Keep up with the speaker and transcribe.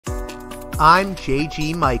I'm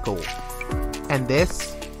J.G. Michael, and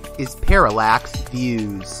this is Parallax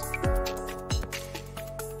Views.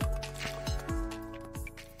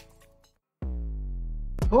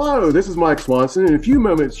 Hello, this is Mike Swanson. In a few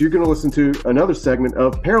moments, you're going to listen to another segment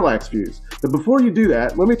of Parallax Views. But before you do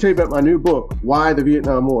that, let me tell you about my new book, Why the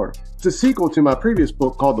Vietnam War. It's a sequel to my previous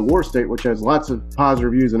book called The War State, which has lots of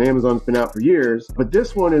positive reviews on Amazon. It's been out for years. But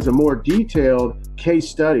this one is a more detailed case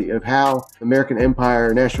study of how American empire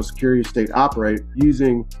and national security state operate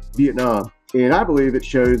using Vietnam. And I believe it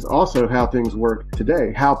shows also how things work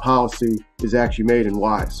today, how policy is actually made and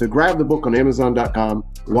why. So grab the book on Amazon.com,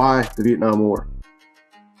 Why the Vietnam War.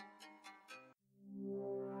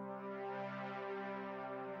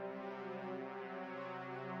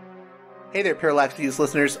 Hey there, Parallax Views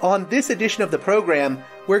listeners. On this edition of the program,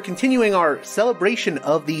 we're continuing our celebration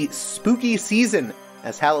of the spooky season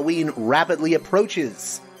as Halloween rapidly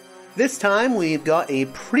approaches. This time, we've got a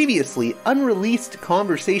previously unreleased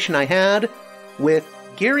conversation I had with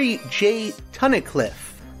Gary J.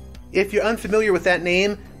 Tunnicliffe. If you're unfamiliar with that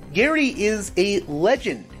name, Gary is a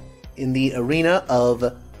legend in the arena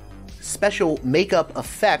of special makeup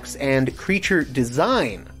effects and creature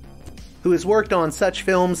design, who has worked on such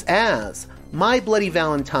films as My Bloody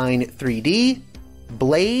Valentine 3D,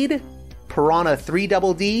 Blade, Piranha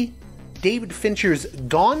 3DD, David Fincher's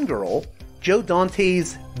Gone Girl, Joe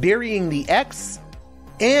Dante's Burying the X,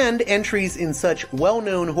 and entries in such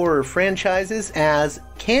well-known horror franchises as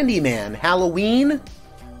CANDYMAN, Halloween,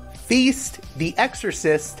 Feast, The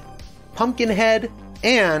Exorcist, Pumpkinhead,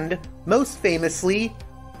 and, most famously,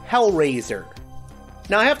 Hellraiser.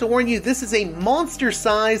 Now, I have to warn you, this is a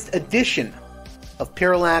monster-sized edition of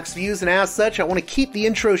Parallax Views, and as such, I want to keep the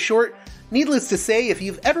intro short. Needless to say, if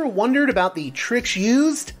you've ever wondered about the tricks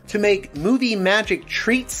used to make movie magic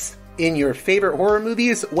treats in your favorite horror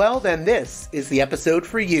movies, well, then this is the episode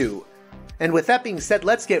for you. And with that being said,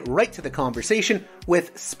 let's get right to the conversation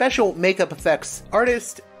with special makeup effects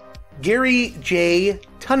artist Gary J.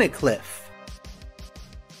 Tunnicliffe.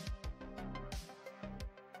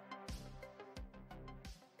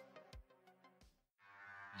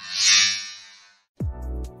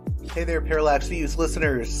 Hey there, Parallax Views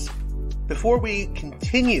listeners. Before we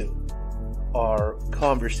continue our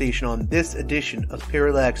conversation on this edition of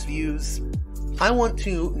Parallax Views, I want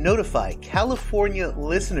to notify California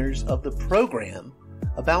listeners of the program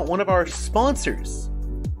about one of our sponsors,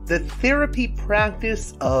 the therapy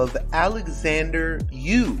practice of Alexander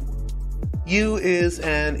Yu. Yu is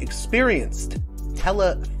an experienced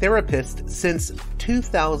teletherapist since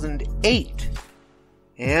 2008,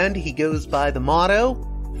 and he goes by the motto,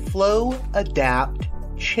 Flow, Adapt,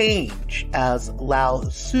 Change, as Lao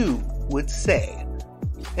Tzu would say.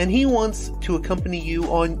 And he wants to accompany you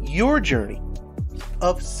on your journey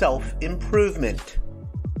of self-improvement.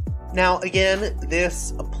 Now, again,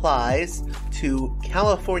 this applies to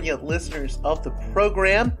California listeners of the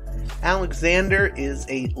program. Alexander is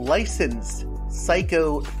a licensed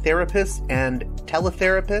psychotherapist and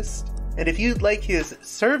teletherapist. And if you'd like his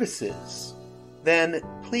services, then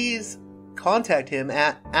please contact him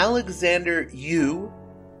at Alexander Yu.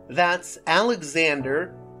 That's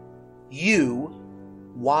Alexander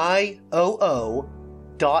UYOO.com.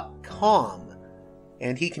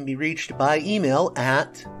 And he can be reached by email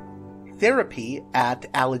at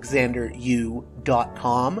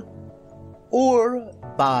therapy@alexanderu.com or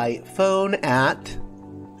by phone at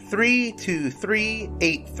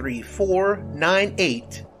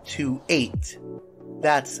 323-834-9828.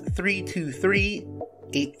 That's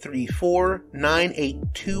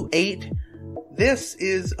 323-834-9828. This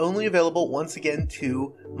is only available once again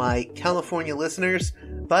to my California listeners,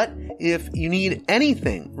 but if you need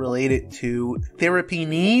anything related to therapy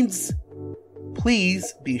needs,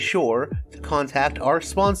 please be sure to contact our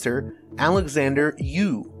sponsor, Alexander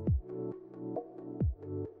Yu.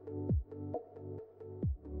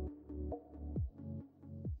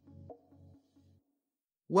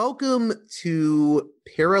 Welcome to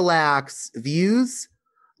Parallax Views.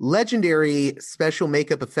 Legendary special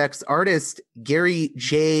makeup effects artist Gary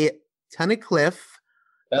J. Tunnicliffe.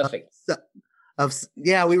 Perfect.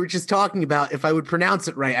 Yeah, we were just talking about if I would pronounce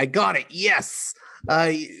it right. I got it. Yes.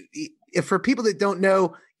 If for people that don't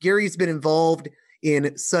know, Gary's been involved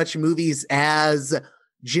in such movies as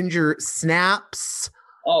Ginger Snaps.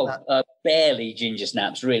 Barely Ginger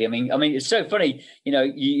Snaps, really. I mean, it's so funny. You know,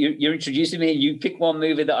 you're introducing me, and you pick one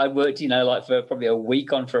movie that I worked, like for probably a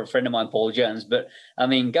week on for a friend of mine, Paul Jones. But I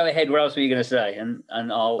mean, go ahead. What else were you going to say? And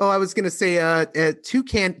I'll. Oh, I was going to say two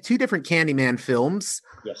different CANDYMAN films.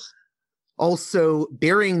 Yes. Also,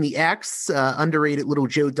 Burying the X, underrated little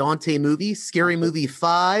Joe Dante movie, Scary Movie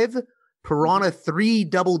 5, Piranha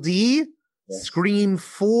 3DD, Scream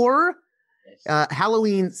 4, Yes.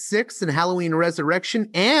 Halloween 6, and Halloween Resurrection,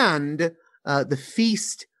 and the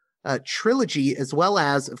Feast trilogy, as well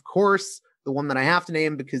as, of course, the one that I have to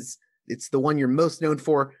name because it's the one you're most known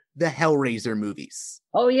for, the Hellraiser movies.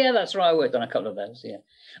 Oh, yeah, that's right. I worked on a couple of those, yeah.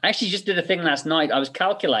 I actually just did a thing last night. I was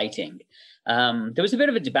calculating. There was a bit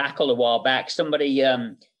of a debacle a while back. Somebody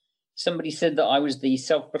said that I was the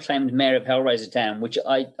self-proclaimed mayor of Hellraiser Town, which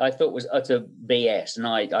I thought was utter BS, and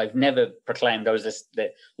I've never proclaimed I was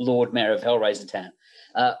the Lord Mayor of Hellraiser Town.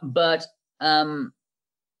 But I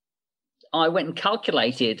went and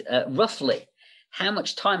calculated roughly how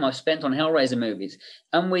much time I've spent on Hellraiser movies,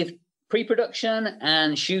 and with pre-production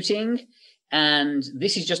and shooting, and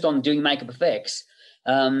this is just on doing makeup effects,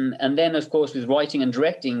 and then, of course, with writing and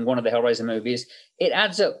directing one of the Hellraiser movies, it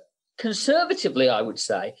adds up conservatively, I would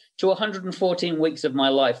say, to 114 weeks of my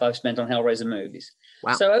life I've spent on Hellraiser movies.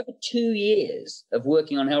 Wow. So over 2 years of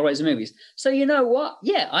working on Hellraiser movies. So you know what?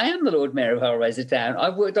 Yeah, I am the Lord Mayor of Hellraiser Town.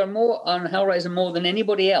 I've worked on Hellraiser more than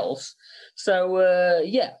anybody else. So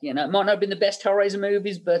yeah, you know, it might not have been the best Hellraiser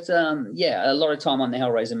movies, but yeah, a lot of time on the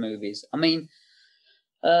Hellraiser movies. I mean,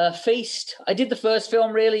 Feast, I did the first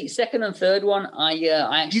film, really. Second and third one, I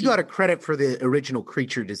actually... You got a credit for the original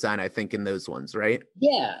creature design, I think, in those ones, right?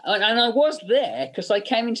 Yeah, and I was there because I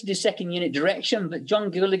came in to do second unit direction, but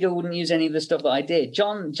John Gallagher wouldn't use any of the stuff that I did.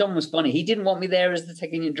 John was funny. He didn't want me there as the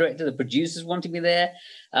second unit director. The producers wanted me there.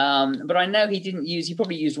 But I know he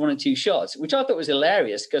probably used 1 or 2 shots, which I thought was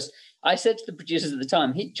hilarious because I said to the producers at the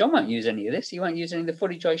time, John won't use any of this. He won't use any of the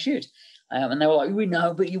footage I shoot. And they were like, we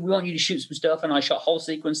know, but we want you to shoot some stuff. And I shot whole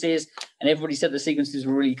sequences, and everybody said the sequences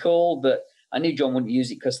were really cool, but I knew John wouldn't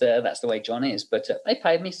use it because that's the way John is. But they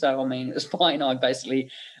paid me, so, I mean, it was fine.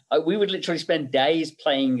 We would literally spend days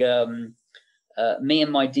playing, me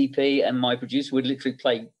and my DP and my producer would literally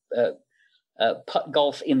play putt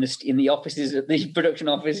golf in the offices at the production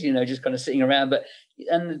office, you know, just kind of sitting around.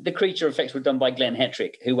 And the creature effects were done by Glenn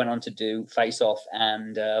Hetrick, who went on to do Face Off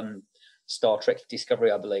and Star Trek Discovery,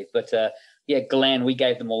 I believe. But yeah, Glenn, we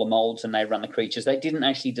gave them all the molds and they ran the creatures. They didn't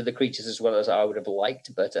actually do the creatures as well as I would have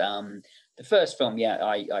liked, but the first film, yeah,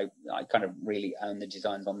 I kind of really owned the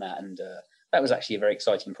designs on that, and that was actually a very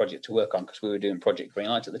exciting project to work on because we were doing Project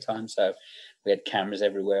Greenlight at the time, so we had cameras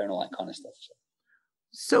everywhere and all that kind of stuff.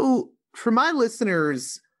 So for my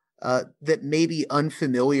listeners that may be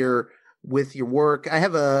unfamiliar with your work, I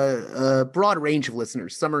have a broad range of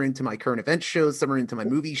listeners. Some are into my current event shows, some are into my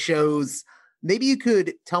movie shows. Maybe you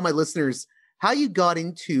could tell my listeners how you got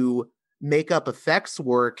into makeup effects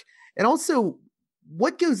work, and also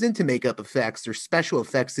what goes into makeup effects or special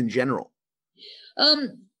effects in general.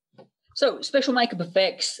 So special makeup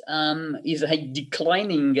effects is a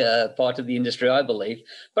declining part of the industry, I believe.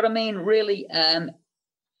 But I mean, really,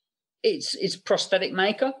 it's prosthetic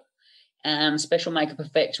makeup and special makeup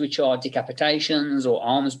effects, which are decapitations or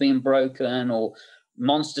arms being broken or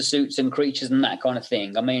monster suits and creatures and that kind of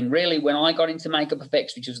thing. I mean, really, when I got into makeup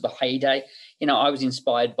effects, which was the heyday, you know, I was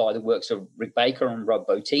inspired by the works of Rick Baker and Rob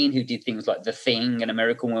Bottin, who did things like The Thing and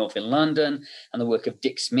American Werewolf in London, and the work of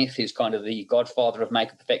Dick Smith, who's kind of the godfather of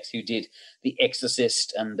makeup effects, who did The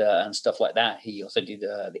Exorcist and stuff like that. He also did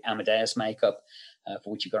the Amadeus makeup,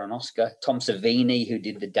 for which he got an Oscar. Tom Savini, who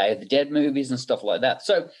did the Day of the Dead movies and stuff like that.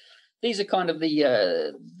 So these are kind of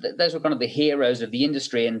those were kind of the heroes of the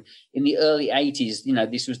industry. And in the early 80s, you know,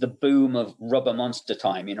 this was the boom of rubber monster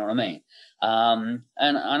time, you know what I mean?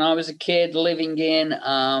 And I was a kid living in,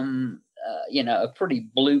 you know, a pretty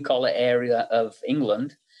blue collar area of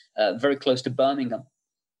England, very close to Birmingham,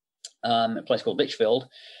 a place called Lichfield.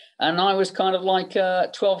 And I was kind of like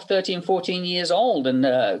 12, 13, 14 years old and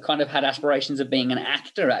kind of had aspirations of being an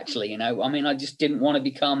actor, actually, you know. I mean, I just didn't want to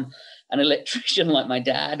become an electrician like my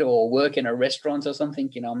dad or work in a restaurant or something,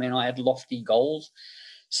 you know. I mean, I had lofty goals.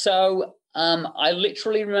 So I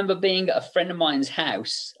literally remember being at a friend of mine's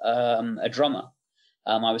house, a drummer.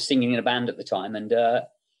 I was singing in a band at the time, and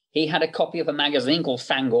he had a copy of a magazine called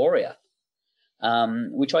Fangoria,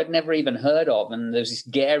 which I'd never even heard of. And there was this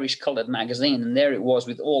garish colored magazine, and there it was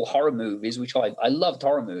with all horror movies, which I loved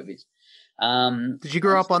horror movies. Did you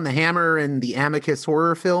grow up on the Hammer and the Amicus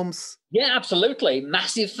horror films? Yeah, absolutely.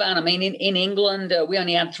 Massive fan. I mean, in England, we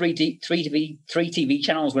only had three TV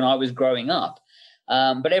channels when I was growing up.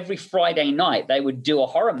 But every Friday night they would do a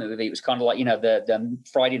horror movie. It was kind of like, you know, the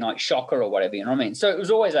Friday Night Shocker or whatever, you know what I mean? So it was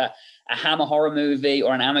always a Hammer horror movie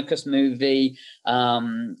or an Amicus movie,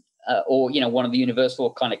 or, you know, one of the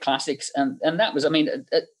Universal kind of classics. And that was, I mean,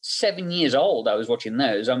 at 7 years old, I was watching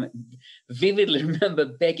those. I vividly remember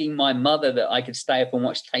begging my mother that I could stay up and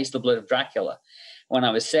watch Taste the Blood of Dracula when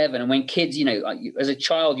I was 7. And when kids, you know, as a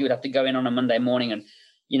child, you would have to go in on a Monday morning and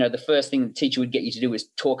the first thing the teacher would get you to do was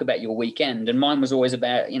talk about your weekend. And mine was always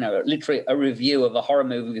about, literally a review of a horror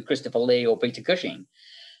movie with Christopher Lee or Peter Cushing.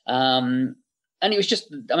 And it was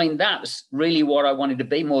just, that's really what I wanted to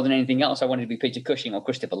be more than anything else. I wanted to be Peter Cushing or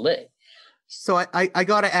Christopher Lee. So I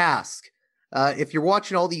got to ask, if you're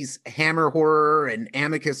watching all these Hammer horror and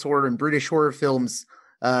Amicus horror and British horror films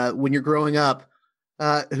when you're growing up,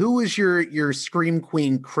 who was your Scream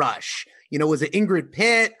Queen crush? Was it Ingrid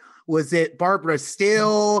Pitt? Was it Barbara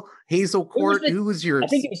Still, Hazel Court? Who was yours? I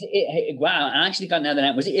think it was, wow, I actually got another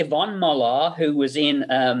name. Was it Yvonne Mollard, who was in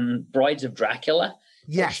Brides of Dracula?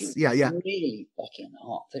 Yes, yeah. Really fucking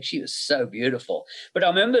hot. She was so beautiful. But I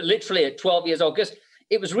remember literally at 12 years old, because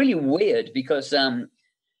it was really weird because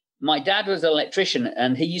my dad was an electrician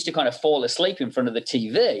and he used to kind of fall asleep in front of the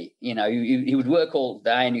TV. He would work all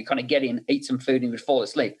day and he'd kind of get in, eat some food and he would fall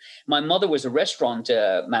asleep. My mother was a restaurant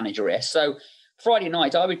manageress. So Friday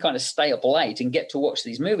night, I would kind of stay up late and get to watch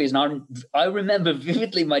these movies. And I remember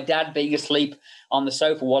vividly my dad being asleep on the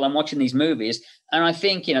sofa while I'm watching these movies. And I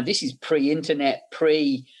think, this is pre-internet, where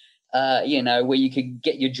you could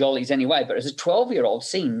get your jollies anyway. But as a 12-year-old,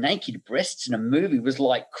 seeing naked breasts in a movie was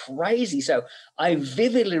like crazy. So I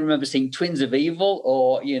vividly remember seeing Twins of Evil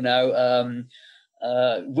or,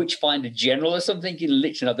 Witchfinder General or something,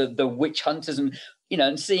 literally, the witch hunters and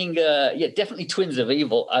seeing, definitely Twins of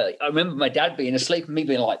Evil. I remember my dad being asleep and me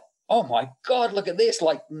being like, oh my God, look at this,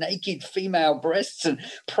 like naked female breasts, and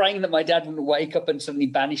praying that my dad wouldn't wake up and suddenly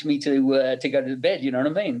banish me to go to bed, you know what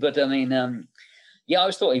I mean? But I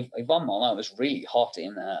always thought Yvonne Mollard was really hot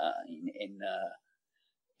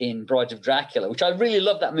in Brides of Dracula, which I really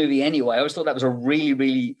loved that movie anyway. I always thought that was a really,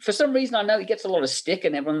 really, for some reason, I know it gets a lot of stick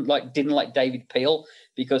and everyone didn't like David Peel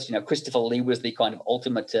because, Christopher Lee was the kind of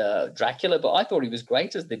ultimate Dracula, but I thought he was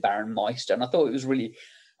great as the Baron Meister. And I thought it was really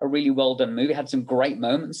a really well done movie. It had some great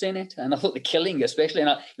moments in it. And I thought the killing especially,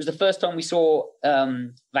 it was the first time we saw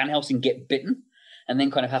Van Helsing get bitten and then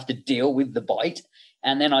kind of have to deal with the bite.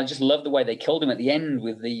 And then I just loved the way they killed him at the end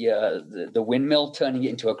with the windmill turning it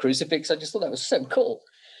into a crucifix. I just thought that was so cool.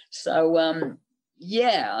 So,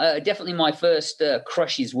 definitely my first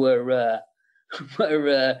crushes were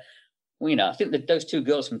I think that those two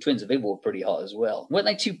girls from Twins of Evil were pretty hot as well. Weren't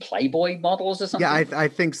they two Playboy models or something? Yeah, I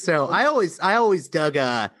think so. I always dug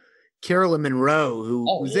Carolyn Monroe,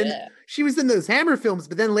 who she was in those Hammer films,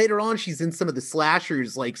 but then later on she's in some of the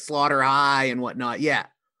slashers like Slaughter High and whatnot. Yeah.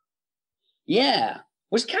 Yeah.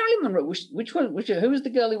 Was Carolyn Monroe? Who was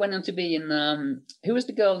the girl who went on to be in? Who was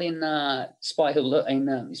the girl in Spy Who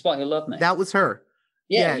Loved Me? That was her.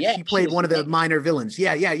 Yeah. She played one of the minor villains.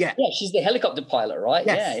 Yeah. Yeah, she's the helicopter pilot, right?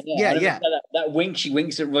 Yes. Yeah. That wink she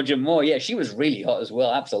winks at Roger Moore. Yeah, she was really hot as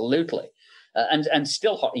well. Absolutely, and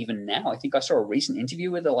still hot even now. I think I saw a recent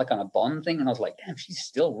interview with her, like on a Bond thing, and I was like, damn, she's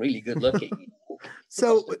still really good looking.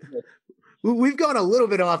 So. We've gone a little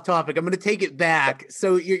bit off topic. I'm going to take it back.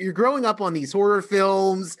 So you're growing up on these horror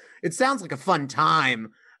films. It sounds like a fun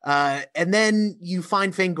time. And then you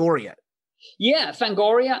find Fangoria. Yeah,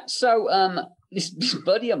 Fangoria. So this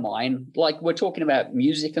buddy of mine, we're talking about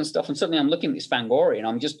music and stuff, and suddenly I'm looking at this Fangoria, and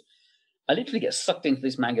I literally get sucked into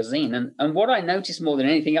this magazine. And what I noticed more than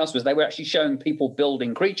anything else was they were actually showing people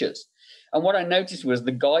building creatures. And what I noticed was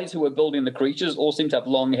the guys who were building the creatures all seemed to have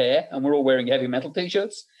long hair, and we're all wearing heavy metal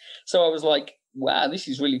T-shirts. So I was like, wow, this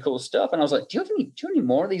is really cool stuff. And I was like, do you have any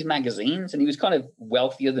more of these magazines? And he was kind of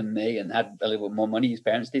wealthier than me and had a little bit more money, his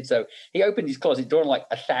parents did. So he opened his closet door and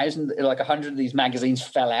 100 of these magazines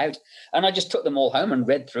fell out. And I just took them all home and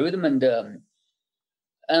read through them.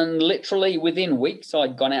 And literally within weeks,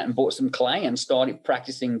 I'd gone out and bought some clay and started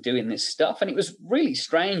practicing doing this stuff. And it was really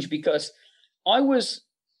strange because I was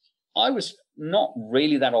not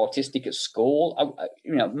really that artistic at school.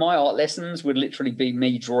 My art lessons would literally be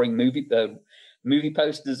me drawing movie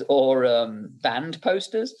posters or band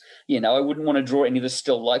posters. I wouldn't want to draw any of the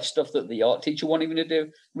still life stuff that the art teacher wanted me to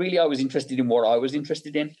do. Really, I was interested in what I was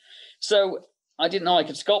interested in. So I didn't know I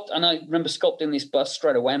could sculpt. And I remember sculpting this bust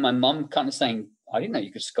straight away. And my mum kind of saying, I didn't know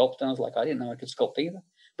you could sculpt. And I was like, I didn't know I could sculpt either.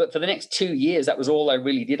 But for the next 2 years, that was all I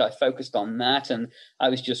really did. I focused on that, and I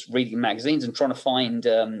was just reading magazines and trying to find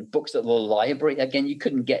books at the library. Again, you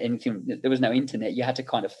couldn't get anything. There was no internet. You had to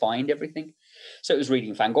kind of find everything. So it was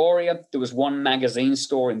reading Fangoria. There was one magazine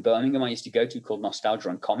store in Birmingham I used to go to called Nostalgia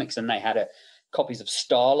and Comics, and they had copies of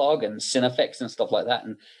Starlog and Cinefex and stuff like that.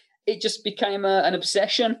 And it just became an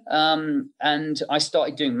obsession. And I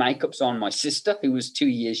started doing makeups on my sister, who was 2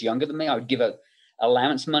 years younger than me. I would give her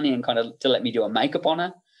allowance money and kind of to let me do a makeup on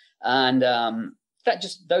her. And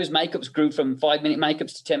those makeups grew from 5-minute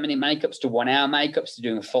makeups to 10-minute makeups to 1 hour makeups to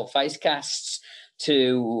doing full face casts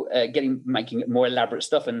to making more elaborate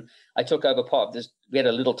stuff. And I took over part of this. We had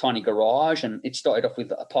a little tiny garage, and it started off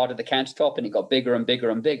with a part of the countertop, and it got bigger and bigger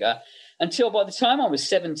and bigger until by the time I was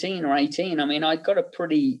 17 or 18, I mean, I'd got a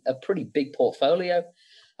pretty big portfolio.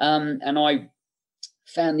 And I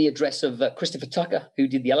found the address of Christopher Tucker, who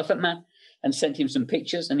did The Elephant Man, and sent him some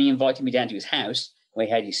pictures. And he invited me down to his house where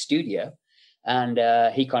he had his studio. And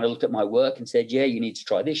he kind of looked at my work and said, yeah, you need to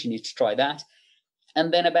try this, you need to try that.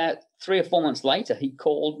 And then about 3 or 4 months later, he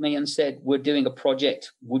called me and said, we're doing a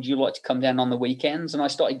project. Would you like to come down on the weekends? And I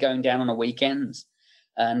started going down on the weekends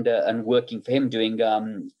and working for him, doing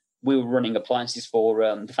we were running appliances for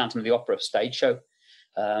the Phantom of the Opera stage show.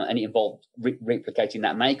 And it involved replicating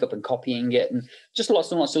that makeup and copying it, and just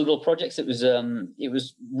lots and lots of little projects. It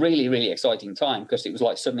was really, really exciting time, because it was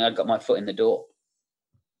like suddenly I'd got my foot in the door.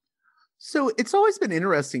 So it's always been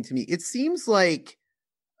interesting to me. It seems like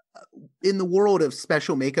in the world of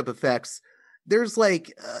special makeup effects, there's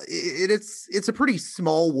like it's a pretty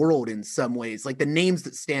small world in some ways. Like the names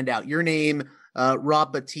that stand out, your name,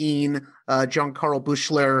 Rob Bottin, John Carl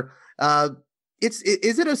Buechler. Is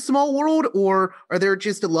it a small world, or are there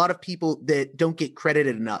just a lot of people that don't get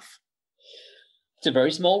credited enough? It's a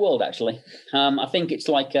very small world, actually. I think it's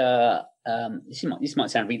like this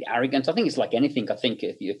might sound really arrogant. I think it's like anything. I think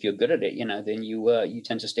if you're good at it, then you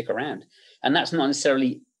tend to stick around, and that's not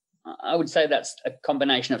necessarily. I would say that's a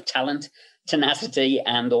combination of talent, tenacity,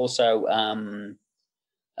 and also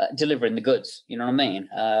delivering the goods. You know what I mean?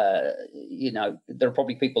 There are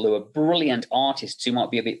probably people who are brilliant artists who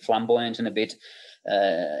might be a bit flamboyant and a bit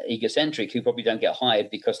egocentric, who probably don't get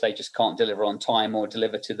hired because they just can't deliver on time or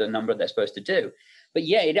deliver to the number they're supposed to do. But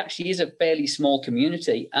yeah, it actually is a fairly small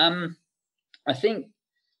community. I think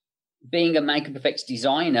being a makeup effects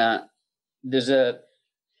designer,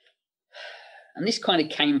 and this kind of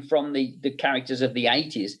came from the characters of the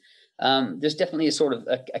 80s. There's definitely a sort of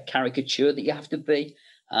a caricature that you have to be,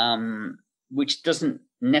 which doesn't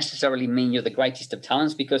necessarily mean you're the greatest of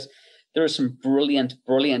talents, because there are some brilliant,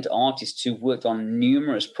 brilliant artists who've worked on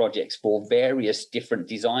numerous projects for various different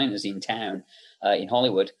designers in town, in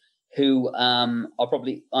Hollywood, who are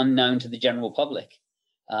probably unknown to the general public.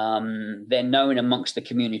 They're known amongst the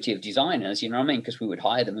community of designers, you know what I mean? Because we would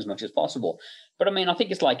hire them as much as possible. But I mean, I think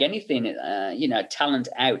it's like anything, talent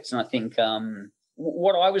outs. And I think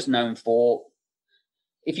what I was known for,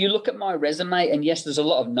 if you look at my resume, and yes, there's a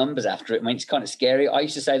lot of numbers after it. I mean, it's kind of scary. I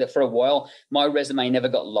used to say that for a while, my resume never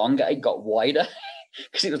got longer. It got wider,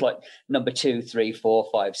 because it was like number 2, 3, 4,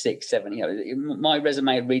 5, 6, 7. My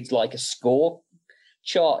resume reads like a score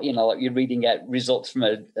chart, like you're reading out results from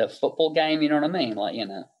a football game, you know what I mean? Like,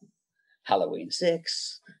 Halloween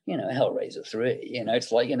 6, Hellraiser 3,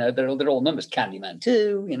 it's like, they're all numbers. CANDYMAN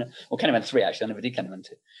 2, or CANDYMAN 3, actually. I never did CANDYMAN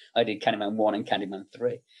 2. I did CANDYMAN 1 and CANDYMAN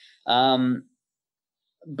 3.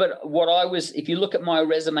 But if you look at my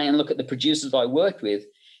resume and look at the producers I worked with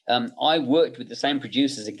the same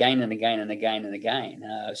producers again and again and again and again.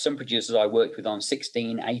 Some producers I worked with on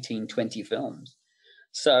 16, 18, 20 films.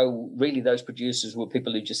 So really those producers were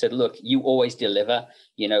people who just said, look, you always deliver,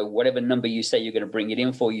 whatever number you say you're going to bring it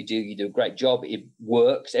in for, you do a great job. It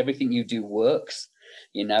works. Everything you do works,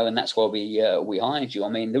 and that's why we hired you. I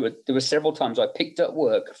mean, there were several times I picked up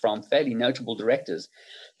work from fairly notable directors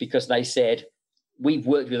because they said, we've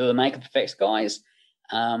worked with other makeup effects guys,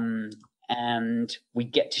 and we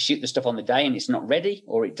get to shoot the stuff on the day and it's not ready,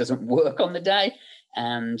 or it doesn't work on the day.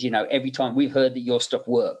 And, every time we've heard that your stuff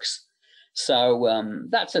works. So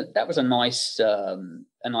that was a nice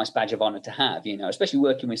badge of honor to have, especially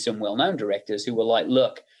working with some well-known directors who were like,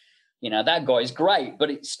 look, that guy's great,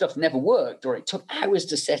 but stuff never worked, or it took hours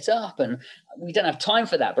to set up, and we don't have time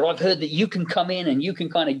for that. But I've heard that you can come in and you can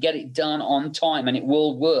kind of get it done on time, and it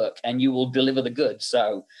will work, and you will deliver the goods.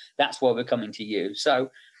 So that's why we're coming to you. So,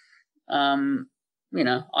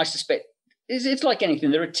 I suspect it's like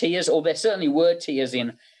anything. There are tiers, or there certainly were tiers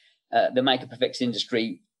in the makeup effects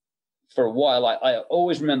industry. For a while, I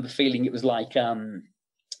always remember feeling it was like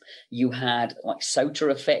you had like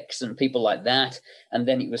Sota Effects and people like that, and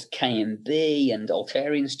then it was KMB and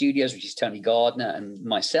Alterian Studios, which is Tony Gardner and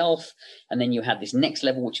myself, and then you had this next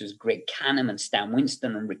level, which was Greg Canham and Stan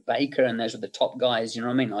Winston and Rick Baker, and those were the top guys, you know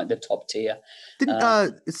what I mean, like the top tier.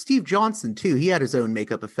 Steve Johnson too? He had his own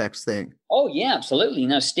makeup effects thing. Oh yeah, absolutely.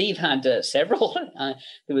 No, Steve had several.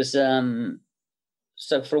 There was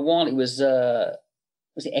so for a while it was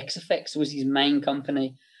it EXORCIST was his main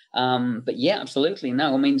company? But yeah, absolutely.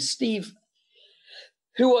 No, I mean, Steve,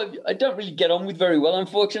 who I don't really get on with very well,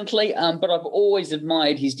 unfortunately, but I've always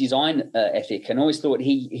admired his design ethic and always thought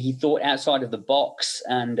he thought outside of the box.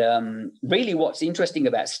 And really what's interesting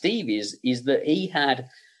about Steve is that he had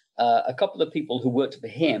a couple of people who worked for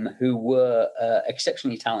him who were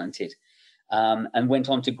exceptionally talented and went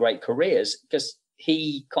on to great careers because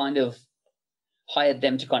he kind of hired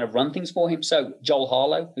them to kind of run things for him. So Joel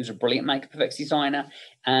Harlow, who's a brilliant makeup effects designer,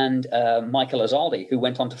 and Michael Azaldi, who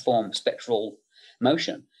went on to form Spectral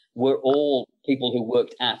Motion, were all people who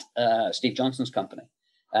worked at Steve Johnson's company.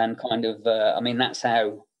 And kind of, that's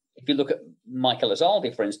how, if you look at Michael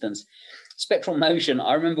Azaldi, for instance, Spectral Motion,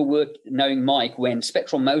 I remember knowing Mike when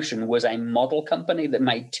Spectral Motion was a model company that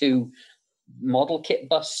made 2 model kit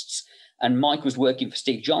busts, and Mike was working for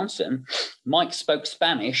Steve Johnson. Mike spoke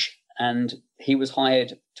Spanish, and he was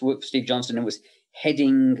hired to work for Steve Johnson and was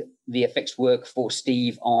heading the effects work for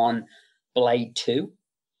Steve on Blade 2.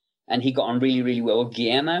 And he got on really, really well with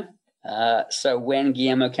Guillermo. So when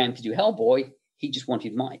Guillermo came to do Hellboy, he just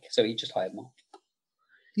wanted Mike. So he just hired Mike.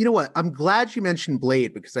 You know what? I'm glad you mentioned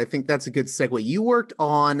Blade because I think that's a good segue. You worked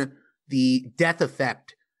on the death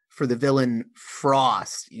effect for the villain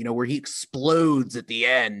Frost, where he explodes at the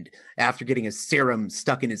end after getting a serum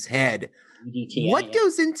stuck in his head. What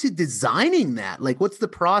goes into designing that? Like, what's the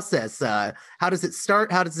process? How does it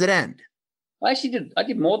start? How does it end? I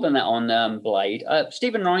did more than that on Blade.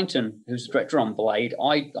 Stephen Norrington, who's the director on Blade,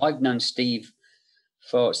 I've known Steve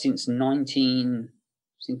since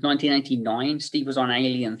 1989. Steve was on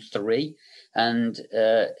Alien 3, and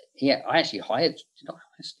I actually hired. Did I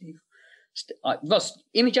hire Steve?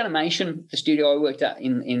 Image Animation, the studio I worked at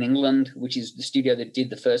in England, which is the studio that did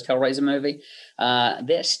the first Hellraiser movie.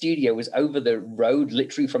 Their studio was over the road,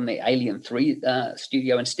 literally from the Alien 3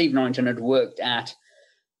 studio, and Steve Norrington had worked at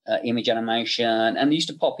Image Animation and used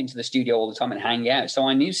to pop into the studio all the time and hang out. So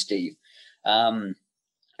I knew Steve and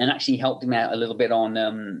actually helped him out a little bit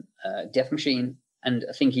on Death Machine. And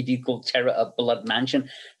I think he did called Terror at Blood Mansion.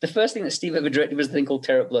 The first thing that Steve ever directed was a thing called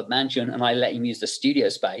Terror at Blood Mansion, and I let him use the studio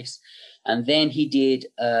space. And then he did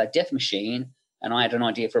Death Machine, and I had an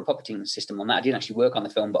idea for a puppeting system on that. I didn't actually work on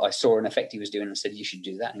the film, but I saw an effect he was doing and said, you should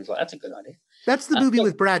do that. And he was like, that's a good idea. That's the movie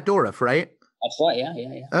with Brad Dourif, right? That's right,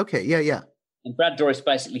 yeah. Okay, yeah. And Brad Dourif's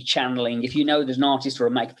basically channeling, if you know there's an artist or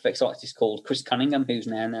a makeup effects artist called Chris Cunningham, who's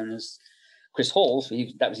now known as Chris Hall, so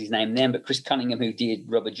that was his name then, but Chris Cunningham, who did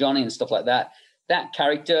Rubber Johnny and stuff like that, that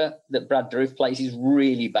character that Brad Dourif plays is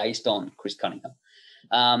really based on Chris Cunningham.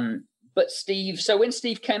 But Steve, so when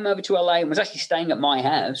Steve came over to LA and was actually staying at my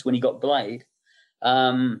house when he got Blade,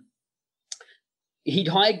 he'd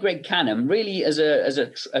hired Greg Canham really as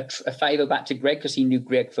a favor back to Greg because he knew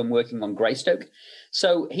Greg from working on Greystoke.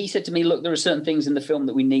 So he said to me, look, there are certain things in the film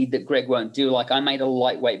that we need that Greg won't do. Like I made a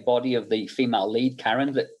lightweight body of the female lead,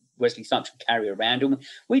 Karen, that Wesley Snipes would carry around. And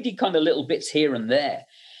we did kind of little bits here and there.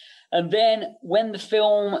 And then when the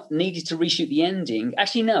film needed to reshoot the ending,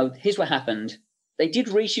 actually, no, here's what happened. They did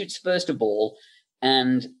reshoots first of all,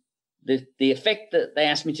 and the effect that they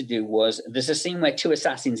asked me to do was there's a scene where 2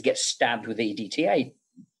 assassins get stabbed with EDTA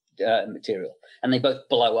material, and they both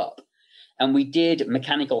blow up. And we did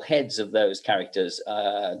mechanical heads of those characters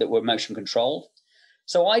that were motion controlled.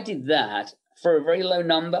 So I did that for a very low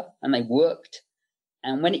number, and they worked.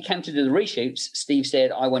 And when it came to do the reshoots, Steve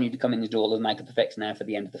said, I want you to come in and do all the makeup effects now for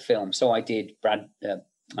the end of the film. So I did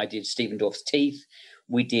Stephen Dorff's teeth.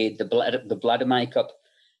 We did the bladder makeup.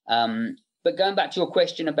 But going back to your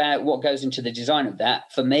question about what goes into the design of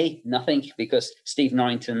that, for me, nothing, because Steve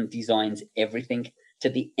Norrington designs everything to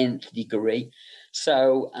the nth degree.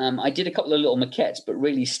 So I did a couple of little maquettes, but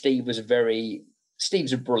really Steve's a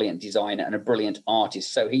brilliant designer and a brilliant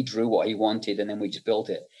artist. So he drew what he wanted, and then we just built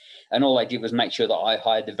it. And all I did was make sure that I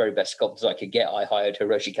hired the very best sculptors I could get. I hired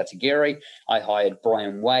Hiroshi Katagiri. I hired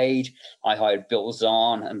Brian Wade. I hired Bill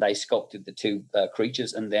Zahn, and they sculpted the 2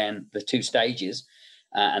 creatures and then the 2 stages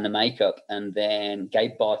and the makeup. And then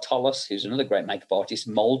Gabe Bartolos, who's another great makeup artist,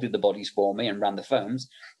 molded the bodies for me and ran the foams.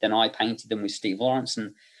 Then I painted them with Steve Lawrence,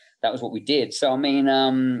 and that was what we did. So, I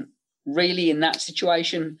mean, really in that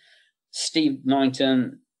situation, Steve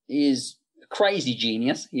Norrington is crazy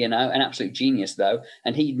genius, an absolute genius though,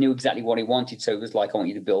 and he knew exactly what he wanted. So it was like, I want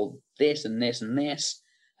you to build this and this and this.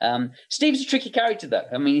 Steve's a tricky character though.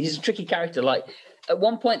 I mean, he's a tricky character. Like at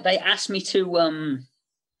one point they asked me to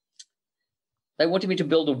they wanted me to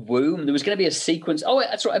build a womb. There was going to be a sequence. Oh,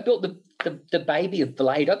 that's right, I built the baby of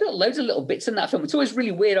Blade. I built loads of little bits in that film. It's always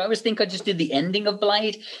really weird. I always think I just did the ending of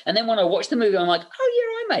Blade, and then when I watch the movie I'm like,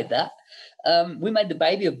 oh yeah, I made that. We made the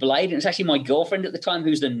baby of Blade, and it's actually my girlfriend at the time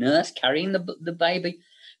who's the nurse carrying the baby.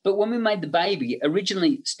 But when we made the baby,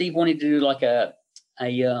 originally Steve wanted to do like a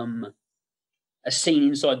scene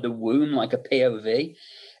inside the womb, like a POV.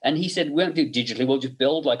 And he said, we won't do it digitally, we'll just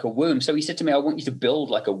build like a womb. So he said to me, I want you to build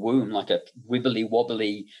like a womb, like a wibbly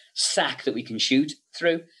wobbly sack that we can shoot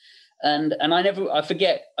through. And I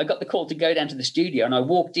forget, I got the call to go down to the studio, and I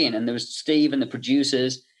walked in, and there was Steve and the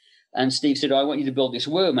producers, and Steve said, I want you to build this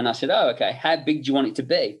room. And I said, oh, okay, how big do you want it to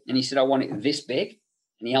be? And he said, I want it this big.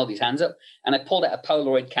 And he held his hands up, and I pulled out a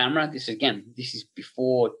Polaroid camera. This is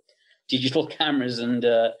before digital cameras and,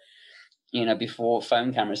 before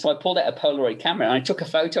phone cameras. So I pulled out a Polaroid camera, and I took a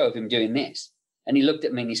photo of him doing this. And he looked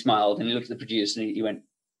at me, and he smiled, and he looked at the producer, and he went,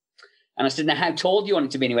 and I said, now, how tall do you want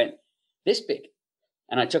it to be? And he went, this big.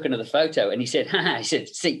 And I took another photo, and he said,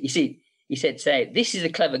 he said, say, this is a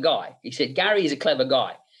clever guy. He said, Gary is a clever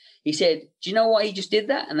guy. He said, do you know why he just did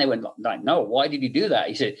that? And they went, like, no, why did he do that?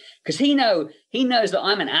 He said, because he knows that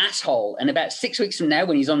I'm an asshole. And about 6 weeks from now,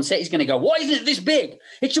 when he's on set, he's going to go, why isn't it this big?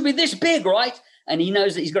 It should be this big, right? And he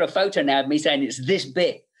knows that he's got a photo now of me saying it's this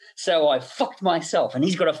big. So I fucked myself, and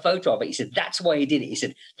he's got a photo of it. He said, that's why he did it. He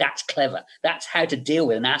said, that's clever. That's how to deal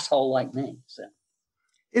with an asshole like me. So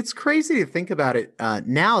it's crazy to think about it.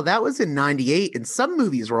 Now, that was in 98, and some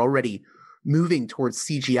movies were already moving towards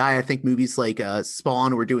CGI. I think movies like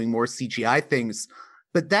Spawn were doing more CGI things,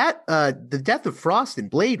 but that the Death of Frost and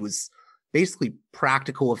Blade was basically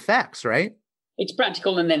practical effects, right? It's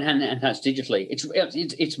practical and then enhanced digitally.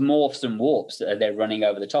 It's morphs and warps that they're running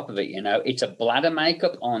over the top of it. It's a bladder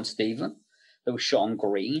makeup on Stephen that was shot on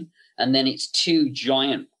green, and then it's two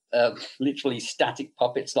giant, literally static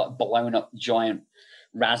puppets, like blown up giant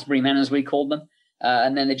raspberry men, as we called them.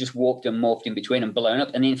 And then they just warped and morphed in between and blown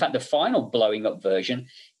up. And in fact, the final blowing up version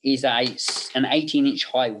is an 18-inch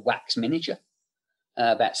high wax miniature,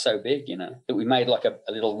 about so big, that we made like a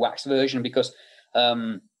little wax version because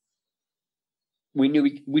we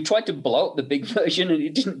knew we tried to blow up the big version and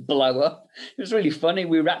it didn't blow up. It was really funny.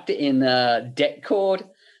 We wrapped it in det cord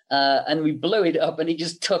and we blew it up, and it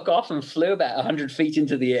just took off and flew about 100 feet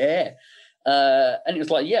into the air. And it was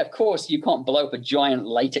like, yeah, of course you can't blow up a giant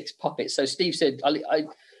latex puppet. So Steve said,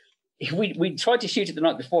 we tried to shoot it the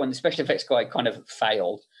night before, and the special effects guy kind of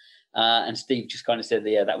failed. And Steve just kind of said,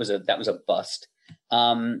 yeah, that was a bust.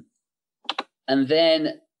 And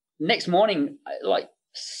then next morning, like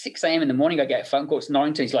 6 a.m. in the morning, I get a phone call. It's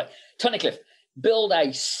Norrington. He's like, Tunnicliffe, build a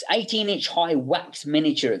 18-inch high wax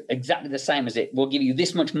miniature exactly the same as it. We'll give you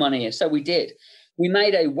this much money. And so we did. We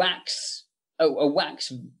made a wax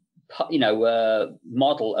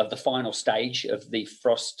model of the final stage of the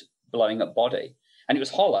Frost blowing up body, and it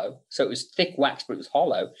was hollow, so it was thick wax, but it was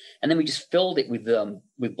hollow. And then we just filled it with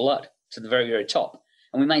blood to the very, very top,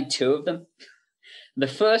 and we made two of them. The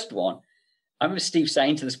first one, I remember Steve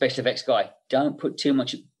saying to the special effects guy, "Don't put too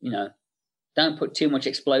much, don't put too much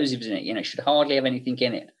explosives in it. It should hardly have anything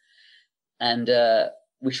in it." And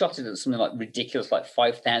we shot it at something like ridiculous, like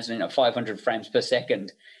 500 frames per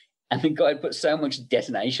second. And the guy had put so much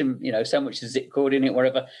detonation, so much zip cord in it,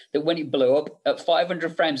 whatever, that when it blew up at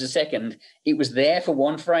 500 frames a second, it was there for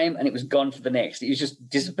one frame and it was gone for the next. It was just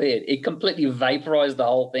disappeared. It completely vaporized the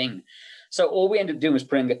whole thing. So all we ended up doing was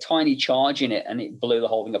putting a tiny charge in it, and it blew the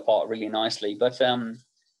whole thing apart really nicely. But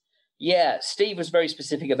Steve was very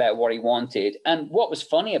specific about what he wanted. And what was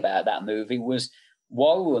funny about that movie was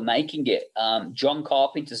while we were making it, John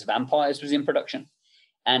Carpenter's Vampires was in production,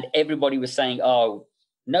 and everybody was saying, oh,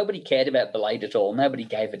 nobody cared about Blade at all. Nobody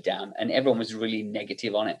gave a damn. And everyone was really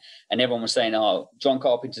negative on it. And everyone was saying, oh, John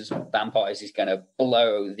Carpenter's Vampires is going to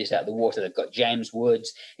blow this out of the water. They've got James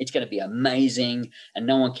Woods. It's going to be amazing. And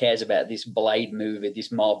no one cares about this Blade movie,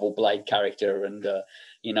 this Marvel Blade character. And,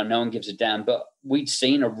 no one gives a damn. But we'd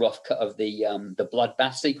seen a rough cut of the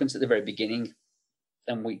bloodbath sequence at the very beginning.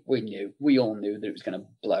 And we all knew that it was going to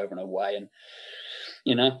blow over and away.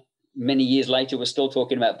 And, many years later, we're still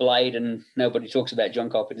talking about Blade, and nobody talks about John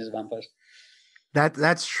Carpenter's Vampires.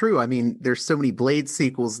 That's true. I mean, there's so many Blade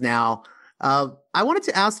sequels now. I wanted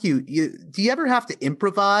to ask you, do you ever have to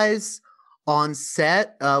improvise on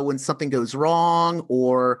set when something goes wrong,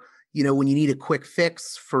 or, when you need a quick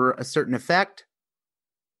fix for a certain effect?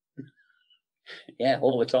 Yeah,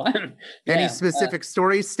 all the time. Any specific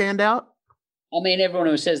stories stand out? I mean, everyone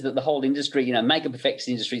who says that the whole industry, makeup effects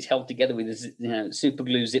industry is held together with, super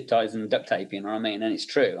glue, zip ties, and duct tape, you know what I mean? And it's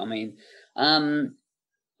true. I mean,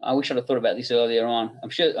 I wish I'd have thought about this earlier on.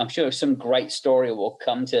 I'm sure some great story will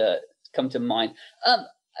come to mind.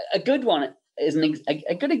 A good one is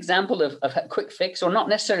a good example of a quick fix, or not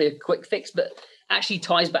necessarily a quick fix, but actually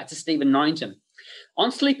ties back to Stephen Dorff. On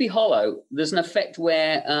Sleepy Hollow, there's an effect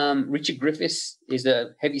where Richard Griffiths is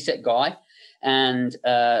a heavyset guy, and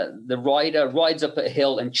the rider rides up a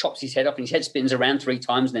hill and chops his head off, and his head spins around 3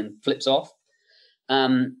 times and then flips off.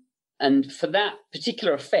 And for that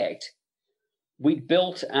particular effect, we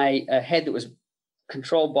built a head that was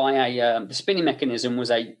controlled by the spinning mechanism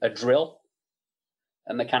was a drill.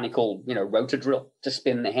 mechanical, rotor drill to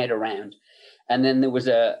spin the head around. And then there was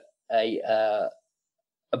a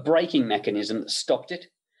braking mechanism that stopped it.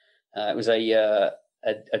 It was a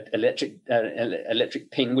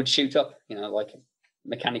electric pin would shoot up, like a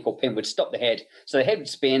mechanical pin would stop the head. So the head would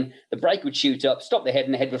spin, the brake would shoot up, stop the head,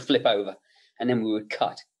 and the head would flip over. And then we would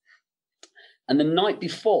cut. And the night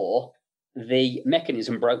before, the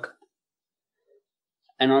mechanism broke.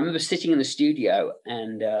 And I remember sitting in the studio,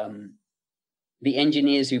 and the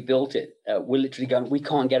engineers who built it were literally going, "We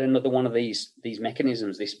can't get another one of these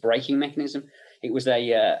mechanisms, this braking mechanism." It was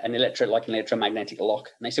an electromagnetic lock.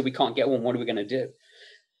 And they said, "We can't get one. What are we going to do?"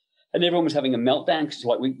 And everyone was having a meltdown because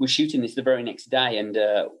we were shooting this the very next day, and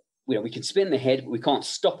we can spin the head, but we can't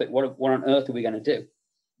stop it. What on earth are we going to do?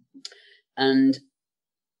 And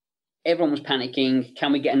everyone was panicking.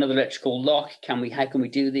 Can we get another electrical lock? How can we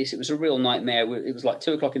do this? It was a real nightmare. It was like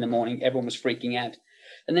 2:00 in the morning. Everyone was freaking out.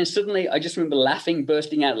 And then suddenly I just remember laughing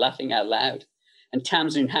out loud. And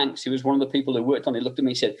Tamsin Hanks, who was one of the people who worked on it, looked at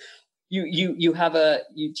me and said, have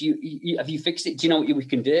you fixed it? Do you know what we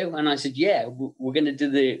can do? And I said, yeah, we're going to do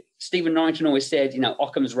the, Stephen Dorff always said,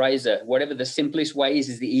 Occam's razor, whatever the simplest way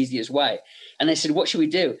is the easiest way. And they said, what should we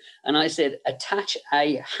do? And I said, attach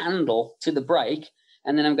a handle to the brake,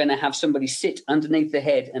 and then I'm going to have somebody sit underneath the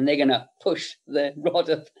head, and they're going to push the rod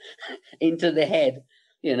up into the head.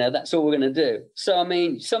 That's all we're going to do. So,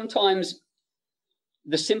 sometimes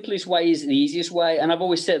the simplest way is the easiest way. And I've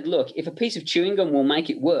always said, look, if a piece of chewing gum will make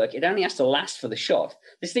it work, it only has to last for the shot.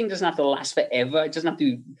 This thing doesn't have to last forever. It doesn't have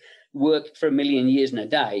to work for a million years in a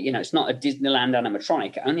day. It's not a Disneyland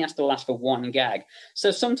animatronic. It only has to last for one gag. So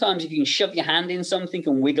sometimes if you can shove your hand in something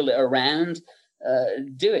and wiggle it around,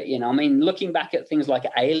 do it. Looking back at things like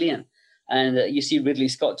Alien, and you see Ridley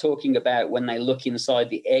Scott talking about when they look inside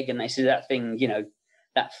the egg and they see that thing,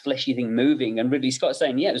 that fleshy thing moving, and Ridley Scott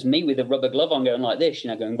saying, yeah, it was me with a rubber glove on going like this,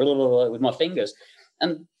 going blah, blah, blah, with my fingers.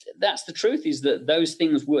 And that's the truth, is that those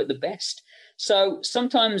things work the best. So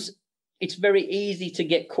sometimes it's very easy to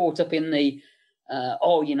get caught up in the,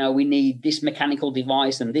 we need this mechanical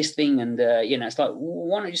device and this thing. And, it's like,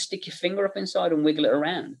 why don't you just stick your finger up inside and wiggle it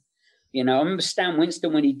around? I remember Stan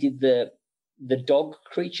Winston when he did the dog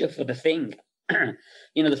creature for The Thing.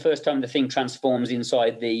 The first time the thing transforms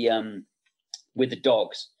inside the, with the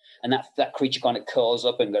dogs, and that creature kind of curls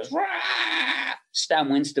up and goes, rah! Stan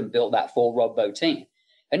Winston built that for Rob Bottin.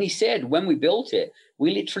 And he said, when we built it,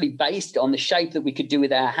 we literally based it on the shape that we could do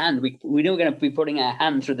with our hand. We knew we were going to be putting our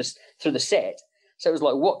hand through the set. So it was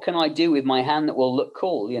like, what can I do with my hand that will look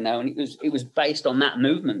cool? And it was based on that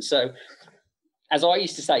movement. So as I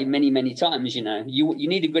used to say many, many times, you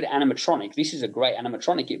need a good animatronic. This is a great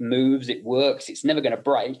animatronic. It moves, it works. It's never going to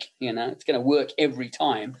break. It's going to work every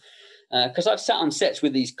time. Because I've sat on sets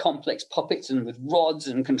with these complex puppets and with rods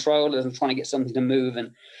and controllers and trying to get something to move,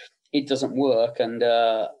 and it doesn't work. And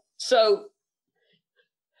so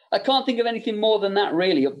I can't think of anything more than that,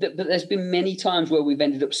 really. But there's been many times where we've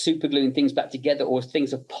ended up super gluing things back together, or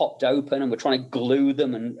things have popped open and we're trying to glue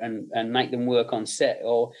them and make them work on set.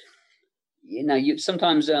 Or,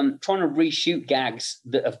 sometimes trying to reshoot gags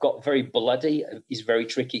that have got very bloody is very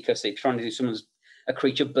tricky, because they're trying to do a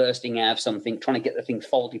creature bursting out of something, trying to get the thing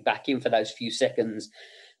folded back in for those few seconds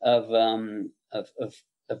of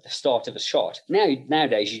the start of a shot.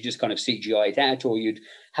 Nowadays, you just kind of CGI it out, or you'd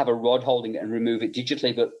have a rod holding it and remove it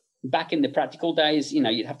digitally. But back in the practical days,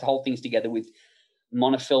 you'd have to hold things together with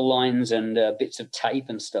monofill lines and bits of tape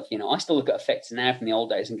and stuff. I still look at effects now from the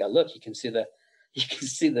old days and go, look, you can see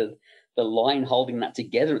the line holding that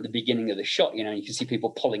together at the beginning of the shot. You can see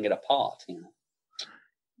people pulling it apart.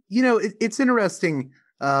 It's interesting.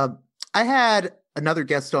 I had another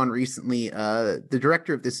guest on recently, the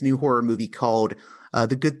director of this new horror movie called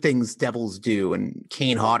The Good Things Devils Do, and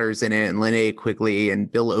Kane Hodder's in it, and Linnea Quigley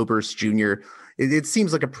and Bill Oberst Jr. It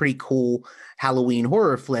seems like a pretty cool Halloween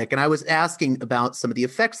horror flick. And I was asking about some of the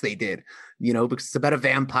effects they did, because it's about a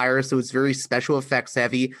vampire, so it's very special effects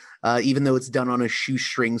heavy, even though it's done on a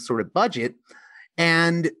shoestring sort of budget.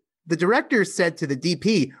 And the director said to the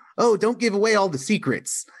DP, "Oh, don't give away all the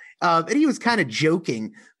secrets." And he was kind of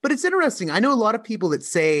joking, but it's interesting. I know a lot of people that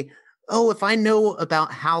say, oh, if I know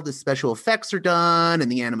about how the special effects are done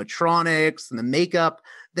and the animatronics and the makeup,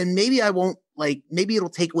 then maybe I won't maybe it'll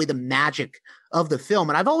take away the magic of the film.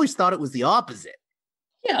 And I've always thought it was the opposite.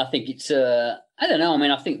 Yeah, I think it's, I don't know.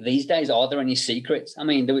 I think these days, are there any secrets?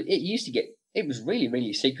 It was really,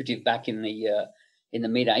 really secretive back in the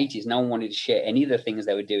mid 80s. No one wanted to share any of the things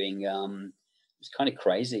they were doing. It was kind of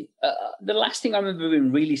crazy. The last thing I remember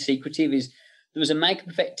being really secretive is there was a makeup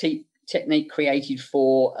effect technique created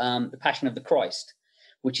for The Passion of the Christ,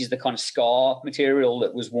 which is the kind of scar material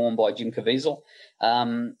that was worn by Jim Caviezel.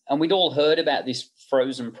 And we'd all heard about this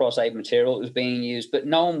frozen prosade material that was being used, but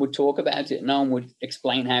no one would talk about it. No one would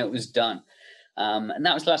explain how it was done. And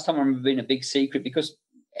that was the last time I remember being a big secret, because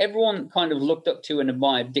everyone kind of looked up to and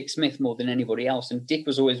admired Dick Smith more than anybody else. And Dick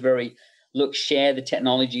was always very, look, share the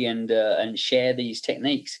technology and share these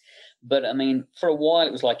techniques. But I mean, for a while,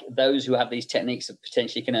 it was like those who have these techniques that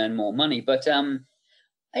potentially can earn more money. But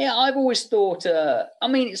yeah, I've always thought, I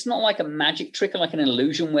mean, it's not like a magic trick or like an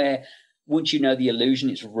illusion where once you know the illusion,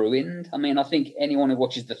 it's ruined. I mean, I think anyone who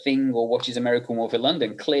watches The Thing or watches American Wolf in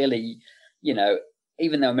London, clearly, you know,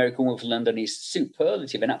 even though American Wolf in London is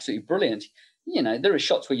superlative and absolutely brilliant, you know, there are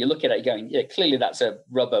shots where you look at it going, yeah, clearly that's a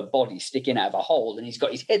rubber body sticking out of a hole and he's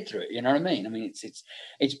got his head through it. You know what I mean? I mean,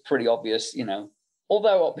 it's pretty obvious, you know.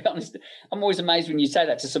 Although, I'll be honest, I'm always amazed when you say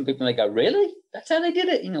that to some people and they go, really? That's how they did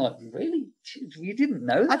it? You know, like, really? You didn't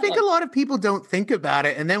know that? I think a lot of people don't think about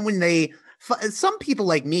it. And then when some people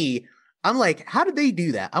like me, I'm like, how did they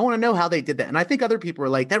do that? I want to know how they did that. And I think other people are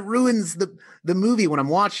like, that ruins the movie when I'm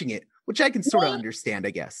watching it, which I can sort of understand,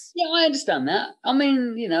 I guess. Yeah, I understand that. I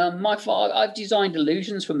mean, you know, I've designed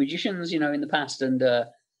illusions for magicians, you know, in the past. And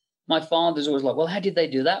my father's always like, well, how did they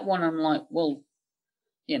do that one? I'm like, well,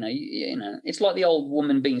 you know, it's like the old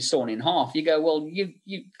woman being sawn in half. You go, well,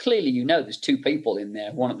 you clearly, you know, there's two people in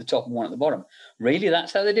there, one at the top and one at the bottom. Really,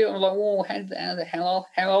 that's how they do it? I'm like, well,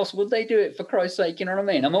 how else would they do it, for Christ's sake? You know what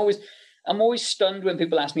I mean? I'm always stunned when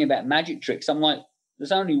people ask me about magic tricks. I'm like,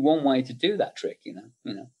 there's only one way to do that trick. You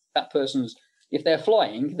know, that person's, if they're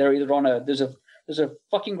flying, they're either on there's a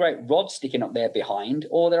fucking great rod sticking up there behind,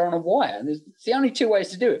 or they're on a wire. It's the only two ways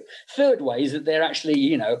to do it. Third way is that they're actually,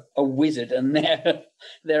 you know, a wizard and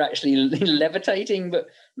they're actually levitating. But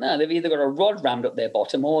no, they've either got a rod rammed up their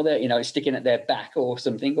bottom, or they're, you know, sticking at their back or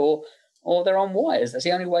something, or they're on wires. That's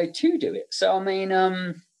the only way to do it. So, I mean,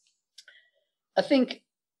 I think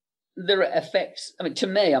there are effects. I mean, to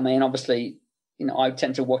me, I mean, obviously, you know, I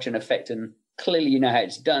tend to watch an effect and clearly you know how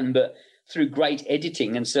it's done, but through great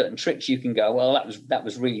editing and certain tricks, you can go, well, that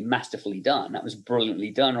was really masterfully done. That was brilliantly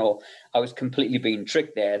done, or I was completely being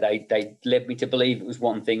tricked there. They led me to believe it was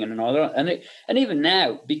one thing and another. And even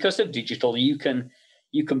now, because of digital, you can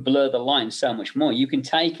blur the lines so much more. You can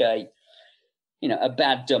take a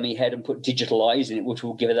bad dummy head and put digital eyes in it, which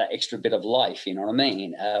will give it that extra bit of life. You know what I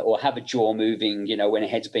mean? Or have a jaw moving, you know, when a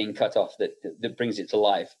head's being cut off that brings it to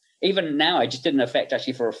life. Even now, I just did an effect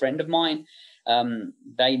actually for a friend of mine.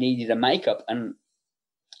 They needed a makeup and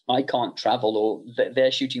I can't travel, or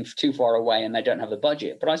they're shooting too far away and they don't have the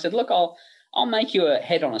budget. But I said, look, I'll make you a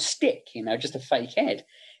head on a stick, you know, just a fake head.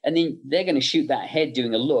 And then they're going to shoot that head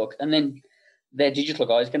doing a look. And then their digital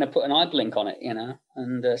guy is going to put an eye blink on it, you know.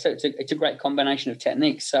 And so it's a great combination of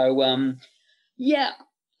techniques. So, yeah,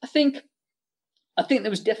 I think there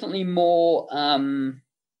was definitely more,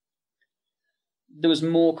 there was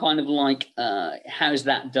more kind of like, how's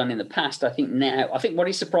that done in the past? I think what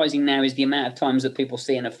is surprising now is the amount of times that people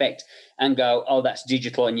see an effect and go, oh, that's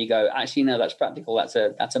digital. And you go, actually, no, that's practical. That's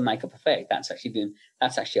a makeup effect. That's actually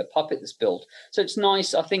a puppet that's built. So it's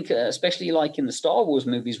nice. I think, especially like in the Star Wars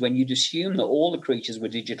movies, when you'd assume that all the creatures were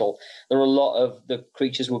digital, there are a lot of the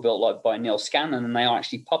creatures were built like by Neil Scanlon, and they are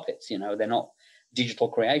actually puppets, you know, they're not digital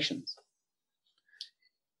creations.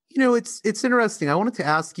 You know, it's interesting. I wanted to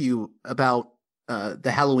ask you about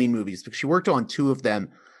the Halloween movies, because you worked on two of them.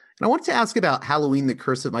 And I wanted to ask about Halloween, The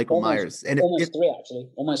Curse of Michael Myers. And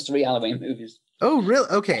almost three Halloween movies. Oh, really?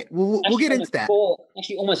 Okay. We'll get into that.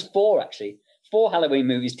 Almost four, actually. 4 Halloween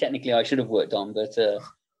movies, technically, I should have worked on, but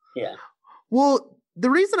yeah. Well, the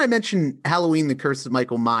reason I mentioned Halloween, The Curse of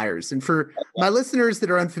Michael Myers, and for my listeners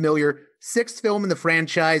that are unfamiliar, 6th film in the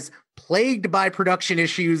franchise, plagued by production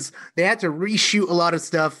issues. They had to reshoot a lot of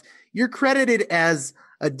stuff. You're credited as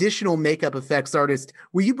additional makeup effects artist.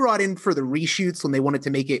 Were you brought in for the reshoots when they wanted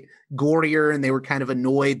to make it gorier and they were kind of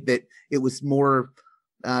annoyed that it was more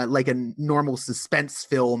like a normal suspense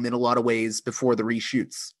film in a lot of ways before the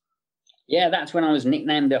reshoots? Yeah, that's when I was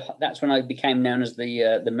nicknamed. That's when I became known as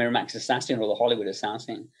the Miramax Assassin, or the Hollywood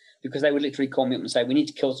Assassin, because they would literally call me up and say, we need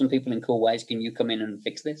to kill some people in cool ways. Can you come in and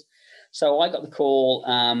fix this? So I got the call.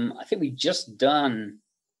 I think we'd just done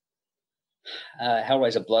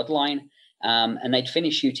Hellraiser BLOODLINE. And they'd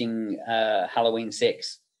finished shooting Halloween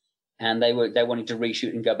 6, and they wanted to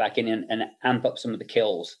reshoot and go back in and amp up some of the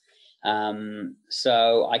kills.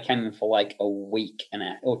 So I came in for like a week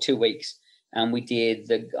or 2 weeks, and we did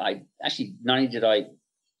not only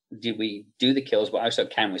did we do the kills, but I also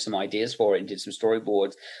came with some ideas for it and did some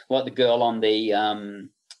storyboards, like the girl on the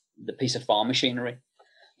piece of farm machinery,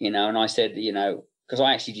 you know. And I said, you know, because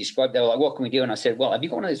I actually described, they were like, what can we do? And I said, well, have you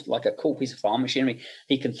got one of those, like a cool piece of farm machinery?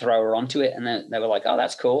 He can throw her onto it. And then they were like, oh,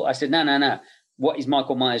 that's cool. I said, no. What is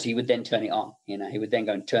Michael Myers? He would then turn it on. You know, he would then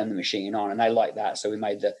go and turn the machine on. And they liked that. So we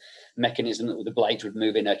made the mechanism that the blades would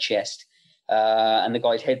move in her chest. And the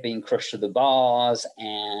guy's head being crushed to the bars.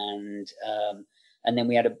 And then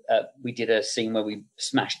we did a scene where we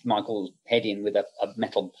smashed Michael's head in with a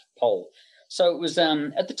metal pole. So it was,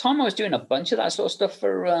 at the time I was doing a bunch of that sort of stuff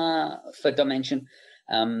for Dimension.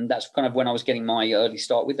 That's kind of when I was getting my early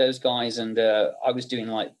start with those guys. And I was doing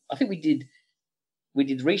I think we did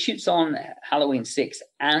reshoots on Halloween 6,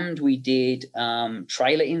 and we did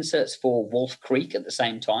trailer inserts for Wolf Creek at the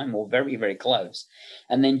same time, or very, very close.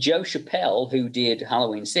 And then Joe Chappelle, who did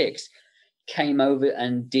Halloween 6, came over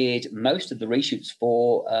and did most of the reshoots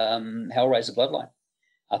for Hellraiser Bloodline.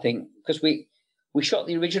 I think because we shot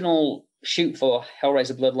the original shoot for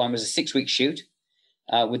Hellraiser Bloodline was a 6-week shoot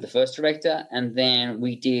with the first director, and then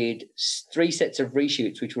we did 3 sets of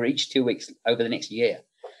reshoots, which were each 2 weeks over the next year.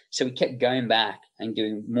 So we kept going back and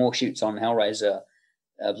doing more shoots on Hellraiser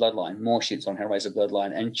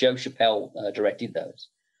Bloodline, and Joe Chappelle directed those.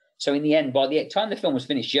 So in the end, by the time the film was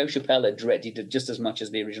finished, Joe Chappelle had directed just as much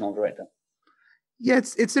as the original director. Yeah,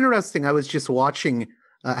 it's interesting. I was just watching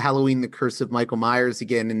Halloween: The Curse of Michael Myers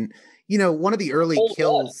again, and one of the early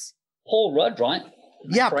kills. Paul Rudd, right?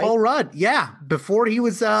 Yeah, Paul Rudd. Yeah, before he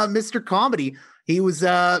was Mr. Comedy, he was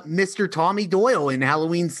Mr. Tommy Doyle in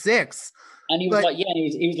Halloween 6. And he was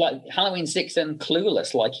he was like Halloween 6 and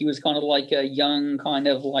Clueless. Like he was kind of like a young kind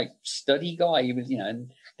of like study guy. He was,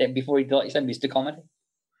 then before he like you said, Mr. Comedy.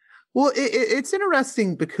 Well, it's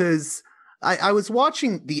interesting because I was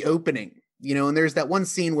watching the opening, and there's that one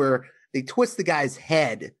scene where they twist the guy's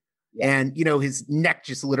head. Yeah. And, his neck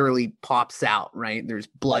just literally pops out, right? There's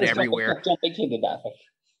blood everywhere. John Bigler did that effect.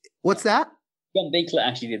 What's that? John Bigler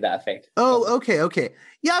actually did that effect. Oh, okay.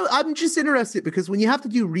 Yeah, I'm just interested because when you have to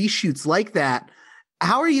do reshoots like that,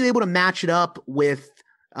 how are you able to match it up with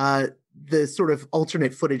the sort of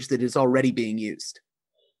alternate footage that is already being used?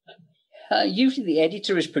 Usually the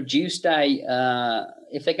editor has produced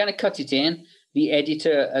if they're going to cut it in, the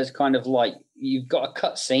editor has kind of like, you've got a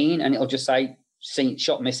cut scene and it'll just say, scene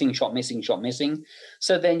shot missing.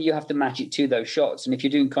 So then you have to match it to those shots. And if you're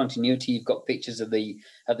doing continuity, you've got pictures of the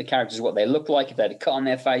characters, what they look like. If they had a cut on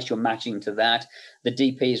their face, you're matching to that. The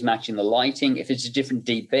DP is matching the lighting. If it's a different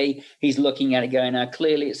DP, he's looking at it going,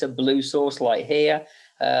 clearly it's a blue source light here.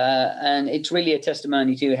 And it's really a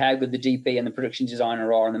testimony to how good the DP and the production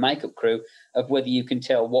designer are and the makeup crew of whether you can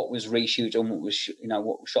tell what was reshoot and what was,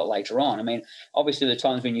 what was shot later on. I mean, obviously there are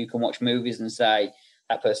times when you can watch movies and say,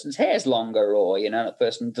 that person's hair's longer, or that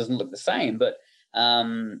person doesn't look the same. But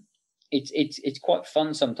it's quite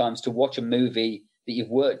fun sometimes to watch a movie that you've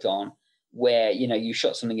worked on where you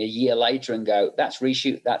shot something a year later and go, that's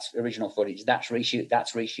reshoot, that's original footage, that's reshoot,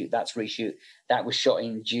 that's reshoot, that's reshoot. That was shot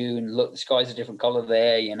in June. Look, the sky's a different color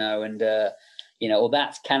there, or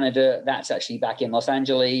that's Canada, that's actually back in Los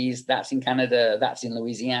Angeles, that's in Canada, that's in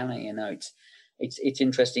Louisiana. It's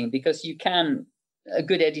interesting because a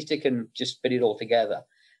good editor can just put it all together.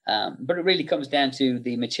 But it really comes down to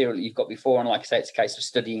the material that you've got before. And like I say, it's a case of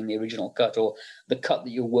studying the original cut or the cut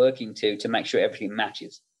that you're working to make sure everything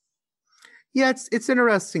matches. Yeah, it's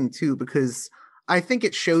interesting, too, because I think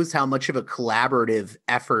it shows how much of a collaborative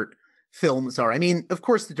effort films are. I mean, of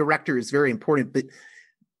course, the director is very important, but,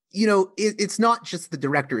 it's not just the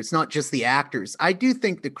director. It's not just the actors. I do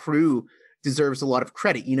think the crew deserves a lot of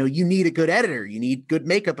credit. You need a good editor, you need good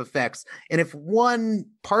makeup effects. And if one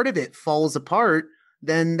part of it falls apart,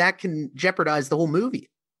 then that can jeopardize the whole movie.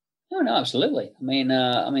 No, absolutely. I mean,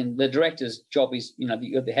 the director's job is,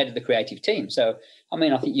 you're the head of the creative team. So, I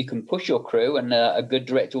think you can push your crew and a good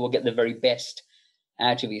director will get the very best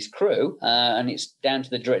out of his crew. And it's down to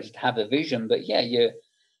the director to have a vision. But yeah,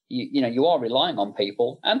 you are relying on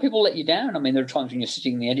people and people let you down. I mean, there are times when you're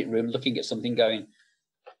sitting in the edit room looking at something going,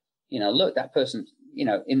 look, that person,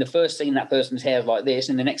 in the first scene, that person's hair like this,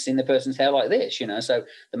 in the next scene, the person's hair like this, so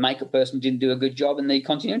the makeup person didn't do a good job and the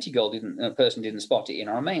continuity person didn't spot it,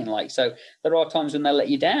 what I mean? So there are times when they let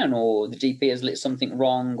you down or the DP has lit something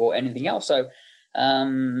wrong or anything else. So,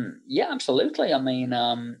 yeah, absolutely. And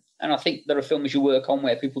I think there are films you work on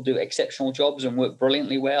where people do exceptional jobs and work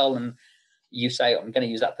brilliantly well. And you say, I'm going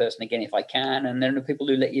to use that person again if I can. And then there are people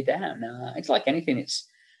who let you down. It's like anything.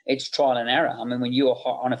 It's trial and error. I mean, when you're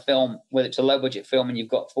on a film, whether it's a low budget film and you've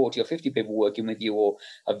got 40 or 50 people working with you, or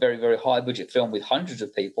a very, very high budget film with hundreds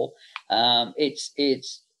of people,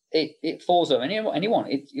 it falls on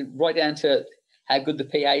anyone. Right down to how good the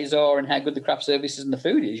PAs are and how good the craft services and the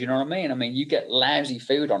food is. You know what I mean? I mean, you get lousy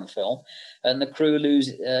food on a film, and the crew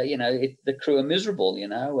the crew are miserable.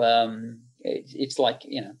 It's like,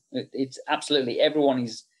 it's absolutely, everyone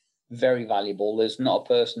is very valuable. There's not a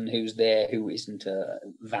person who's there who isn't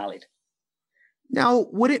valid. Now,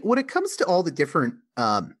 when it comes to all the different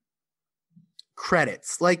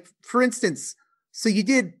credits, like for instance, so you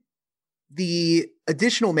did the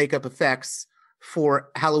additional makeup effects for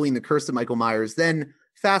Halloween, The Curse of Michael Myers. Then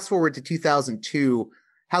fast forward to 2002,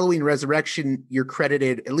 Halloween Resurrection, you're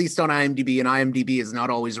credited, at least on IMDb, and IMDb is not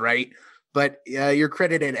always right, but you're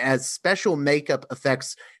credited as special makeup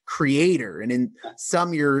effects creator. And in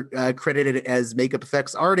some, you're credited as makeup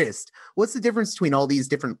effects artist. What's the difference between all these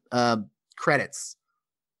different credits?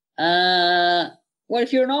 Well,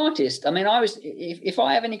 if you're an artist, I mean, if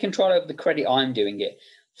I have any control over the credit, I'm doing it.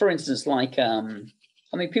 For instance, like,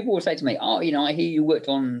 people will say to me, oh, I hear you worked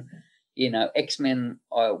on, X-Men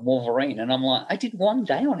Wolverine. And I'm like, I did one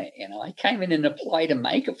day on it. I came in and applied a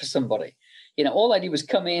makeup for somebody. All I did was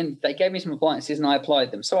come in, they gave me some appliances and I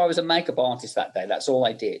applied them. So I was a makeup artist that day. That's all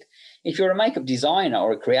I did. If you're a makeup designer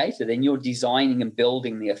or a creator, then you're designing and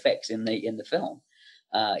building the effects in the film.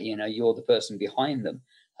 You're the person behind them.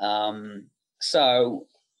 So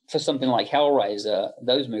for something like Hellraiser,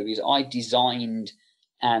 those movies, I designed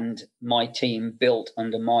and my team built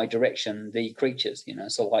under my direction the creatures,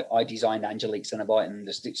 So like I designed Angelique Cenobite and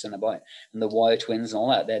the Stitch Cenobite and the Wire Twins and all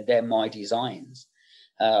that. They're my designs.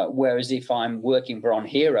 Whereas if I'm working on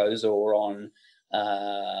Heroes or on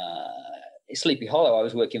Sleepy Hollow, I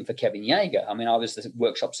was working for Kevin Yeager. I mean, I was the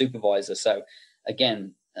workshop supervisor. So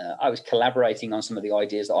again, I was collaborating on some of the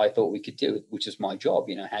ideas that I thought we could do, which is my job.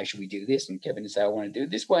 How should we do this? And Kevin would say, I want to do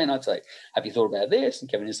it this way. And I'd say, have you thought about this?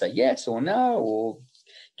 And Kevin would say, yes or no, or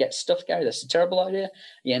get stuff, Gary. That's a terrible idea.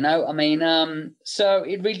 So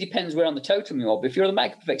it really depends where on the totem you are. But if you're the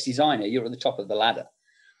makeup effects designer, you're at the top of the ladder,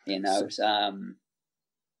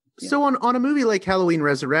 So on a movie like Halloween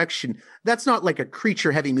Resurrection, that's not like a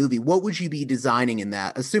creature-heavy movie. What would you be designing in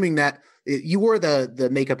that? Assuming that you were the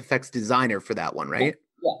makeup effects designer for that one, right?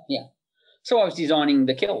 Yeah. So I was designing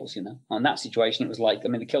the kills, On that situation, it was like,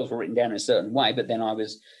 the kills were written down in a certain way, but then I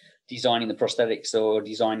was designing the prosthetics or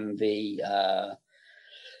designing the,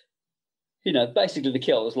 basically the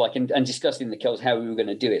kills, like, and discussing the kills, how we were going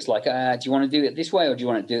to do it. It's like, do you want to do it this way or do you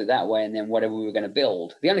want to do it that way? And then whatever we were going to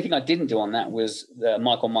build. The only thing I didn't do on that was the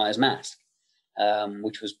Michael Myers mask,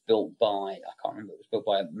 which was built by, I can't remember, it was built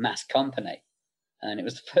by a mask company. And it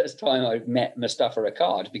was the first time I met Mustafa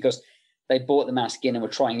Ricard because they bought the mask in and were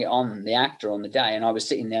trying it on the actor on the day. And I was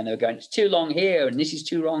sitting there and they were going, it's too long here and this is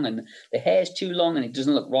too long and the hair's too long and it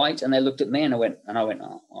doesn't look right. And they looked at me and I went,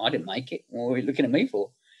 oh, I didn't make it. What are you looking at me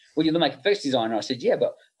for? Well, you're the makeup effects designer. I said, yeah,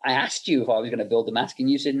 but I asked you if I was going to build the mask and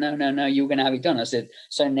you said, no, you were going to have it done. I said,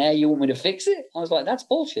 so now you want me to fix it? I was like, that's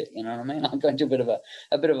bullshit. You know what I mean? I got into a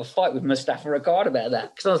bit of a fight with Mustafa Ricard about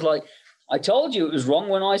that because I was like, I told you it was wrong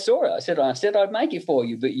when I saw it. I said I'd make it for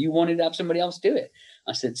you, but you wanted to have somebody else do it.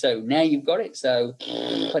 I said, so now you've got it, so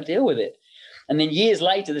I deal with it. And then years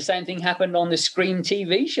later, the same thing happened on the Scream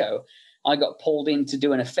TV show. I got pulled in to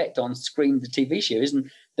do an effect on Scream, the TV series, and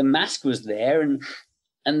the mask was there,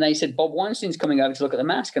 and they said, Bob Weinstein's coming over to look at the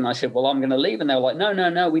mask. And I said, well, I'm going to leave. And they were like,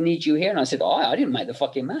 no, we need you here. And I said, I didn't make the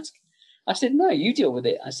fucking mask. I said, no, you deal with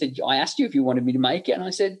it. I said, I asked you if you wanted me to make it. And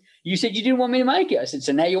I said, you said you didn't want me to make it. I said,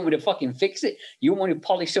 so now you want me to fucking fix it? You want me to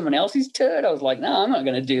polish someone else's turd? I was like, no, I'm not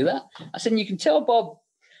going to do that. I said, and you can tell Bob,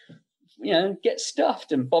 get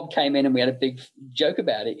stuffed. And Bob came in and we had a big joke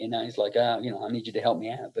about it. He's like, I need you to help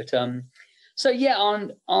me out. But so yeah,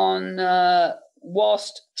 on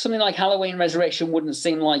whilst something like Halloween Resurrection wouldn't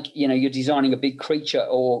seem like, you're designing a big creature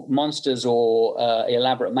or monsters or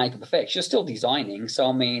elaborate makeup effects, you're still designing. So,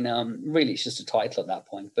 I mean, really it's just a title at that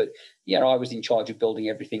point. But yeah, I was in charge of building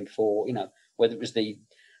everything for, whether it was the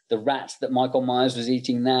rats that Michael Myers was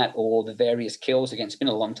eating that or the various kills. Again, it's been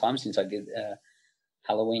a long time since I did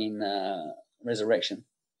Halloween Resurrection.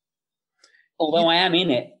 Although I am in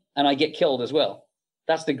it and I get killed as well.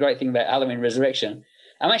 That's the great thing about Halloween Resurrection.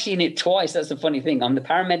 I'm actually in it twice. That's the funny thing. I'm the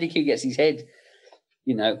paramedic who gets his head,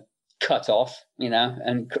 cut off,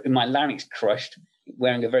 and my larynx crushed,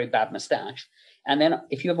 wearing a very bad mustache. And then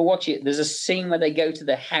if you ever watch it, there's a scene where they go to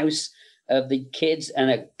the house of the kids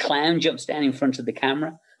and a clown jumps down in front of the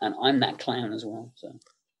camera. And I'm that clown as well.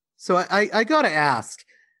 So I got to ask,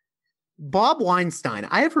 Bob Weinstein,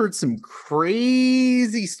 I have heard some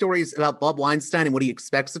crazy stories about Bob Weinstein and what he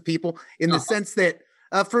expects of people in the sense that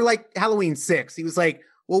for like Halloween 6, he was like,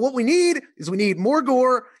 well, what we need is more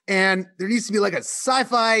gore, and there needs to be like a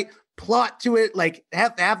sci-fi plot to it? Like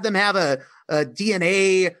have them have a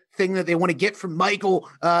DNA thing that they want to get from Michael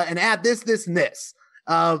and add this, and this.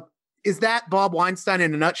 Is that Bob Weinstein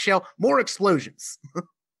in a nutshell? More explosions.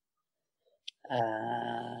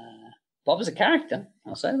 Bob is a character.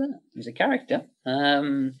 I'll say that. He's a character.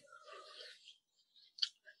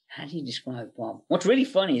 How do you describe Bob? What's really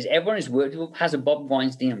funny is everyone who's worked with has a Bob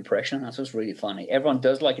Weinstein impression. That's what's really funny. Everyone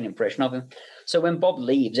does like an impression of him. So when Bob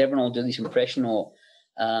leaves, everyone will do this impression or,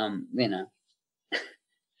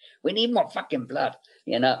 we need more fucking blood.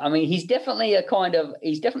 I mean, he's definitely a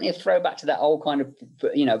throwback to that old kind of,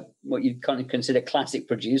 what you'd kind of consider classic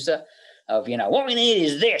producer of, what we need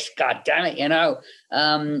is this, God damn it,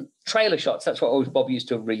 trailer shots. That's what Bob used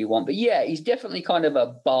to really want. But yeah, he's definitely kind of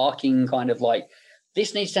a barking kind of like,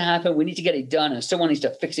 this needs to happen. We need to get it done, and someone needs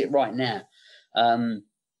to fix it right now,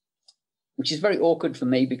 which is very awkward for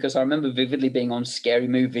me because I remember vividly being on Scary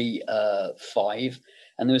Movie 5,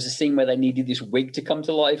 and there was a scene where they needed this wig to come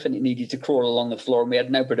to life, and it needed to crawl along the floor, and we had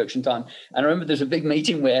no production time. And I remember there's a big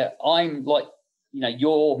meeting where I'm like,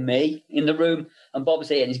 you're me in the room, and Bob's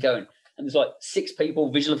here, and he's going, and there's like 6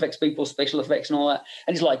 people, visual effects people, special effects, and all that,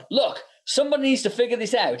 and he's like, look, somebody needs to figure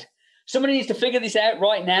this out. Somebody needs to figure this out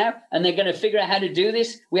right now, and they're going to figure out how to do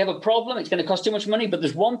this. We have a problem. It's going to cost too much money, but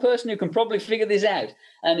there's one person who can probably figure this out.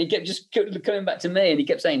 And he kept just coming back to me, and he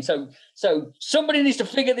kept saying, so somebody needs to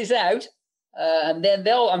figure this out, and then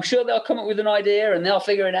I'm sure they'll come up with an idea, and they'll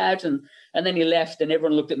figure it out. And then he left, and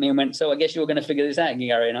everyone looked at me and went, so I guess you're going to figure this out,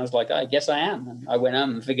 Gary. And I was like, I guess I am. And I went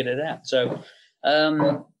home and figured it out. So,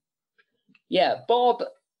 yeah,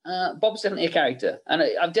 Bob's definitely a character, and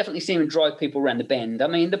I've definitely seen him drive people around the bend. I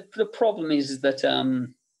mean, the problem is that,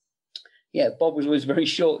 Bob was always very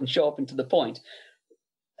short and sharp and to the point.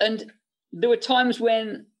 And there were times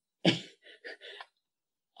when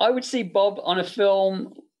I would see Bob on a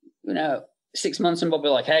film, 6 months, and Bob would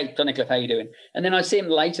be like, hey, Tunnicliffe, how you doing? And then I'd see him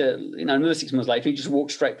later, another 6 months later, he just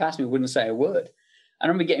walked straight past me, wouldn't say a word. I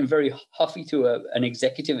remember getting very huffy to an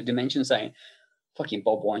executive at Dimension saying, fucking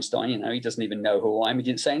Bob Weinstein, he doesn't even know who I am. He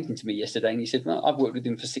didn't say anything to me yesterday. And he said, well, I've worked with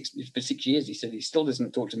him for 6 years. He said, he still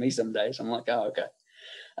doesn't talk to me some days. I'm like, oh, okay.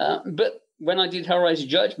 But when I did Hellraiser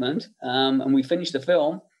Judgment and we finished the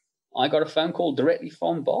film, I got a phone call directly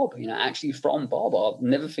from Bob, actually from Bob. I'll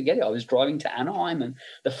never forget it. I was driving to Anaheim and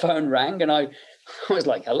the phone rang and I was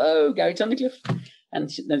like, hello, Gary Tunnicliffe. And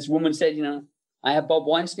this woman said, I have Bob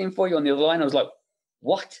Weinstein for you on the other line. I was like,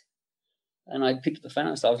 what? And I picked up the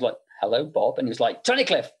phone. So I was like, hello, Bob. And he was like,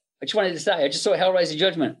 Tunnicliffe, I just wanted to say, I just saw Hellraiser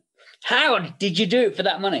Judgment. How did you do it for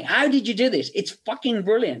that money? How did you do this? It's fucking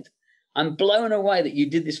brilliant. I'm blown away that you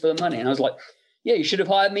did this for the money. And I was like, yeah, you should have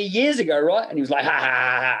hired me years ago, right? And he was like, ha, ha,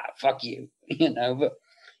 ha, ha, fuck you. But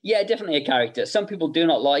yeah, definitely a character. Some people do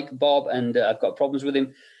not like Bob, and I've got problems with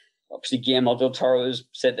him. Obviously, Guillermo del Toro has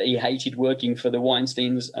said that he hated working for the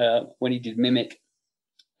Weinsteins when he did Mimic.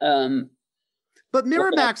 But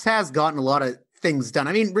Miramax has gotten a lot of things done.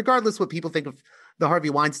 I mean, regardless what people think of the Harvey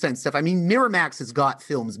Weinstein stuff, I mean, Miramax has got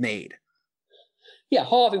films made. Yeah,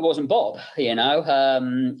 Harvey wasn't Bob, and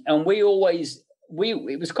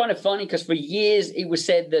it was kind of funny because for years it was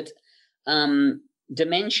said that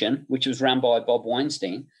Dimension, which was run by Bob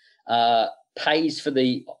Weinstein, pays for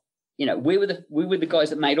the, we were the guys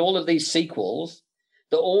that made all of these sequels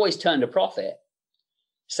that always turned a profit.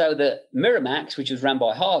 So that Miramax, which was run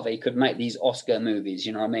by Harvey, could make these Oscar movies,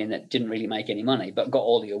 that didn't really make any money, but got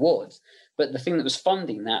all the awards. But the thing that was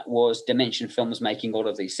funding that was Dimension Films making all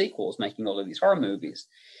of these sequels, making all of these horror movies.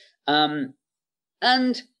 And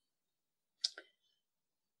I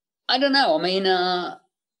don't know. I mean,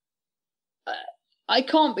 I've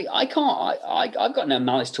got no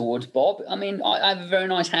malice towards Bob. I mean, I have a very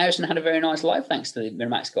nice house and had a very nice life thanks to the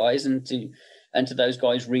Miramax guys and to those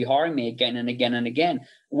guys rehiring me again and again and again.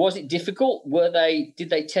 Was it difficult? Did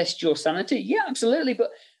they test your sanity? Yeah, absolutely.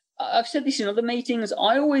 But I've said this in other meetings.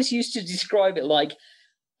 I always used to describe it like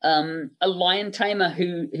a lion tamer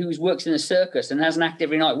who works in a circus and has an act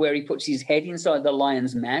every night where he puts his head inside the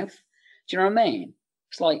lion's mouth. Do you know what I mean?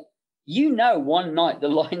 It's like, one night the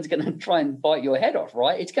lion's going to try and bite your head off,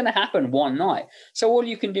 right? It's going to happen one night. So all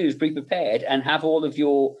you can do is be prepared and have all of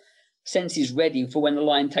your senses ready for when the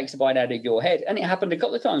lion takes a bite out of your head. And it happened a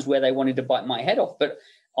couple of times where they wanted to bite my head off, but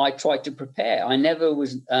I tried to prepare. I never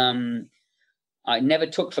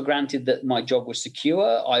took for granted that my job was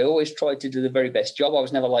secure. I always tried to do the very best job. I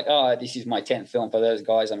was never like, this is my 10th film for those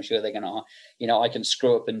guys. I'm sure they're going to, I can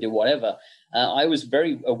screw up and do whatever. I was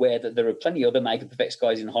very aware that there are plenty of other makeup effects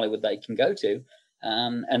guys in Hollywood they can go to,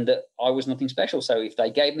 and that I was nothing special. So if they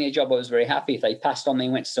gave me a job, I was very happy. If they passed on me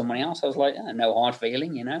and went to someone else, I was like, no hard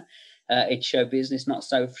feeling, it's show business, not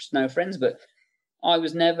so no friends. But I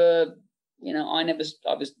was never,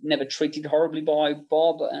 I was never treated horribly by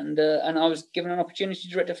Bob, and I was given an opportunity to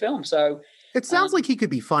direct a film. So it sounds like he could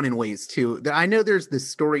be fun in ways too. I know there's this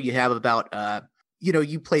story you have about,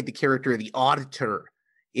 you played the character of the auditor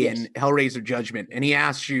in Hellraiser Judgment, and he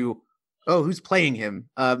asked you, "Oh, who's playing him?"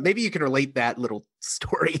 Maybe you can relate that little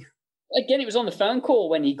story. Again, it was on the phone call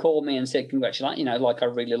when he called me and said, "Congratulations, like I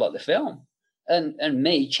really like the film." And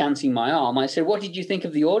me chancing my arm, I said, "What did you think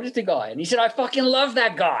of the auditor guy?" And he said, "I fucking love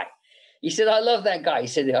that guy." He said, "I love that guy." He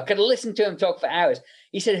said, "I could have listened to him talk for hours."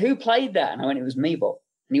 He said, "Who played that?" And I went, "It was me, Bob."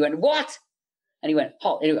 And he went, "What?" And he went,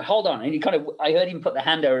 hold on. And I heard him put the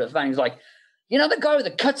hand over the phone. He was like, "The guy with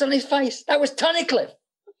the cuts on his face? That was Tunnicliffe."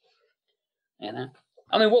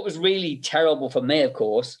 I mean, what was really terrible for me, of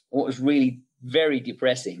course, what was really very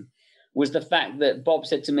depressing was the fact that Bob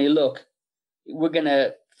said to me, "Look, we're going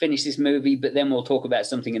to finish this movie, but then we'll talk about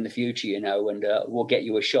something in the future, and we'll get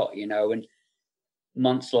you a shot, And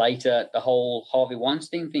months later, the whole Harvey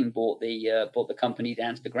Weinstein thing brought the company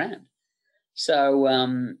down to the ground. So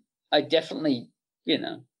I definitely,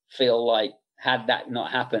 feel like had that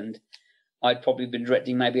not happened, I'd probably been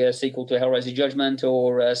directing maybe a sequel to Hellraiser Judgment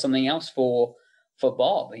or something else for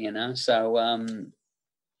Bob, So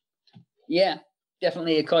yeah,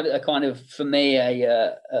 definitely a kind of for me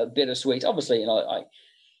a bittersweet. Obviously,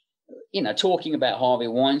 talking about Harvey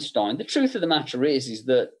Weinstein, the truth of the matter is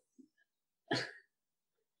that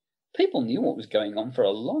people knew what was going on for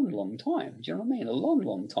a long, long time. Do you know what I mean? A long,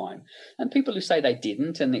 long time. And people who say they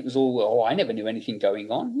didn't, and it was all, I never knew anything going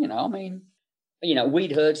on.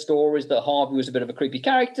 We'd heard stories that Harvey was a bit of a creepy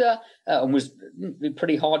character and was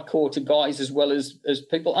pretty hardcore to guys as well as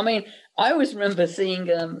people. I mean, I always remember seeing,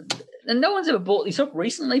 and no one's ever brought this up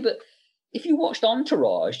recently, but if you watched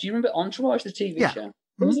Entourage, do you remember Entourage, the TV show?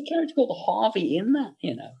 There was a character called Harvey in that,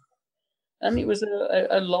 And it was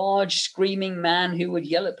a large screaming man who would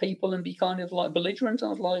yell at people and be kind of like belligerent. I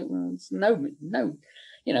was like, well, no.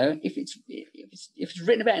 If it's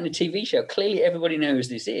written about in a TV show, clearly everybody knows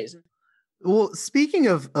this is. Well, speaking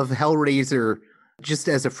of Hellraiser, just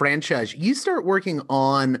as a franchise, you start working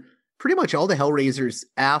on pretty much all the Hellraisers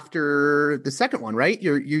after the second one, right?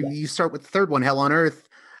 You start with the third one, Hell on Earth.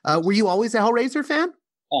 Were you always a Hellraiser fan?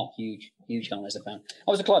 Oh, huge Hellraiser fan.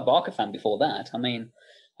 I was a Clive Barker fan before that. I mean,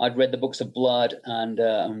 I'd read the books of Blood and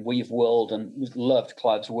Weave World and loved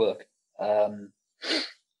Clive's work,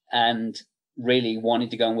 and really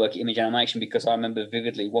wanted to go and work at Image Animation because I remember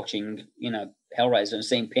vividly watching, Hellraiser and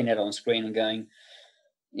seeing Pinhead on screen and going,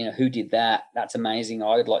 who did that? That's amazing.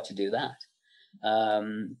 I would like to do that.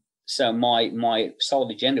 So my sole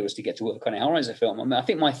agenda was to get to work on a Hellraiser film. I mean, I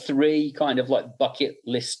think my three kind of like bucket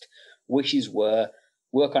list wishes were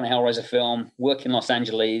work on a Hellraiser film, work in Los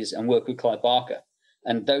Angeles, and work with Clive Barker.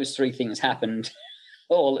 And those three things happened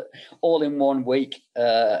all in 1 week,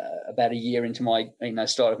 about a year into my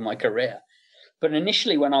start of my career. But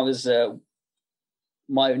initially, when I was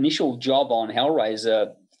my initial job on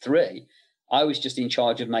Hellraiser 3, I was just in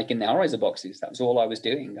charge of making the Hellraiser boxes. That was all I was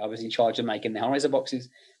doing. I was in charge of making the Hellraiser boxes.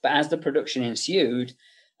 But as the production ensued,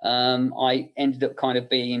 I ended up kind of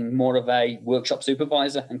being more of a workshop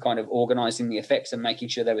supervisor and kind of organizing the effects and making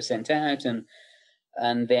sure they were sent out.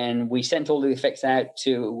 And then we sent all the effects out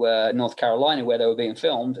to North Carolina where they were being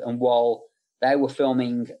filmed. And while they were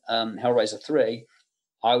filming Hellraiser 3,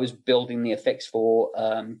 I was building the effects for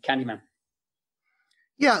CANDYMAN.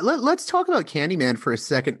 Yeah, let's talk about CANDYMAN for a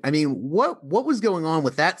second. I mean, what was going on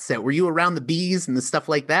with that set? Were you around the bees and the stuff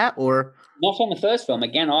like that, or not on the first film?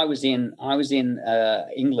 Again, I was in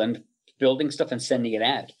England building stuff and sending it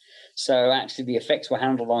out. So actually, the effects were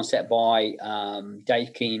handled on set by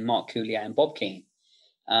Dave Keane, Mark Coulier, and Bob Keane.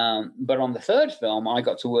 But on the third film, I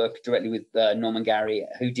got to work directly with Norman Gary,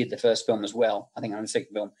 who did the first film as well. I think on the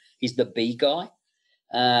second film, he's the bee guy.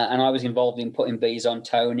 And I was involved in putting bees on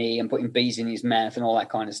Tony and putting bees in his mouth and all that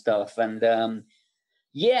kind of stuff. And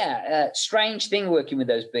strange thing working with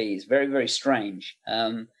those bees. Very, very strange.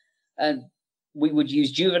 And we would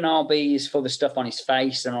use juvenile bees for the stuff on his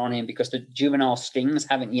face and on him because the juvenile stings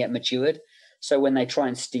haven't yet matured. So when they try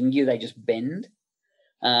and sting you, they just bend.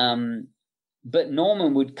 But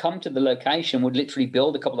Norman would come to the location, would literally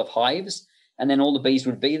build a couple of hives, and then all the bees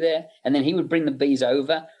would be there. And then he would bring the bees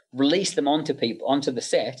over, release them onto the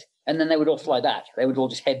set, and then they would all fly back. They would all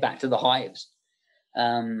just head back to the hives.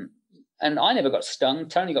 And I never got stung.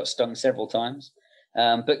 Tony got stung several times.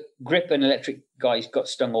 But Grip and electric guys got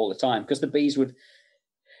stung all the time because the bees would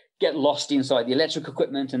get lost inside the electric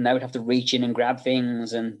equipment and they would have to reach in and grab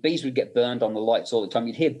things, and bees would get burned on the lights all the time.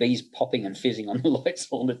 You'd hear bees popping and fizzing on the lights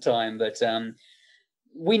all the time. But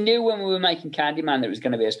we knew when we were making CANDYMAN that it was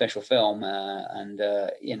going to be a special film, and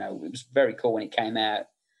you know, it was very cool when it came out.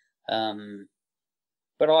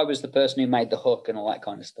 But I was the person who made the hook and all that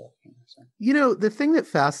kind of stuff. You know, so. You know, the thing that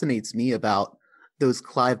fascinates me about those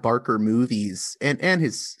Clive Barker movies and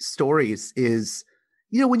his stories is,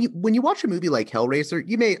 you know, when you watch a movie like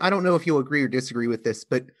Hellraiser, I don't know if you'll agree or disagree with this,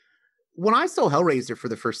 but when I saw Hellraiser for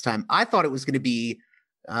the first time, I thought it was going to be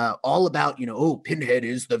all about, you know, oh, Pinhead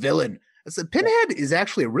is the villain. So Pinhead is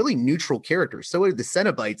actually a really neutral character. So are the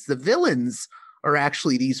Cenobites. The villains are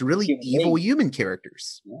actually these really evil human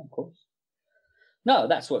characters. Yeah, of course. No,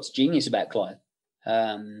 that's what's genius about Clive.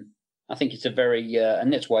 I think it's a very,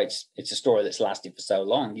 and that's why it's a story that's lasted for so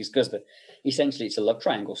long. Because essentially it's a love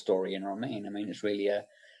triangle story. You know what I mean? I mean, it's really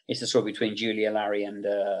it's a story between Julia, Larry, and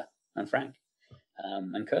Frank,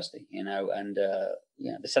 and Kirsty. You know, and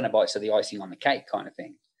you know, the Cenobites are the icing on the cake kind of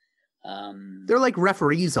thing. They're like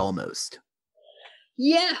referees almost.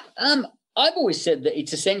 Yeah. I've always said that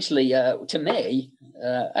it's essentially, to me,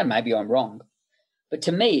 and maybe I'm wrong, but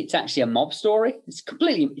to me, it's actually a mob story.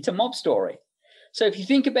 It's a mob story. So if you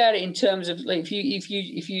think about it in terms of, like,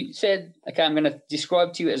 if you said, okay, I'm going to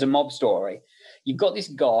describe to you as a mob story, you've got this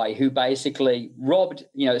guy who basically robbed,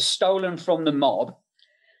 you know, stolen from the mob,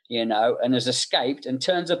 you know, and has escaped and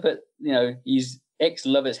turns up at, you know, his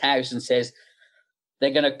ex-lover's house and says,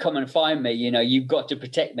 they're going to come and find me. You know, you've got to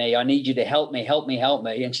protect me. I need you to help me.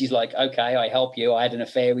 And she's like, okay, I help you. I had an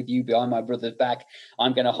affair with you behind my brother's back.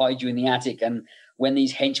 I'm going to hide you in the attic. And when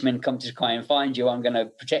these henchmen come to try and find you, I'm going to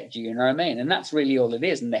protect you. You know what I mean? And that's really all it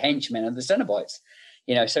is. And the henchmen are the Cenobites,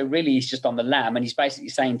 you know, so really he's just on the lam. And he's basically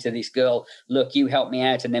saying to this girl, look, you help me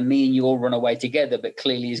out. And then me and you all run away together. But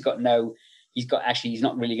clearly he's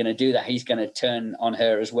not really going to do that. He's going to turn on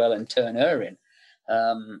her as well and turn her in.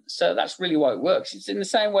 So that's really why it works. It's in the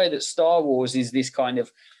same way that Star Wars is this kind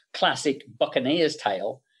of classic Buccaneer's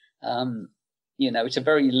tale. You know, it's a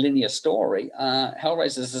very linear story.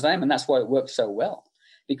 Hellraiser is the same, and that's why it works so well.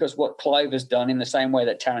 Because what Clive has done in the same way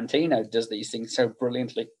that Tarantino does these things so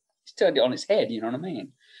brilliantly, he's turned it on its head, you know what I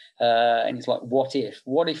mean? And it's like, what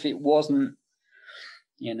if it wasn't,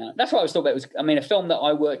 you know? That's what I was talking about. A film that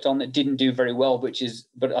I worked on that didn't do very well, but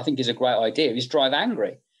I think is a great idea, is Drive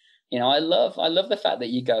Angry. You know, I love the fact that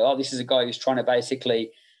you go, oh, this is a guy who's trying to basically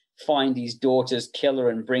find his daughter's killer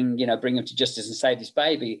and bring him to justice and save this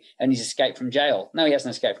baby, and he's escaped from jail. No, he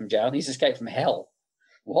hasn't escaped from jail. He's escaped from hell.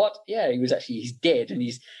 What? Yeah, he's dead, and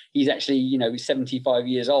he's actually, you know, 75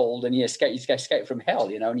 years old, and he escaped from hell,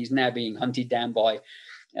 you know, and he's now being hunted down by,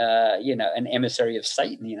 you know, an emissary of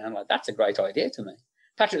Satan. You know, like, that's a great idea to me.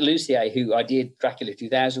 Patrick Lussier, who I did Dracula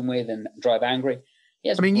 2000 with and Drive Angry.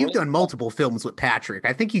 You've done multiple films with Patrick.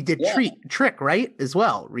 I think you did Trick, right, as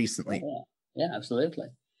well, recently. Yeah, absolutely.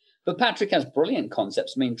 But Patrick has brilliant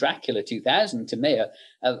concepts. Dracula 2000, to me,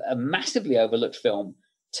 a massively overlooked film.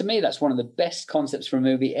 To me, that's one of the best concepts for a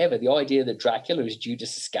movie ever. The idea that Dracula is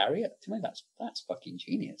Judas Iscariot. To me, that's fucking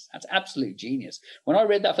genius. That's absolute genius. When I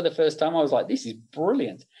read that for the first time, I was like, this is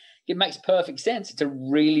brilliant. It makes perfect sense. It's a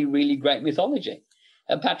really, really great mythology.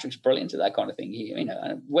 And Patrick's brilliant at that kind of thing. You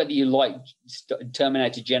know, whether you like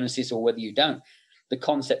Terminator Genesis or whether you don't, the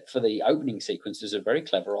concept for the opening sequence is a very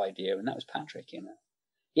clever idea, and that was Patrick. You know,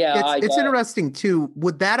 it's interesting too.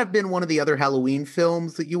 Would that have been one of the other Halloween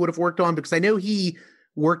films that you would have worked on? Because I know he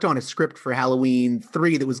worked on a script for Halloween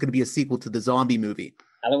 3 that was going to be a sequel to the zombie movie.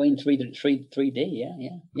 Halloween 3D.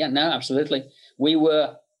 Yeah. No, absolutely. We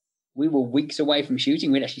were weeks away from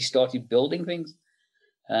shooting. We'd actually started building things.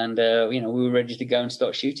 And, you know, we were ready to go and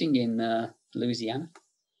start shooting in Louisiana.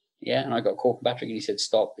 Yeah, and I got a call from Patrick and he said,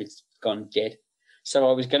 stop, it's gone dead. So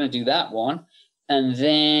I was going to do that one. And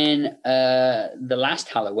then the last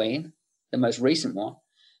Halloween, the most recent one,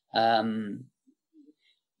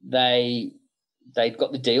 they'd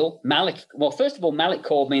got the deal. First of all, Malik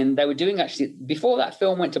called me and they were doing actually, before that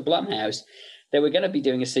film went to Blumhouse, they were going to be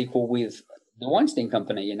doing a sequel with the Weinstein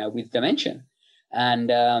Company, you know, with Dimension. And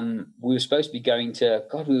we were supposed to be going to,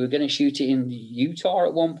 we were going to shoot it in Utah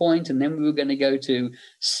at one point, and then we were going to go to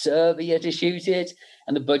Serbia to shoot it,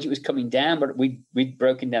 and the budget was coming down, but we'd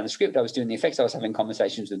broken down the script. I was doing the effects. I was having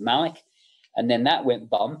conversations with Malik, and then that went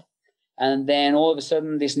bump. And then all of a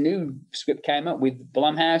sudden, this new script came up with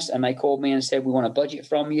Blumhouse, and they called me and said, we want a budget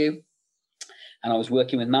from you. And I was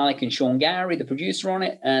working with Malik and Sean Gowrie, the producer, on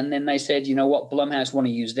it. And then they said, you know what, Blumhouse want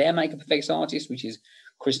to use their makeup effects artist, which is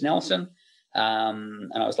Chris Nelson.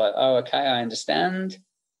 And I was like, oh, okay, I understand.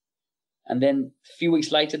 And then a few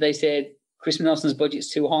weeks later, they said, Chris Nelson's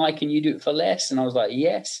budget's too high. Can you do it for less? And I was like,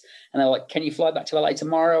 yes. And they were like, can you fly back to LA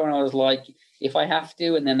tomorrow? And I was like, if I have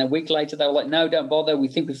to. And then a week later, they were like, no, don't bother. We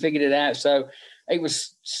think we figured it out. So it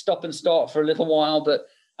was stop and start for a little while, but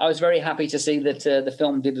I was very happy to see that the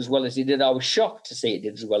film did as well as it did. I was shocked to see it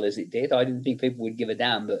did as well as it did. I didn't think people would give a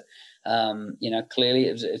damn, but clearly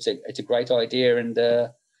it's a great idea and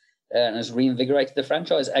has reinvigorated the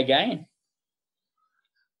franchise again.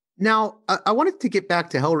 Now, I wanted to get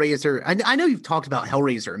back to Hellraiser. I know you've talked about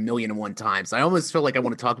Hellraiser 1,000,001 times. I almost feel like I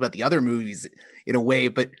want to talk about the other movies in a way,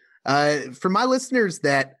 but for my listeners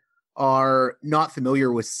that are not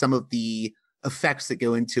familiar with some of the effects that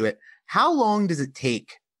go into it, how long does it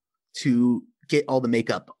take to get all the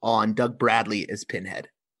makeup on Doug Bradley as Pinhead?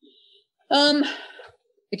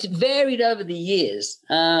 It's varied over the years.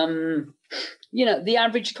 The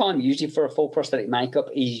average time usually for a full prosthetic makeup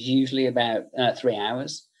is usually about 3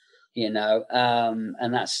 hours. And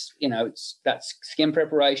that's that's skin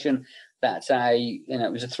preparation. That's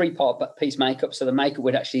it was a 3-part piece makeup. So the makeup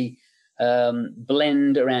would actually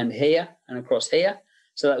blend around here and across here.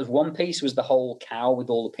 So that was one piece, was the whole cowl with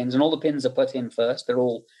all the pins, and all the pins are put in first. They're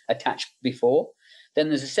all attached before. Then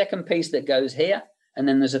there's a second piece that goes here, and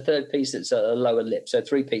then there's a third piece that's a lower lip. So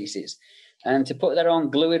 3 pieces. And to put that on,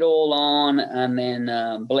 glue it all on, and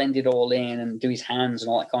then blend it all in and do his hands and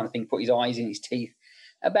all that kind of thing, put his eyes in his teeth.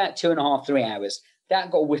 About 2.5, 3 hours.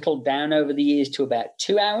 That got whittled down over the years to about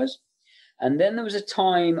 2 hours. And then there was a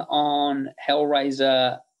time on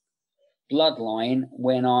Hellraiser BLOODLINE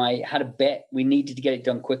when I had a bet we needed to get it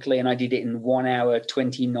done quickly, and I did it in 1 hour,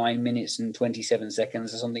 29 minutes and 27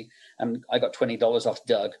 seconds or something. And I got $20 off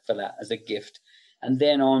Doug for that as a gift. And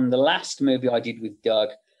then on the last movie I did with Doug,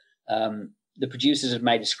 the producers had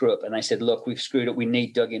made a screw up, and they said, look, we've screwed up. We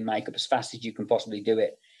need Doug in makeup as fast as you can possibly do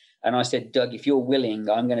it. And I said, Doug, if you're willing,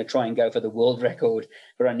 I'm going to try and go for the world record,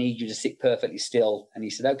 but I need you to sit perfectly still. And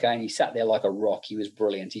he said, okay. And he sat there like a rock. He was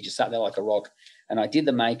brilliant. He just sat there like a rock. And I did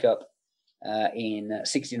the makeup in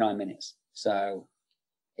 69 minutes. So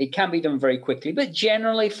it can be done very quickly. But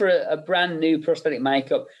generally for a brand new prosthetic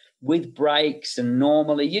makeup with breaks, and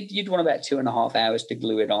normally you'd want about 2.5 hours to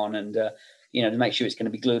glue it on and, to make sure it's going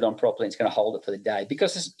to be glued on properly. It's going to hold it for the day.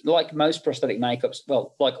 Because it's like most prosthetic makeups,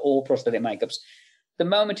 well, like all prosthetic makeups, the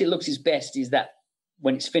moment it looks its best is that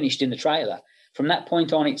when it's finished in the trailer. From that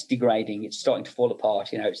point on, it's degrading. It's starting to fall apart.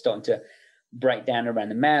 It's starting to break down around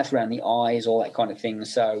the mouth, around the eyes, all that kind of thing.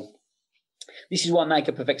 So this is why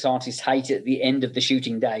makeup effects artists hate it at the end of the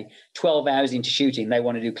shooting day. 12 hours into shooting, they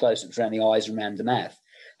want to do close-ups around the eyes and around the mouth.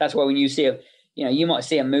 That's why when you see you might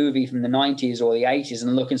see a movie from the 90s or the 80s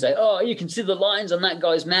and look and say, oh, you can see the lines on that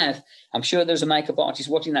guy's mouth. I'm sure there's a makeup artist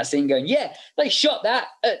watching that scene going, yeah, they shot that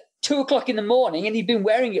at 2:00 in the morning, and he'd been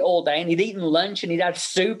wearing it all day, and he'd eaten lunch, and he'd had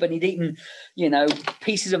soup, and he'd eaten,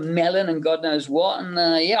 pieces of melon and God knows what. And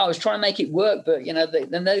I was trying to make it work, but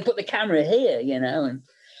then they put the camera here, and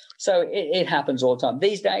so it happens all the time.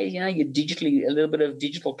 These days, you digitally, a little bit of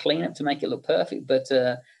digital cleanup to make it look perfect. But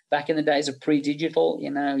back in the days of pre-digital,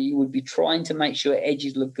 you would be trying to make sure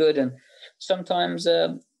edges look good, and sometimes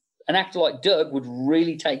an actor like Doug would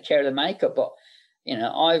really take care of the makeup, but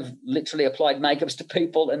I've literally applied makeups to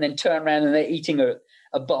people and then turn around and they're eating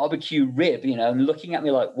a barbecue rib, and looking at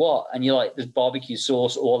me like, what? And you're like, there's barbecue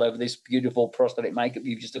sauce all over this beautiful prosthetic makeup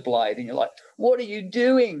you've just applied. And you're like, what are you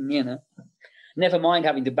doing? Never mind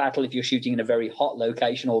having to battle if you're shooting in a very hot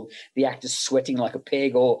location, or the actor's sweating like a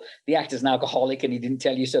pig, or the actor's an alcoholic and he didn't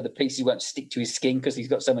tell you, so the pieces won't stick to his skin because he's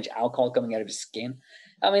got so much alcohol coming out of his skin.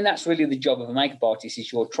 I mean, that's really the job of a makeup artist,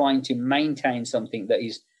 is you're trying to maintain something that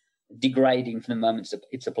is degrading from the moment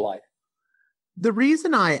it's applied. The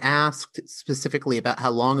reason I asked specifically about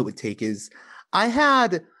how long it would take is I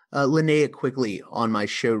had Linnea Quigley on my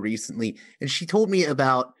show recently, and she told me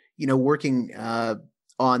about, working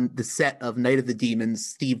on the set of Night of the Demons.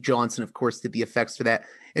 Steve Johnson, of course, did the effects for that.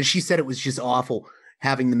 And she said it was just awful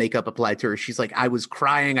having the makeup applied to her. She's like, I was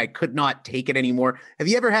crying. I could not take it anymore. Have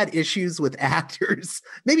you ever had issues with actors?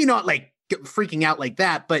 Maybe not like freaking out like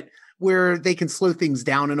that, but where they can slow things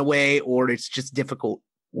down in a way, or it's just difficult?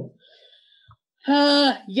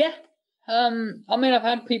 Yeah. I've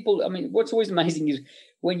had people, what's always amazing is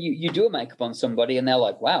when you do a makeup on somebody and they're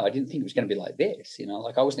like, wow, I didn't think it was going to be like this,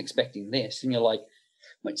 like I wasn't expecting this. And you're like,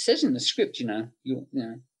 well, it says in the script, the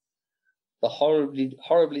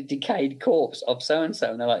horribly decayed corpse of so-and-so.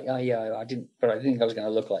 And they're like, oh yeah, I didn't think I was going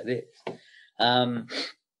to look like this.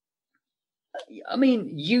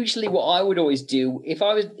 Usually what I would always do, if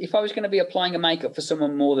I was going to be applying a makeup for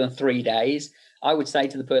someone more than 3 days, I would say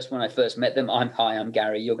to the person when I first met them, I'm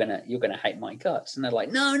Gary, you're gonna hate my guts. And they're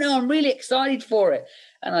like, no, I'm really excited for it.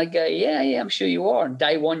 And I go, yeah, I'm sure you are. And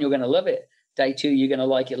day one, you're going to love it. Day 2, you're going to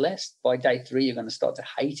like it less. By day 3, you're going to start to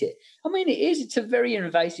hate it. I mean, it's a very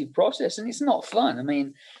invasive process, and it's not fun. I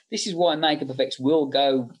mean, this is why makeup effects will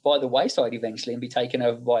go by the wayside eventually and be taken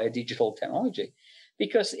over by a digital technology,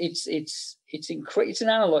 because it's an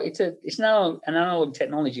analog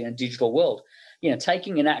technology in a digital world. You know,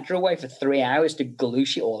 taking an actor away for 3 hours to glue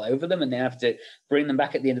shit all over them and then have to bring them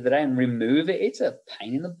back at the end of the day and remove it, it's a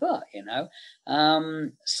pain in the butt, you know.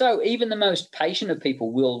 So even the most patient of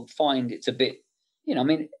people will find it's a bit, you know, I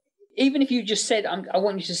mean, even if you just said, I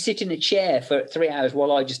want you to sit in a chair for 3 hours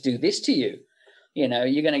while I just do this to you, you know,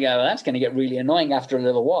 you're going to go, well, that's going to get really annoying after a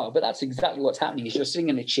little while. But that's exactly what's happening. Is you're sitting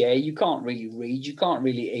in a chair, you can't really read, you can't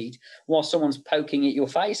really eat, while someone's poking at your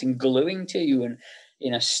face and gluing to you and, you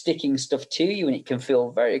know, sticking stuff to you, and it can feel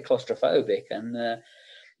very claustrophobic. And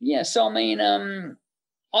yeah, so I mean,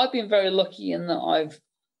 I've been very lucky in that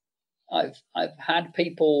I've had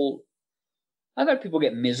people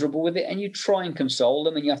get miserable with it, and you try and console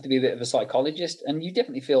them, and you have to be a bit of a psychologist, and you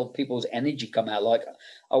definitely feel people's energy come out like,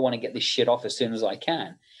 I want to get this shit off as soon as I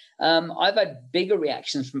can. I've had bigger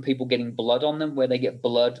reactions from people getting blood on them, where they get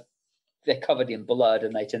blood, they're covered in blood,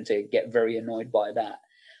 and they tend to get very annoyed by that.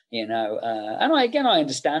 You know, and I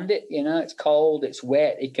understand it. You know, it's cold, it's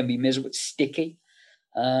wet, it can be miserable, it's sticky.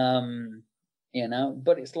 You know,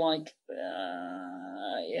 but it's like,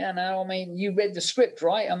 you know, I mean, you read the script,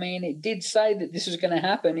 right? I mean, it did say that this was going to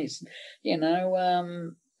happen. It's, you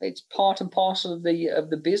know, it's part and parcel of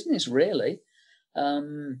the business, really.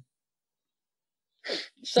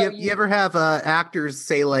 So you ever have actors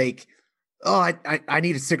say like, oh, I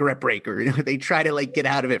need a cigarette break, or they try to like get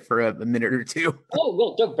out of it for a minute or two? Oh,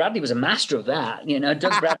 well, Doug Bradley was a master of that. You know,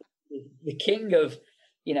 Doug Bradley, the king of,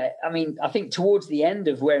 you know, I mean, I think towards the end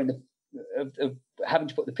of wearing of having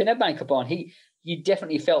to put the Pinhead makeup on, you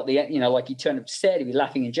definitely felt you know, like he turned up to set, he'd be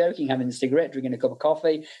laughing and joking, having a cigarette, drinking a cup of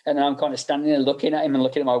coffee, and then I'm kind of standing there looking at him and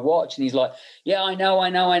looking at my watch, and he's like, yeah, I know,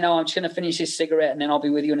 I'm just going to finish this cigarette, and then I'll be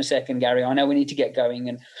with you in a second, Gary. I know we need to get going.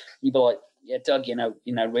 And you'd be like, yeah, Doug, you know,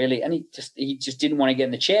 really. And he just didn't want to get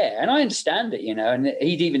in the chair. And I understand it, you know, and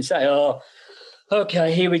he'd even say, oh,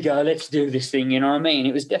 okay, here we go, let's do this thing, you know what I mean?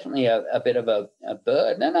 It was definitely a bit of a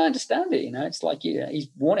burden, and I understand it, you know. It's like, he's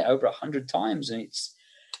worn it over 100 times, and it's,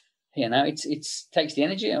 you know, it takes the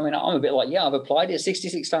energy. I mean, I'm a bit like, yeah, I've applied it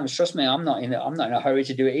 66 times. Trust me, I'm not in a hurry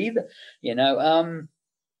to do it either, you know.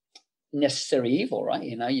 Necessary evil, right?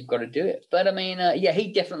 You know, you've got to do it. But I mean, yeah,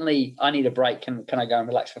 he definitely, I need a break. Can I go and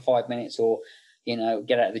relax for 5 minutes, or, you know,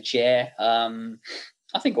 get out of the chair?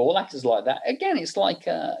 I think all actors like that. Again, it's like,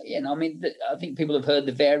 you know, I mean, I think people have heard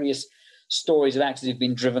the various stories of actors who've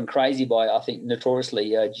been driven crazy by, I think,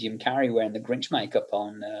 notoriously Jim Carrey wearing the Grinch makeup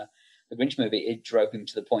on the Grinch movie. It drove him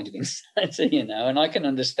to the point of insanity, you know, and I can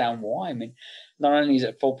understand why. I mean, not only is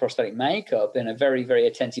it full prosthetic makeup and a very, very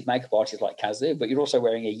attentive makeup artist like Kazoo, but you're also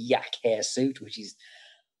wearing a yak hair suit, which is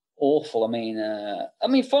awful. I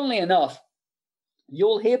mean, funnily enough,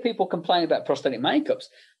 you'll hear people complain about prosthetic makeups,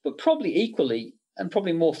 but probably equally and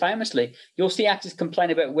probably more famously, you'll see actors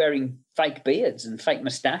complain about wearing fake beards and fake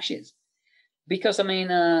mustaches. Because, I mean,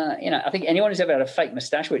 you know, I think anyone who's ever had a fake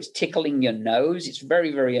mustache where it's tickling your nose, it's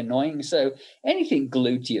very, very annoying. So anything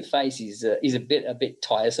glued to your face is a bit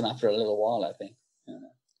tiresome after a little while, I think.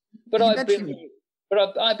 But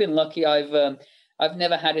I've been lucky. I've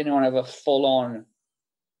never had anyone have a full on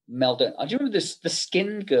meltdown. Do you remember the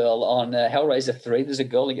skinned girl on Hellraiser 3? There's a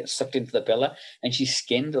girl who gets sucked into the pillar and she's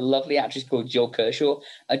skinned. A lovely actress called Jill Kershaw.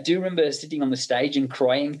 I do remember her sitting on the stage and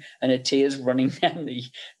crying and her tears running down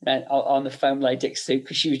on the foam latex suit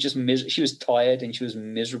because she was just she was tired and she was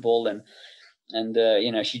miserable and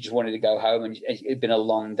you know, she just wanted to go home, and it'd been a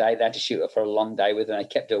long day. They had to shoot her for a long day with her, and I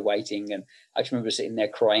kept her waiting. And I just remember sitting there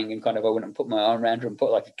crying, and kind of I went and put my arm around her and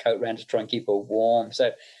put like a coat around her to try and keep her warm.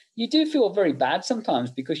 So you do feel very bad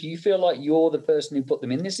sometimes because you feel like you're the person who put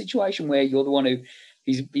them in this situation where you're the one who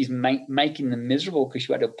he's making them miserable because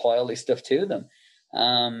you had to apply all this stuff to them.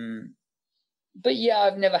 But yeah,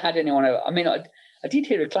 I've never had anyone. I mean, I did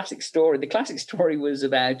hear a classic story. The classic story was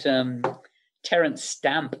about Terrence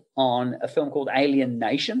Stamp on a film called Alien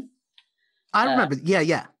Nation. I remember.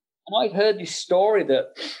 Yeah. And I've heard this story that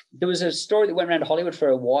there was a story that went around Hollywood for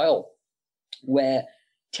a while where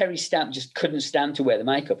Terry Stamp just couldn't stand to wear the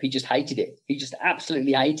makeup. He just hated it. He just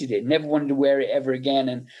absolutely hated it. Never wanted to wear it ever again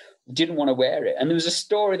and didn't want to wear it. And there was a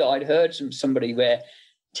story that I'd heard from somebody where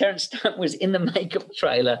Terrence Stamp was in the makeup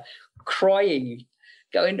trailer crying,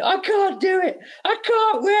 going, I can't do it. I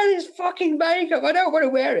can't wear this fucking makeup. I don't want to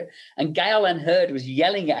wear it. And Gail Ann Hurd was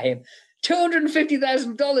yelling at him,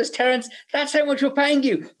 $250,000, Terrence. That's how much we're paying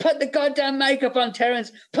you. Put the goddamn makeup on,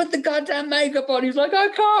 Terrence. Put the goddamn makeup on. He's like, I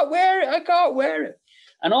can't wear it. I can't wear it.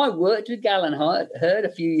 And I worked with Gal and Hurd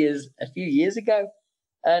a few years ago,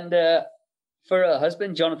 and for her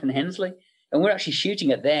husband, Jonathan Hensley, and we're actually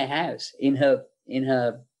shooting at their house in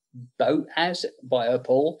her boat house by her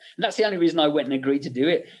pool. And that's the only reason I went and agreed to do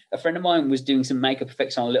it. A friend of mine was doing some makeup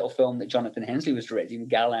effects on a little film that Jonathan Hensley was directing,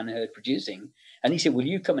 Gal and Hurd producing. And he said, will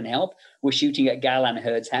you come and help? We're shooting at Gal and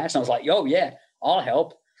Hurd's house. And I was like, oh, yeah, I'll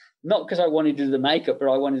help. Not because I wanted to do the makeup,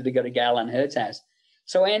 but I wanted to go to Gal and Hurd's house.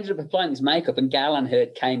 So I ended up applying this makeup, and Gal and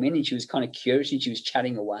Hurd came in, and she was kind of curious, and she was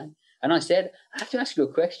chatting away. And I said, I have to ask you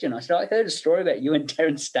a question. I said, I heard a story about you and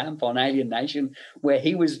Terrence Stamp on Alien Nation where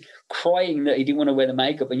he was crying that he didn't want to wear the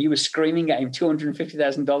makeup, and you were screaming at him,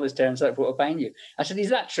 $250,000, Terrence, that's what we're paying you. I said, is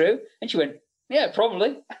that true? And she went, yeah,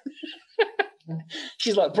 probably.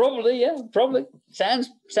 She's like, probably, yeah, probably. Sounds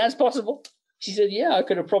possible. She said, yeah, I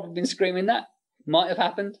could have probably been screaming that. Might have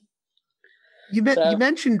happened. You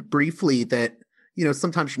mentioned briefly that, you know,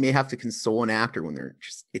 sometimes you may have to console an actor when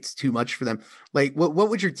it's too much for them. Like, what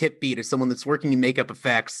would your tip be to someone that's working in makeup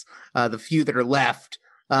effects, the few that are left,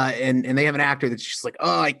 and they have an actor that's just like,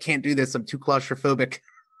 oh, I can't do this, I'm too claustrophobic.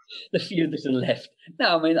 The few that are left.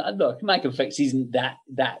 No, I mean, look, makeup effects isn't that.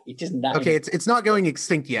 It isn't that. Okay, it's not going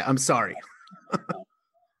extinct yet. I'm sorry.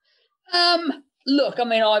 Look, I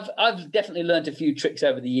mean, I've definitely learned a few tricks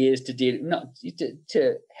over the years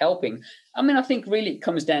to helping. I mean, I think really it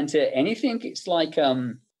comes down to anything. It's like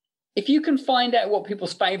if you can find out what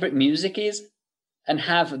people's favorite music is and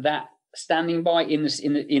have that standing by in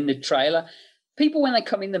the trailer. People, when they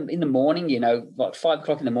come in the morning, you know, like 5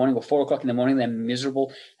 o'clock in the morning or 4 o'clock in the morning, they're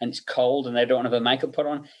miserable and it's cold and they don't have their makeup put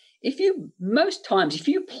on. Most times, if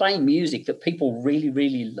you play music that people really,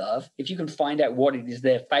 really love, if you can find out what it is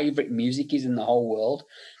their favorite music is in the whole world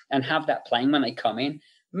and have that playing when they come in,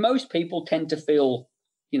 most people tend to feel,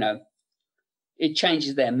 you know, it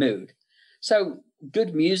changes their mood. So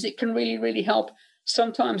good music can really, really help.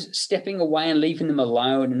 Sometimes stepping away and leaving them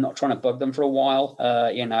alone and not trying to bug them for a while,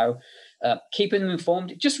 keeping them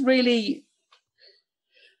informed, just really...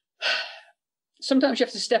 Sometimes you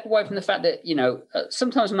have to step away from the fact that, you know,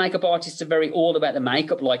 sometimes makeup artists are very all about the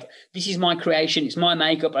makeup. Like, this is my creation, it's my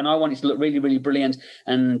makeup, and I want it to look really, really brilliant,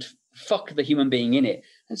 and fuck the human being in it.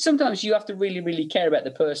 And sometimes you have to really, really care about the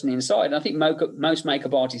person inside. And I think most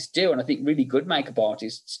makeup artists do, and I think really good makeup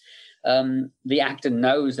artists, the actor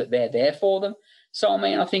knows that they're there for them. So, I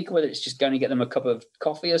mean, I think whether it's just going to get them a cup of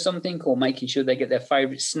coffee or something, or making sure they get their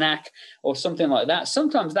favorite snack or something like that,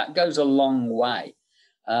 sometimes that goes a long way.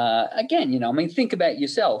 Again, you know, I mean, think about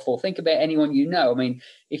yourself or think about anyone you know. I mean,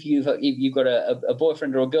 if you've got a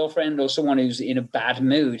boyfriend or a girlfriend or someone who's in a bad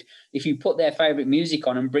mood, if you put their favorite music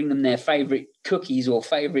on and bring them their favorite cookies or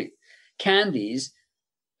favorite candies,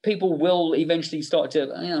 people will eventually start to,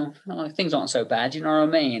 you know, oh, things aren't so bad, you know what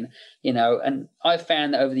I mean? You know, and I've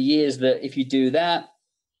found that over the years that if you do that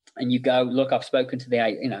and you go, look, I've spoken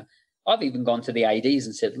to I've even gone to the ADs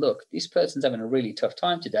and said, look, this person's having a really tough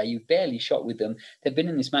time today. You've barely shot with them. They've been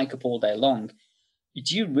in this makeup all day long.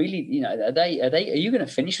 Do you really, you know, are you going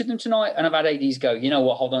to finish with them tonight? And I've had ADs go, you know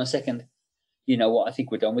what, hold on a second. You know what, I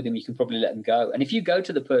think we're done with them. You can probably let them go. And if you go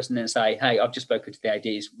to the person and say, hey, I've just spoken to the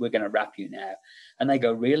ADs, we're going to wrap you now. And they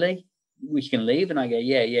go, really? We can leave? And I go,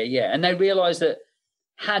 yeah. And they realize that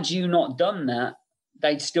had you not done that,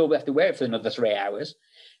 they'd still have to wear it for another 3 hours.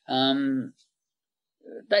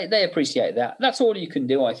 They appreciate that. That's all you can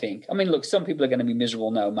do, I think. I mean, look, some people are going to be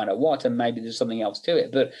miserable no matter what, and maybe there's something else to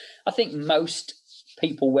it. But I think most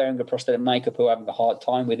people wearing a prosthetic makeup who are having a hard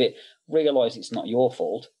time with it realize it's not your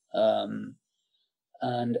fault.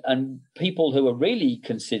 And people who are really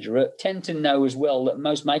considerate tend to know as well that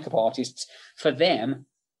most makeup artists, for them,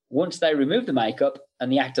 once they remove the makeup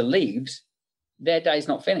and the actor leaves, their day's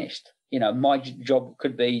not finished. You know, my job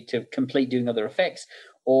could be to complete doing other effects,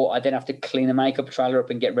 or I then have to clean the makeup trailer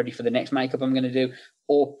up and get ready for the next makeup I'm going to do,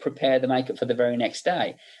 or prepare the makeup for the very next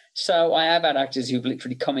day. So I have had actors who've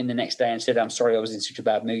literally come in the next day and said, I'm sorry, I was in such a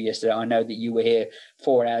bad mood yesterday. I know that you were here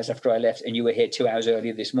 4 hours after I left and you were here 2 hours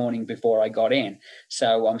earlier this morning before I got in.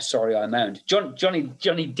 So I'm sorry I moaned. Johnny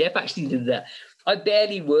Depp actually did that. I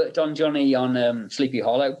barely worked on Johnny on Sleepy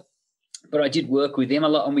Hollow, but I did work with him a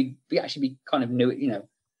lot, and we actually kind of knew it, you know.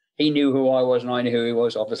 He knew who I was and I knew who he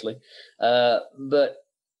was, obviously. But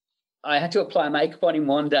I had to apply makeup on him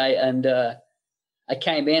one day, and I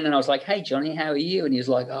came in and I was like, hey, Johnny, how are you? And he was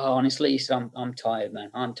like, oh, honestly, he said, I'm tired, man.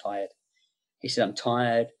 I'm tired. He said, I'm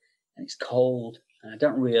tired and it's cold and I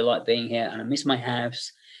don't really like being here and I miss my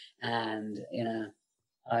house and, you know,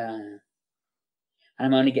 and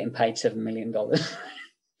I'm only getting paid $7 million.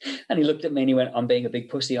 And he looked at me and he went, I'm being a big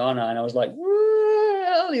pussy, aren't I? And I was like,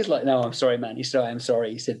 well, he's like, no, I'm sorry, man. He said, I'm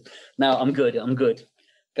sorry. He said, no, I'm good.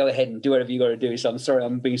 go ahead and do whatever you got to do. So I'm sorry,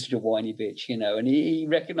 I'm being such a whiny bitch, you know. And he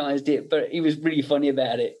recognized it, but he was really funny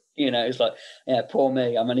about it. You know, it's like, yeah, poor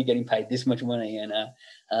me. I'm only getting paid this much money, you know.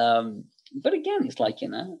 But again, it's like,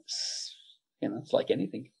 it's like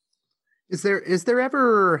anything. Is there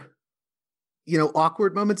ever,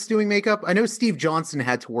 awkward moments doing makeup? I know Steve Johnson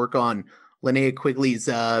had to work on Linnea Quigley's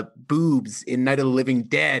boobs in Night of the Living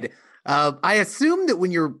Dead. I assume that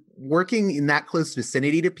when you're working in that close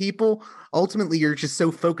vicinity to people, ultimately you're just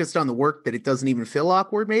so focused on the work that it doesn't even feel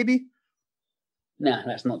awkward, maybe? No,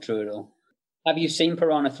 that's not true at all. Have you seen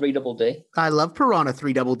Piranha 3DD? I love Piranha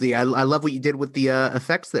 3DD. I love what you did with the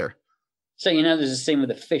effects there. So, there's a scene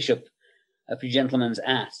with a fish up a gentleman's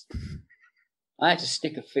ass. I had to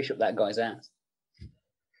stick a fish up that guy's ass.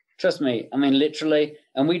 Trust me. I mean, literally.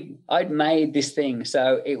 And I'd made this thing.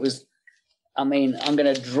 So it was, I'm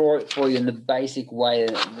going to draw it for you in the basic way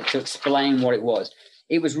to explain what it was.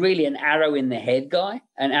 It was really an arrow in the head guy.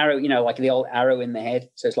 An arrow, like the old arrow in the head.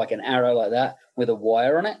 So it's like an arrow like that with a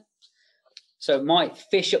wire on it. So my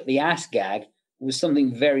fish up the ass gag was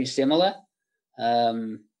something very similar.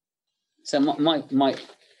 So my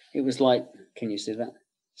it was like, can you see that?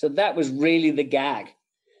 So that was really the gag,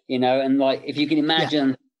 and like, if you can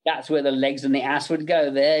imagine, that's where the legs and the ass would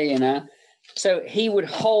go there, So he would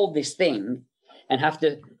hold this thing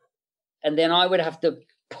and then I would have to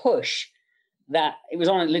push that. It was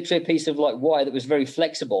on literally a piece of like wire that was very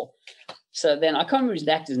flexible. So then I can't remember his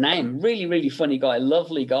actor's name, really, really funny guy,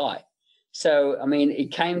 lovely guy. So,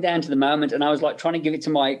 it came down to the moment and I was like trying to give it to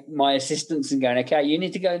my assistants and going, okay, you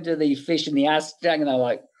need to go into the fish in the ass jag. And they're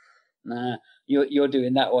like, nah, you're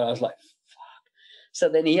doing that one. I was like, fuck. So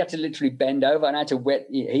then he had to literally bend over and I had to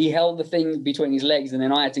he held the thing between his legs and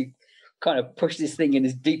then I had to kind of push this thing in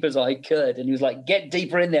as deep as I could. And he was like, get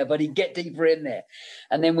deeper in there, buddy, get deeper in there.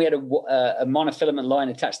 And then we had a monofilament line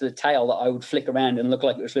attached to the tail that I would flick around and look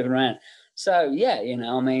like it was flipping around. So, yeah,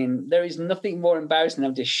 there is nothing more embarrassing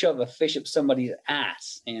than to shove a fish up somebody's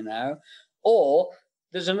ass, Or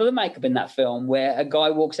there's another makeup in that film where a guy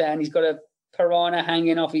walks out and he's got a piranha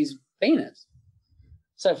hanging off his penis.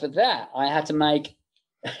 So for that, I had to make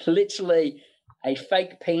literally a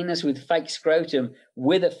fake penis with fake scrotum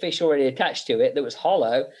with a fish already attached to it that was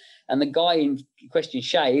hollow. And the guy in question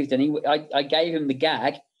shaved and I gave him the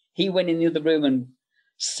gag. He went in the other room and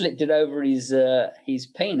slipped it over his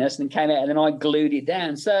penis and came out and then I glued it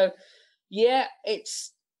down. So, yeah,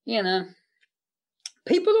 it's,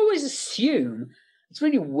 people always assume, it's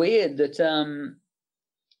really weird that,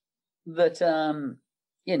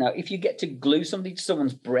 if you get to glue something to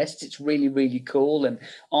someone's breast, it's really, really cool. And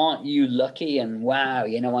aren't you lucky? And wow,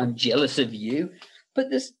 I'm jealous of you.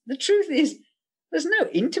 But the truth is, there's no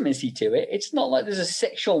intimacy to it. It's not like there's a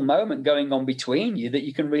sexual moment going on between you that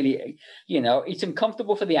you can really, it's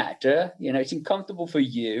uncomfortable for the actor. It's uncomfortable for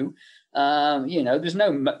you. There's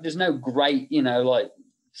no great, like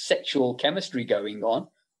sexual chemistry going on.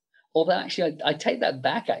 Although actually, I take that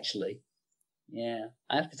back, actually. Yeah,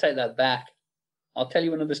 I have to take that back. I'll tell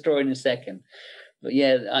you another story in a second. But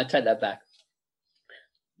yeah, I take that back.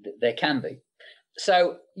 There can be.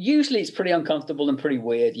 So usually it's pretty uncomfortable and pretty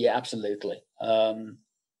weird. Yeah, absolutely.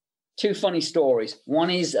 Two funny stories. One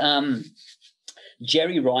is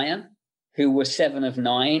Jerry Ryan, who was 7 of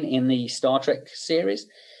 9 in the Star Trek series,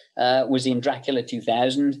 was in Dracula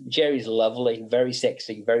 2000. Jerry's lovely, very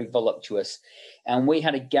sexy, very voluptuous. And we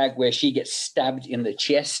had a gag where she gets stabbed in the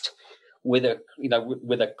chest with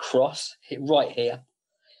a cross right here.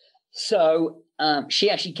 So she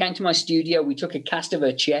actually came to my studio. We took a cast of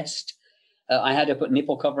her chest. I had her put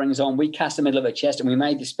nipple coverings on. We cast the middle of her chest, and we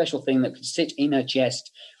made this special thing that could sit in her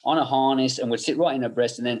chest on a harness and would sit right in her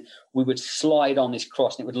breast, and then we would slide on this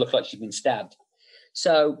cross, and it would look like she'd been stabbed.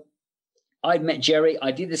 So I'd met Jerry.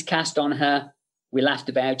 I did this cast on her. We laughed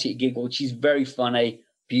about it, giggled. She's very funny,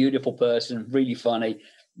 beautiful person, really funny,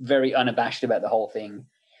 very unabashed about the whole thing.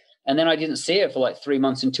 And then I didn't see her for like 3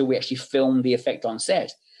 months until we actually filmed the effect on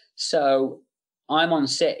set. So I'm on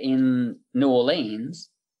set in New Orleans,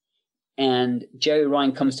 and Jerry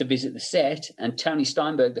Ryan comes to visit the set, and Tony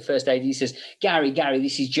Steinberg, the first AD, says, Gary,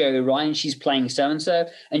 this is Jerry Ryan. She's playing so-and-so.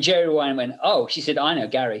 And Jerry Ryan went, oh, she said, I know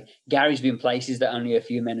Gary. Gary's been places that only a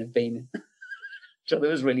few men have been. So that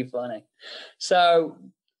was really funny. So,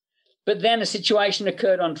 but then a situation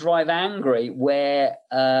occurred on Drive Angry where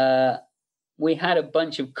we had a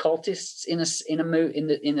bunch of cultists in a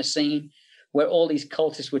scene where all these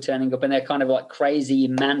cultists were turning up, and they're kind of like crazy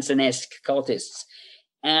Manson-esque cultists.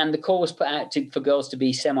 And the call was put out for girls to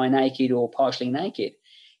be semi-naked or partially naked.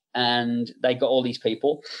 And they got all these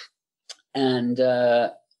people. And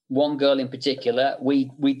one girl in particular,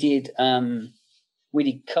 we did we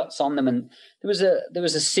did cuts on them, and there was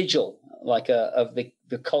a sigil of the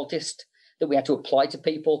cultist that we had to apply to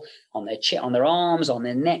people on their on their arms, on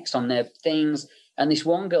their necks, on their things. And this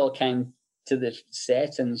one girl came to the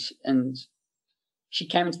set, and she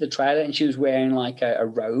came into the trailer, and she was wearing like a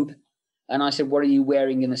robe. And I said, "What are you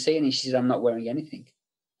wearing in the scene?" And she said, "I'm not wearing anything."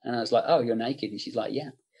 And I was like, "Oh, you're naked?" And she's like,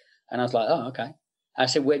 "Yeah." And I was like, "Oh, okay." I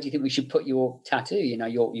said, "Where do you think we should put your tattoo? You know,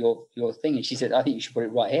 your thing?" And she said, "I think you should put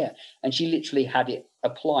it right here." And she literally had it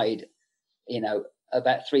applied, you know,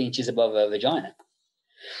 about 3 inches above her vagina.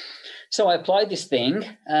 So I applied this thing,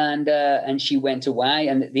 and she went away.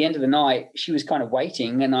 And at the end of the night, she was kind of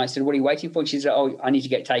waiting. And I said, "What are you waiting for?" And she said, "Oh, I need to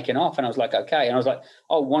get taken off." And I was like, "Okay." And I was like,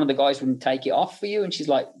 "Oh, one of the guys wouldn't take it off for you?" And she's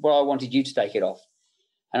like, "Well, I wanted you to take it off."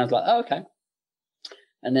 And I was like, "Oh, okay."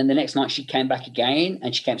 And then the next night she came back again,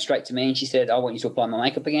 and she came straight to me, and she said, "I want you to apply my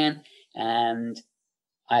makeup again." And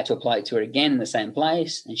I had to apply it to her again in the same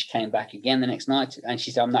place. And she came back again the next night, and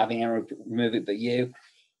she said, "I'm not having anyone remove it but you."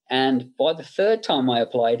 And by the third time I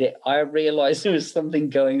applied it, I realized there was something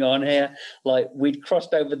going on here. Like, we'd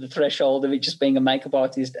crossed over the threshold of it just being a makeup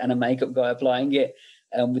artist and a makeup guy applying it.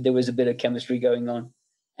 And there was a bit of chemistry going on.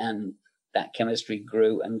 And that chemistry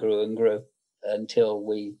grew and grew and grew until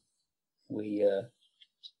we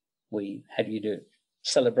how do you do it?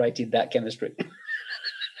 Celebrated that chemistry.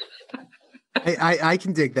 I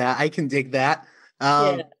can dig that. I can dig that.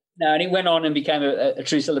 Yeah. No, and it went on and became a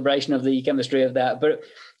true celebration of the chemistry of that. But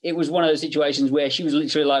it was one of those situations where she was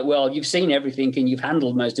literally like, "Well, you've seen everything and you've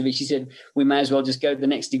handled most of it." She said, "We may as well just go to the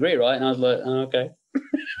next degree, right?" And I was like, "Oh, okay."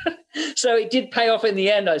 So it did pay off in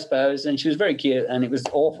the end, I suppose. And she was very cute, and it was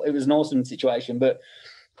awful. It was an awesome situation. But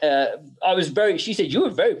she said, "You were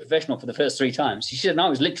very professional for the first 3 times." She said, "And I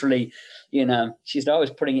was literally, you know," she said, "I was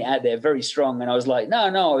putting it out there very strong." And I was like, no,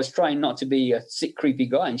 I was trying not to be a sick, creepy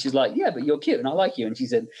guy. And she's like, "Yeah, but you're cute and I like you." And she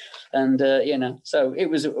said, so it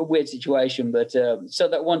was a weird situation. But so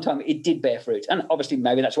that one time it did bear fruit. And obviously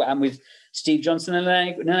maybe that's what happened with Steve Johnson and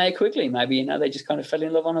Linnea Quigley. Maybe, you know, they just kind of fell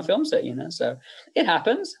in love on a film set, you know. So it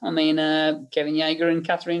happens. I mean, Kevin Yeager and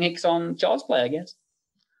Catherine Hicks on Child's Play, I guess.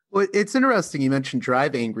 Well, it's interesting you mentioned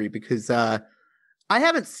Drive Angry, because I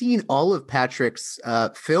haven't seen all of Patrick's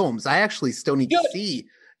films. I actually still need to see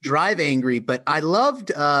Drive Angry, but I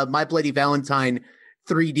loved My Bloody Valentine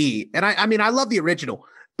 3D. And I mean, I love the original,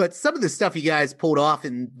 but some of the stuff you guys pulled off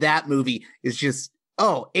in that movie is just,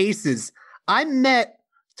 aces. I met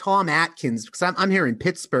Tom Atkins because I'm here in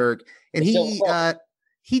Pittsburgh, and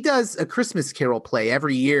he does a Christmas Carol play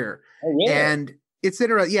every year. Oh, really? And it's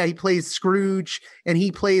interesting. Yeah, he plays Scrooge, and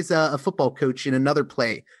he plays a football coach in another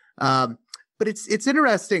play. But it's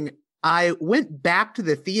interesting. I went back to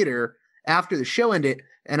the theater after the show ended,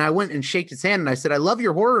 and I went and shook his hand, and I said, "I love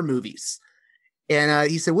your horror movies." And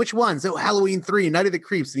he said, "Which ones?" "Oh, Halloween 3, Night of the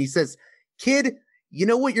Creeps." And he says, "Kid, you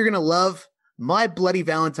know what you're going to love? My Bloody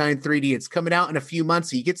Valentine 3D. It's coming out in a few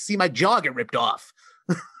months, so you get to see my jaw get ripped off."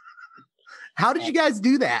 How did you guys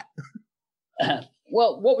do that?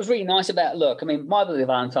 Well, what was really nice about I mean, My Bloody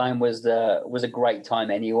Valentine was a great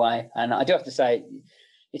time anyway. And I do have to say,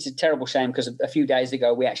 it's a terrible shame because a few days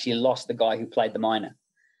ago, we actually lost the guy who played the miner,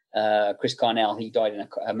 Chris Carnell. He died in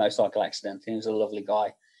a motorcycle accident. He was a lovely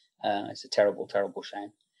guy. It's a terrible, terrible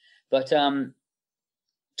shame. But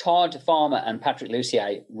Todd Farmer and Patrick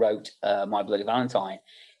Lussier wrote My Bloody Valentine.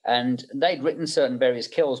 And they'd written certain various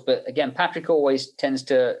kills. But again, Patrick always tends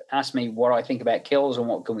to ask me what I think about kills and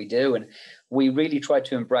what can we do. And we really tried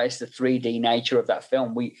to embrace the 3D nature of that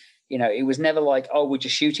film. It was never like, oh, we're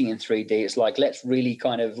just shooting in 3D. It's like, let's really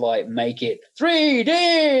kind of like make it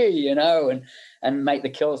 3D, you know, and make the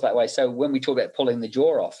kills that way. So when we talk about pulling the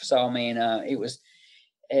jaw off, so I mean, it was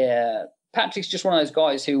Patrick's just one of those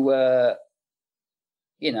guys who,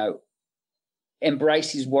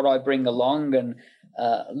 embraces what I bring along, and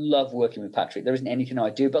love working with Patrick. There isn't anything I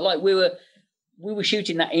do, but like we were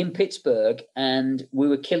shooting that in Pittsburgh, and we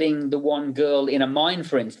were killing the one girl in a mine,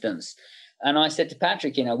 for instance. And I said to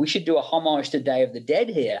Patrick, we should do a homage to Day of the Dead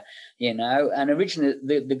here, and originally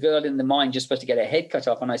the girl in the mine just supposed to get her head cut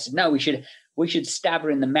off. And I said, no, we should stab her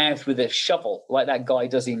in the mouth with a shovel like that guy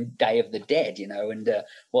does in Day of the Dead, and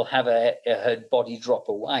we'll have her body drop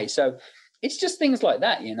away. So it's just things like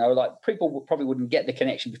that, like people probably wouldn't get the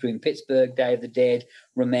connection between Pittsburgh, Day of the Dead,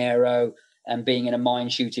 Romero, and being in a mine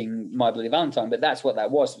shooting My Bloody Valentine. But that's what that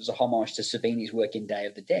was. It was a homage to Savini's work in Day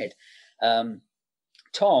of the Dead.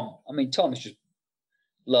 Tom is just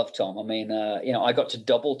love Tom. I mean, I got to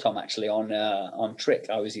double Tom actually on Trick.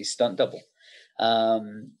 I was his stunt double.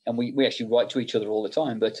 And we actually write to each other all the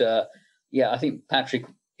time. But I think Patrick,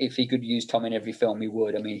 if he could use Tom in every film, he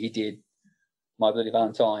would. I mean, he did My Bloody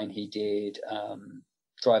Valentine. He did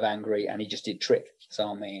Drive Angry, and he just did Trick. So,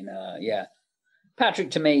 I mean, yeah.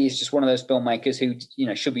 Patrick, to me, is just one of those filmmakers who, you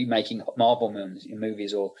know, should be making Marvel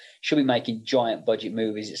movies or should be making giant budget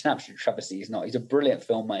movies. It's an absolute travesty he's not. He's a brilliant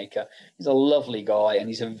filmmaker. He's a lovely guy, and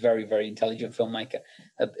he's a very, very intelligent filmmaker,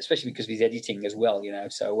 especially because of his editing as well, you know.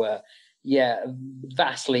 So, yeah,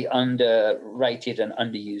 vastly underrated and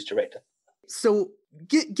underused director. So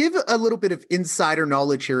give a little bit of insider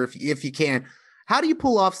knowledge here, if you can. How do you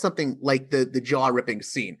pull off something like the jaw-ripping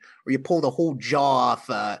scene, where you pull the whole jaw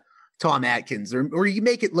off Tom Atkins, or you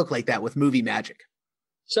make it look like that with movie magic?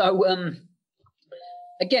 So,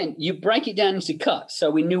 again, you break it down into cuts. So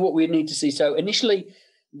we knew what we'd need to see. So initially,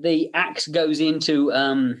 the axe goes into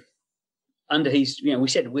under his, you know, we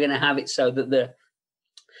said we're going to have it so that the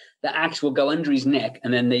axe will go under his neck,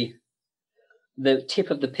 and then the tip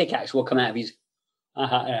of the pickaxe will come out of his.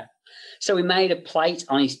 Yeah. So we made a plate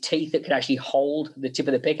on his teeth that could actually hold the tip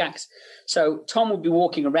of the pickaxe. So Tom would be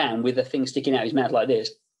walking around with the thing sticking out of his mouth like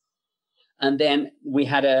this. And then we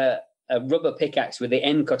had a rubber pickaxe with the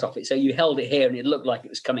end cut off it. So you held it here and it looked like it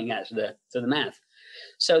was coming out to the mouth.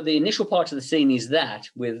 So the initial part of the scene is that,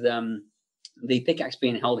 with the pickaxe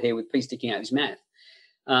being held here with a piece sticking out of his mouth.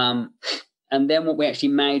 And then what we actually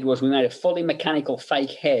made was we made a fully mechanical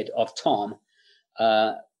fake head of Tom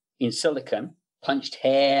in silicone, punched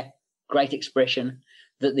hair, great expression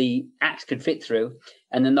that the axe could fit through.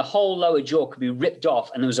 And then the whole lower jaw could be ripped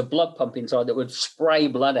off, and there was a blood pump inside that would spray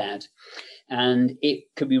blood out. And it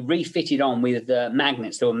could be refitted on with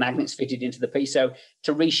magnets. There were magnets fitted into the piece. So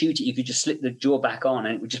to reshoot it, you could just slip the jaw back on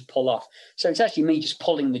and it would just pull off. So it's actually me just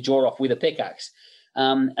pulling the jaw off with a pickaxe.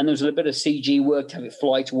 And there was a bit of CG work to have it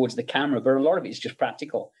fly towards the camera, but a lot of it is just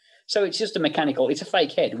practical. So it's just it's a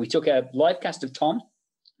fake head. We took a live cast of Tom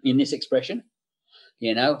in this expression,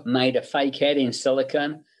 you know, made a fake head in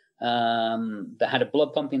silicone that had a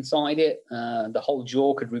blood pump inside it. The whole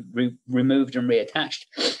jaw could be removed and reattached.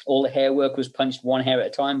 All the hair work was punched one hair at a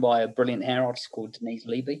time by a brilliant hair artist called Denise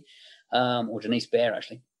Levy, or Denise Bear,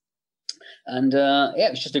 actually. And yeah,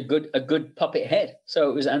 it was just a good puppet head. So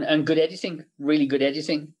it was, and good editing, really good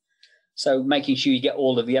editing. So making sure you get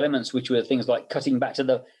all of the elements, which were things like cutting back to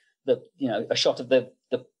the you know, a shot of the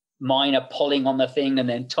miner pulling on the thing, and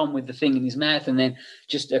then Tom with the thing in his mouth, and then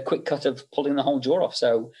just a quick cut of pulling the whole jaw off.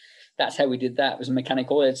 So that's how we did that. It was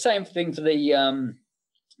mechanical. Same thing for the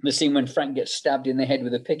scene when Frank gets stabbed in the head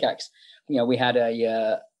with a pickaxe. You know, we had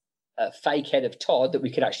a fake head of Todd that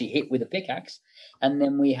we could actually hit with a pickaxe, and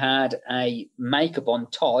then we had a makeup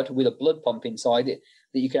on Todd with a blood pump inside it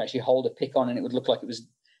that you could actually hold a pick on, and it would look like it was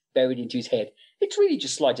buried into his head. It's really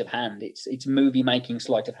just sleight of hand. It's movie making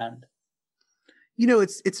sleight of hand. You know,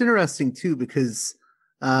 it's interesting too, because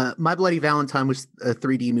My Bloody Valentine was a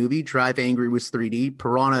 3D movie. Drive Angry was 3D.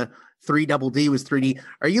 Piranha 3DD was 3D.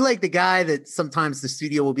 Are you like the guy that sometimes the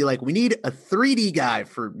studio will be like, we need a 3D guy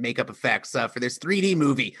for makeup effects for this 3D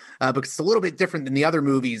movie because it's a little bit different than the other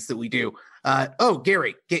movies that we do? Oh,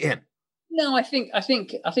 Gary, get in. No, I think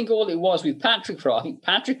all it was with Patrick. I think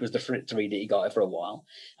Patrick was the 3D guy for a while.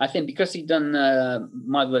 I think because he'd done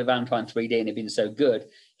My Bloody Valentine 3D and had been so good,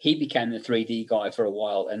 he became the 3D guy for a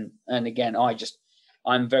while. And again,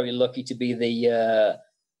 I'm very lucky to be the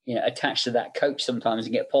attached to that coach sometimes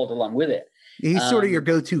and get pulled along with it. He's sort of your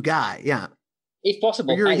go-to guy, yeah. If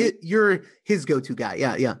possible, you're his go-to guy,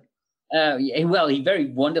 yeah. Well, he very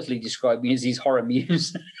wonderfully described me as his horror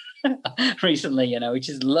muse. Recently, you know, which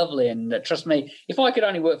is lovely. And trust me, if I could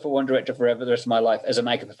only work for one director forever the rest of my life as a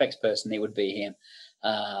makeup effects person, it would be him.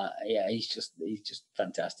 Yeah, he's just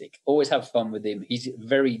fantastic. Always have fun with him. He's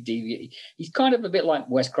very deviant. He's kind of a bit like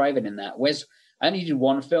Wes Craven in that. I only did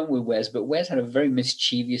one film with Wes, but Wes had a very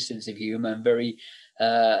mischievous sense of humor and very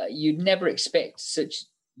you'd never expect such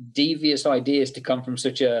devious ideas to come from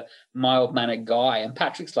such a mild-mannered guy. And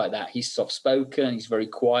Patrick's like that. He's soft-spoken, he's very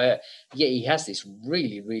quiet, yet he has this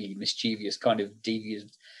really, really mischievous kind of devious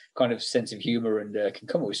kind of sense of humor, and can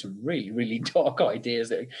come up with some really, really dark ideas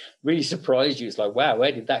that really surprise you. It's like, wow,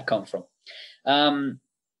 where did that come from?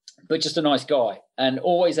 But just a nice guy and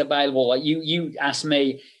always available. Like you asked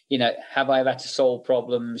me, you know, have I ever had to solve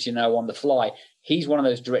problems, you know, on the fly? He's one of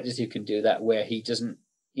those directors who can do that, where he doesn't,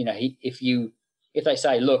 you know, if they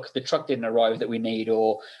say, look, the truck didn't arrive that we need,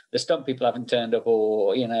 or the stunt people haven't turned up,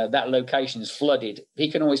 or, you know, that location's flooded,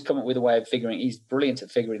 he can always come up with a way of he's brilliant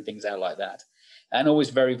at figuring things out like that. And always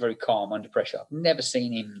very, very calm under pressure. I've never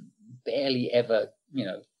seen him barely ever, you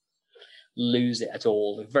know, lose it at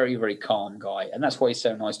all. A very, very calm guy. And that's why he's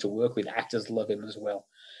so nice to work with. Actors love him as well.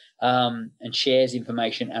 And shares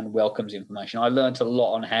information and welcomes information. I learned a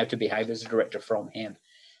lot on how to behave as a director from him.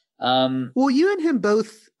 Well, you and him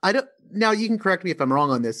both, now you can correct me if I'm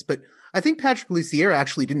wrong on this, but I think Patrick Lussier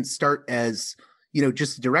actually didn't start as,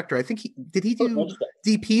 just a director. I think did he do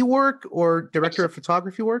DP work or director of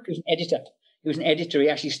photography work? He was an editor. He was an editor. He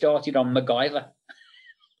actually started on MacGyver.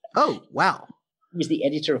 Oh, wow. He was the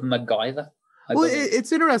editor of MacGyver. Well,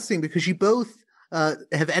 it's interesting because you both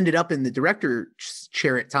have ended up in the director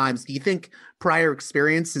chair at times. Do you think prior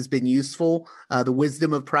experience has been useful, the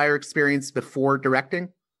wisdom of prior experience before directing?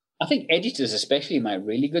 I think editors especially make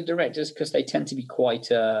really good directors because they tend to be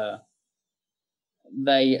quite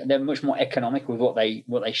they're much more economic with what they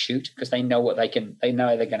shoot because they know they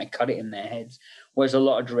know they're going to cut it in their heads. Whereas a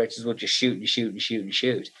lot of directors will just shoot and shoot and shoot and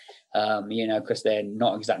shoot, because they're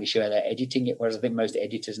not exactly sure they're editing it. Whereas I think most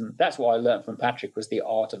editors, and that's what I learned from Patrick, was the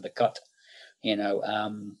art of the cut. I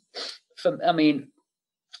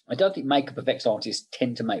don't think makeup effects artists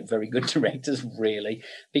tend to make very good directors, really,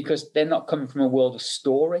 because they're not coming from a world of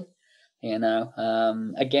story.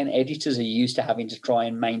 Again, editors are used to having to try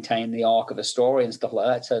and maintain the arc of a story and stuff like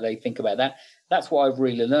that, so they think about that. That's what I've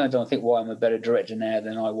really learned. I don't think why I'm a better director now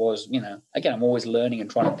than I was. Again, I'm always learning and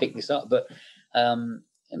trying to pick this up, but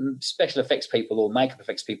special effects people or makeup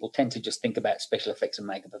effects people tend to just think about special effects and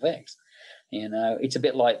makeup effects. It's a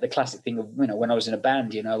bit like the classic thing of when I was in a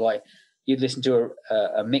band. Like you'd listen to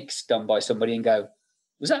a mix done by somebody and go,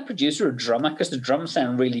 was that producer a drummer? Because the drums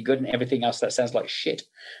sound really good and everything else that sounds like shit.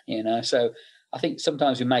 So I think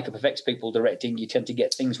sometimes with makeup effects people directing, you tend to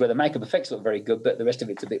get things where the makeup effects look very good, but the rest of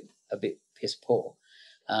it's a bit piss poor.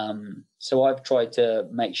 So I've tried to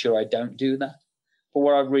make sure I don't do that. But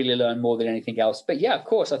what I've really learned more than anything else. But yeah, of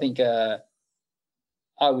course, I think I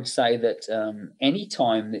would say that any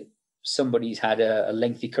time that somebody's had a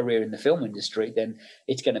lengthy career in the film industry, then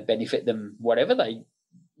it's going to benefit them, whatever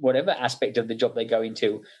aspect of the job they go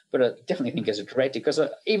into. But I definitely think as a director, because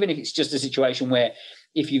even if it's just a situation where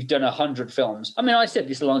if you've done 100 films, I said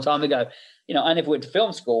this a long time ago, I never went to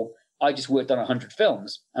film school. I just worked on 100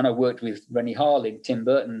 films, and I worked with Rennie Harlin, Tim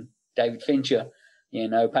Burton, David Fincher,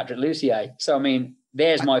 Patrick Lussier. So,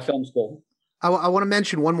 there's my film school. I want to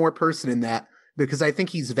mention one more person in that because I think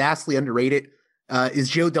he's vastly underrated, is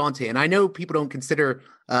Joe Dante. And I know people don't consider,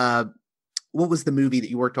 what was the movie that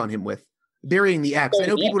you worked on him with? Burying the X. I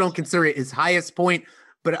know people don't consider it his highest point,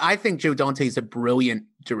 but I think Joe Dante is a brilliant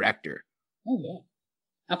director. Oh, yeah.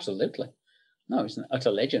 Absolutely. No, it's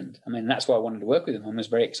a legend. That's why I wanted to work with him. I was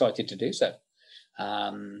very excited to do so.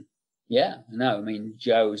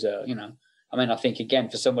 Joe's, I think, again,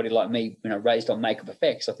 for somebody like me, raised on makeup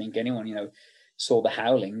effects, I think anyone, saw The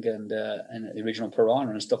Howling and the original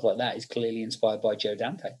Piranha and stuff like that is clearly inspired by Joe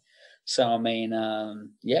Dante. So,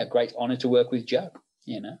 great honor to work with Joe,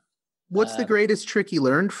 What's the greatest trick you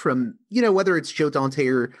learned from, whether it's Joe Dante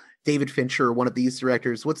or David Fincher or one of these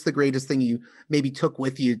directors? What's the greatest thing you maybe took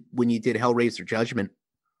with you when you did Hellraiser Judgment?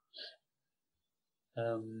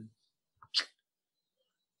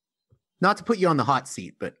 Not to put you on the hot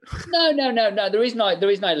seat, but no. The reason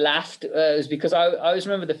I laughed is because I always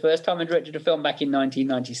remember the first time I directed a film back in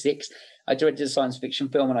 1996. I directed a science fiction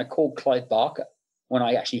film, and I called Clive Barker when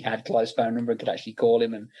I actually had Clive's phone number and could actually call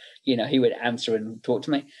him, and he would answer and talk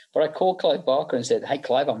to me. But I called Clive Barker and said, "Hey,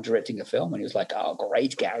 Clive, I'm directing a film," and he was like, "Oh,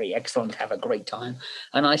 great, Gary, excellent, have a great time."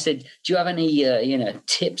 And I said, "Do you have any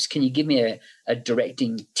tips? Can you give me a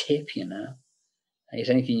directing tip? Is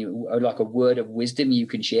anything like a word of wisdom you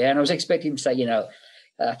can share?" And I was expecting him to say,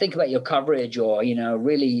 think about your coverage, or,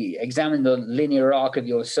 really examine the linear arc of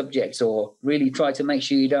your subjects, or really try to make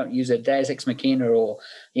sure you don't use a deus ex machina, or,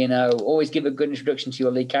 always give a good introduction to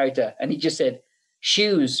your lead character. And he just said,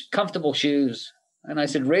 shoes, comfortable shoes. And I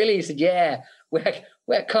said, really? He said, yeah, wear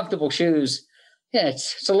comfortable shoes. Yeah,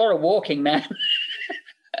 it's a lot of walking, man.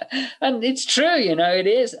 And it's true, it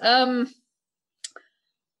is.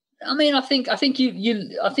 I think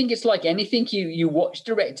it's like anything. You watch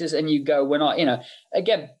directors and you go,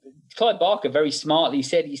 again, Clive Barker very smartly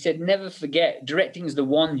said, never forget, directing is the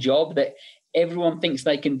one job that everyone thinks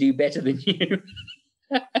they can do better than you.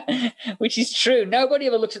 Which is true. Nobody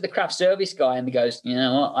ever looks at the craft service guy and goes,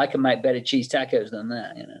 what, I can make better cheese tacos than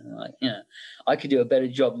that. I could do a better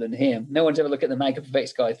job than him. No one's ever looked at the makeup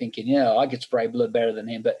effects guy thinking, I could spray blood better than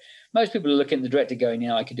him. But most people are looking at the director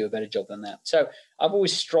going, I could do a better job than that. So I've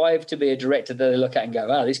always strived to be a director that they look at and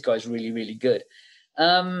go, this guy's really, really good.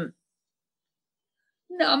 I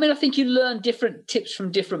think you learn different tips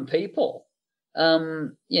from different people. I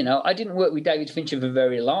didn't work with David Fincher for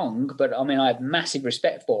very long, but I have massive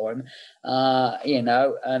respect for him.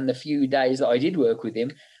 And the few days that I did work with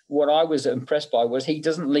him, what I was impressed by was he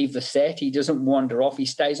doesn't leave the set. He doesn't wander off. He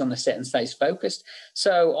stays on the set and stays focused.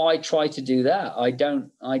 So I try to do that. I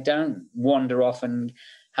don't wander off and,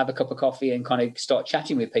 have a cup of coffee and kind of start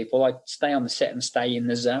chatting with people. I stay on the set and stay in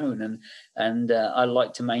the zone, and I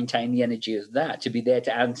like to maintain the energy of that, to be there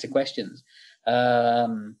to answer questions.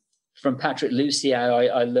 From Patrick Lussier,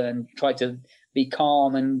 I learned, try to be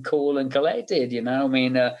calm and cool and collected, you know. I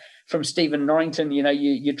mean, from Stephen Norrington, you know,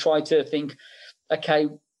 you try to think, okay,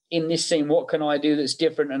 in this scene, what can I do that's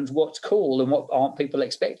different and what's cool and what aren't people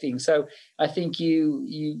expecting? So I think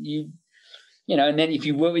you know, and then if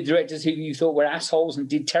you work with directors who you thought were assholes and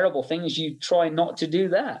did terrible things, you try not to do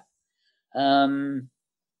that.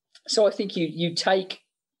 So I think you take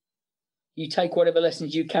whatever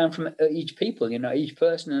lessons you can from each people, you know, each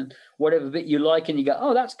person, and whatever bit you like, and you go,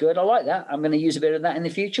 oh, that's good, I like that, I'm going to use a bit of that in the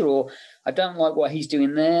future, or I don't like what he's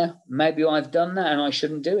doing there, maybe I've done that and I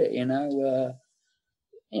shouldn't do it, you know.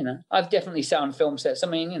 I've definitely sat on film sets, I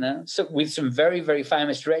mean, you know, so with some very, very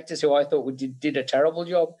famous directors who I thought did a terrible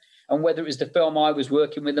job, and whether it was the film I was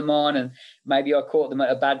working with them on, and maybe I caught them at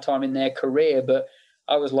a bad time in their career, but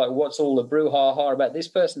I was like, what's all the brouhaha about this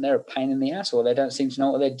person? They're a pain in the ass, or they don't seem to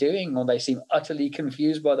know what they're doing, or they seem utterly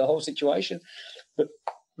confused by the whole situation. But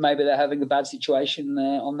maybe they're having a bad situation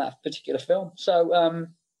on that particular film. So, I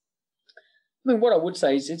mean, what I would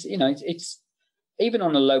say is, it's even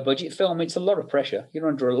on a low budget film, it's a lot of pressure. You're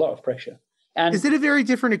under a lot of pressure. And is it a very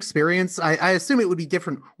different experience? I assume it would be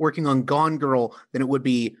different working on Gone Girl than it would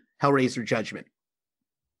be Hellraiser Judgment.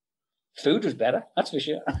 Food was better, that's for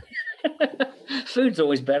sure. Food's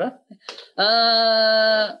always better.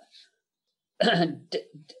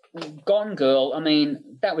 Gone Girl, I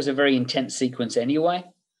mean, that was a very intense sequence anyway.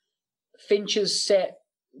 Fincher's set,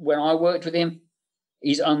 when I worked with him,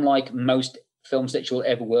 he's unlike most film sets you'll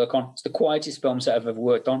ever work on. It's the quietest film set I've ever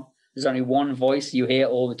worked on. There's only one voice you hear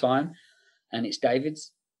all the time, and it's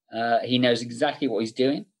David's. He knows exactly what he's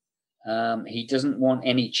doing. He doesn't want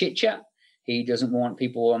any chit-chat. He doesn't want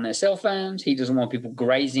people on their cell phones. He doesn't want people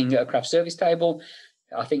grazing at a craft service table.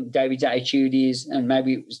 I think David's attitude is, and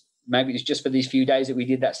maybe it was just for these few days that we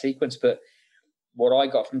did that sequence, but what I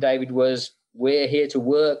got from David was, we're here to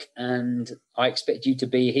work, and I expect you to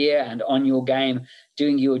be here and on your game,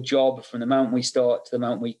 doing your job from the moment we start to the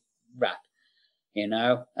moment we wrap. You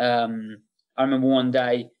know, I remember one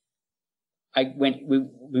day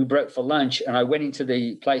we broke for lunch, and I went into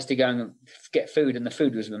the place to go and get food, and the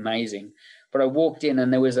food was amazing. But I walked in,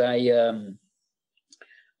 and there was a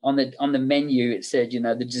on the menu, it said, you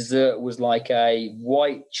know, the dessert was like a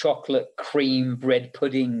white chocolate cream bread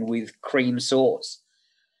pudding with cream sauce.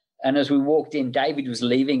 And as we walked in, David was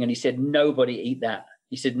leaving, and he said, "Nobody eat that."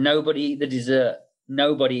 He said, "Nobody eat the dessert.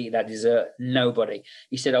 Nobody eat that dessert. Nobody."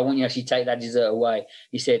 He said, "I want you to actually take that dessert away."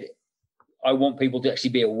 He said, "I want people to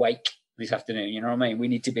actually be awake this afternoon. You know what I mean? We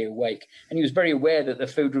need to be awake." And he was very aware that the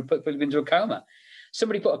food would put people into a coma.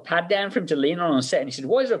 Somebody put a pad down for him to lean on set, and he said,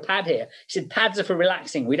 "Why is there a pad here?" He said, "Pads are for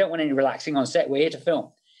relaxing. We don't want any relaxing on set. We're here to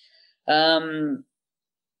film."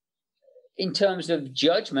 In terms of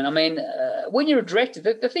judgment, I mean, when you're a director,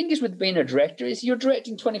 the thing is with being a director is you're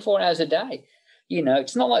directing 24 hours a day. You know,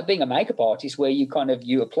 it's not like being a makeup artist where you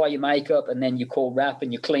apply your makeup and then you call wrap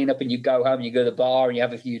and you clean up and you go home and you go to the bar and you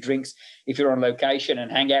have a few drinks if you're on location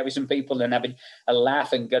and hang out with some people and have a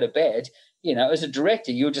laugh and go to bed. You know, as a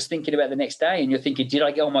director, you're just thinking about the next day, and you're thinking, did I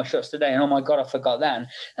get all my shots today? And oh my God, I forgot that.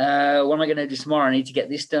 And what am I going to do tomorrow? I need to get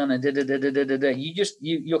this done. And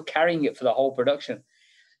you're carrying it for the whole production.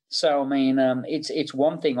 So I mean, it's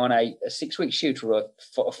one thing on a 6-week shoot or a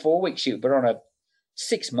 4-week shoot, but on a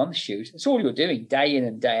 6-month shoot, it's all you're doing day in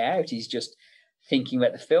and day out is just thinking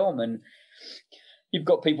about the film. And you've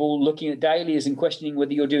got people looking at dailies and questioning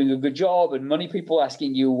whether you're doing a good job, and money people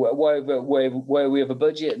asking you where we have a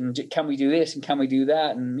budget and can we do this and can we do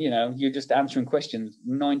that, and you know, you're just answering questions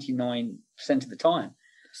 99% of the time.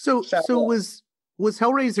 So was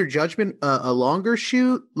Hellraiser Judgment a longer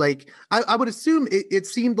shoot? Like I would assume it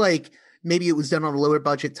seemed like maybe it was done on a lower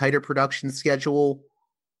budget, tighter production schedule.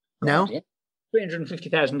 No, yeah.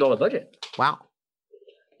 $350,000 budget. Wow.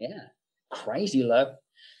 Yeah, crazy low.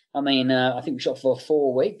 I mean, I think we shot for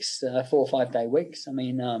 4 weeks, 4 or 5 day weeks. I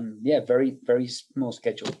mean, yeah, very, very small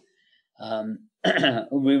schedule.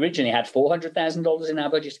 We originally had $400,000 in our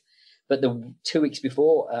budget, but the 2 weeks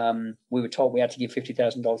before, we were told we had to give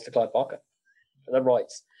 $50,000 to Clive Barker for the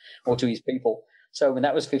rights, or to his people. So when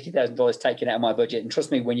that was $50,000 taken out of my budget, and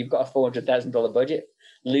trust me, when you've got a $400,000 budget,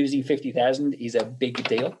 losing $50,000 is a big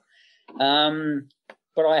deal.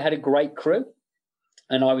 But I had a great crew,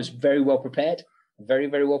 and I was very well prepared. Very,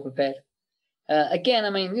 very well prepared. Again,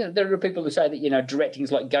 I mean, you know, there are people who say that, you know, directing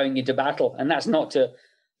is like going into battle, and that's not to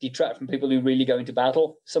detract from people who really go into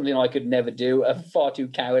battle. Something I could never do. I'm far too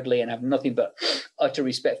cowardly and have nothing but utter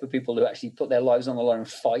respect for people who actually put their lives on the line and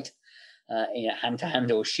fight.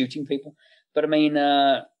 hand-to-hand or shooting people. But I mean,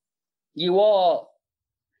 you are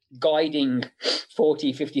guiding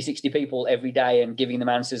 40, 50, 60 people every day and giving them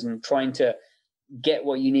answers and trying to get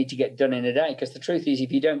what you need to get done in a day. Because the truth is,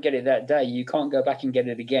 if you don't get it that day, you can't go back and get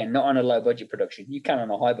it again. Not on a low-budget production. You can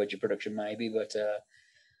on a high-budget production maybe, but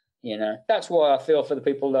that's why I feel for the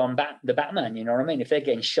people on the Batman. You know what I mean? If they're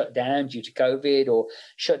getting shut down due to COVID or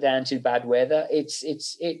shut down to bad weather, it's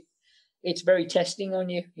very testing on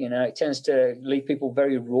you. It tends to leave people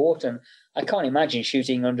very wrought, and I can't imagine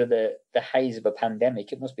shooting under the haze of a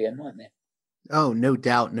pandemic. It must be a nightmare. Oh, no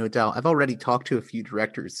doubt, no doubt. I've already talked to a few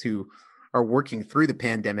directors who are working through the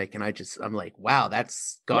pandemic, and I'm like, wow,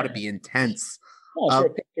 that's got to be intense. Well,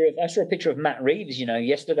 I saw a picture of Matt Reeves,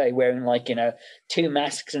 yesterday wearing 2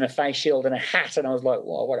 masks and a face shield and a hat, and I was like,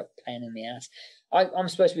 wow, what a pain in the ass. I'm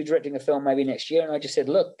supposed to be directing a film maybe next year, and I just said,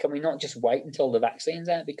 look, can we not just wait until the vaccine's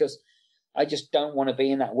out? Because I just don't want to be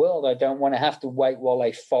in that world. I don't want to have to wait while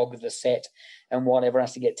they fog the set and whatever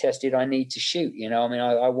has to get tested. I need to shoot,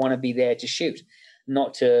 I want to be there to shoot,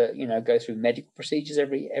 not to, go through medical procedures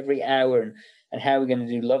every hour and how we're going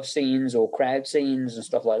to do love scenes or crowd scenes and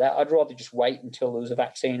stuff like that. I'd rather just wait until there's a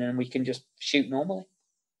vaccine and we can just shoot normally.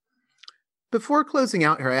 Before closing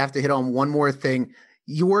out here, I have to hit on one more thing.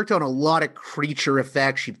 You worked on a lot of creature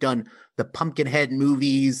effects. You've done the Pumpkinhead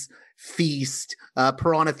movies, Feast,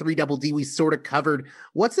 Piranha 3 Double D, we sort of covered.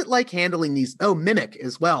 What's it like handling these? Oh, Mimic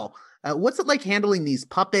as well. What's it like handling these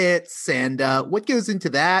puppets, and what goes into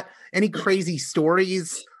that? Any crazy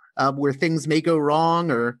stories where things may go wrong?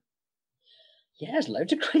 Or Yeah, there's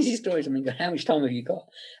loads of crazy stories. I mean, how much time have you got?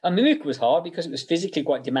 Mimic was hard because it was physically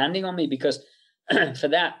quite demanding on me, because for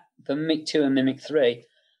Mimic 2 and Mimic 3,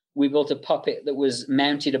 we built a puppet that was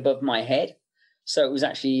mounted above my head. So it was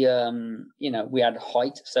actually, we had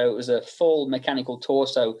height. So it was a full mechanical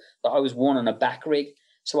torso that I was worn on a back rig.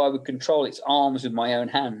 So I would control its arms with my own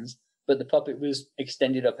hands, but the puppet was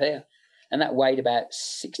extended up here. And that weighed about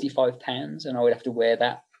 65 pounds, and I would have to wear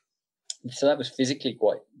that. So that was physically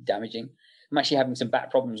quite damaging. I'm actually having some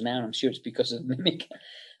back problems now, and I'm sure it's because of Mimic.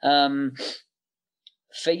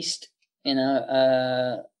 Feast,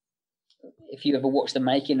 if you ever watch the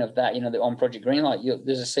making of that, on Project Greenlight,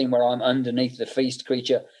 there's a scene where I'm underneath the Feast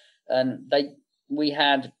creature, and we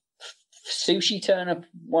had sushi turn up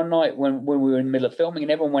one night when we were in the middle of filming,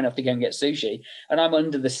 and everyone went off to go and get sushi, and I'm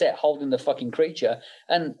under the set holding the fucking creature,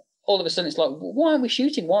 and all of a sudden it's like, why aren't we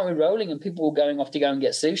shooting? Why aren't we rolling? And people were going off to go and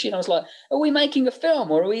get sushi, and I was like, are we making a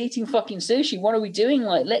film or are we eating fucking sushi? What are we doing?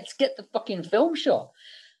 Let's get the fucking film shot.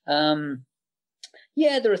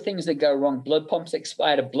 Yeah, there are things that go wrong. Blood pumps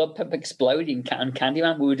I had a blood pump exploding on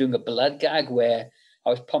CANDYMAN. We were doing a blood gag where I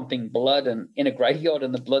was pumping blood and in a graveyard,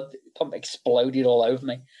 and the blood pump exploded all over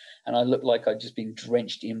me, and I looked like I'd just been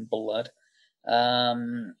drenched in blood.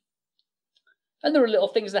 And there were little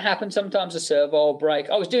things that happen. Sometimes a servo will break.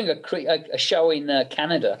 I was doing a show in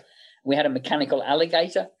Canada. We had a mechanical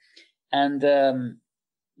alligator, and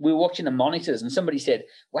we were watching the monitors, and somebody said,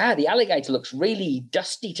 wow, the alligator looks really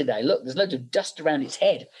dusty today. Look, there's loads of dust around its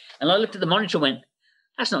head. And I looked at the monitor and went,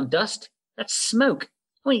 that's not dust, that's smoke.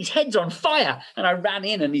 I mean, his head's on fire. And I ran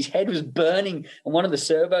in, and his head was burning, and one of the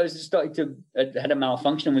servos had a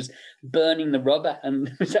malfunction and was burning the rubber, and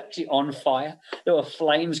it was actually on fire. There were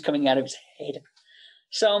flames coming out of his head.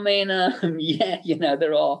 So, I mean,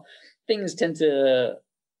 there are things tend to,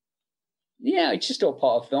 it's just all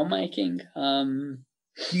part of filmmaking.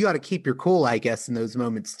 You got to keep your cool, I guess, in those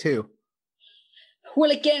moments too.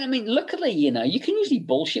 Well, again, I mean, luckily, you can usually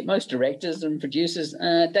bullshit most directors and producers.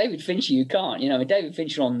 David Fincher, you can't. David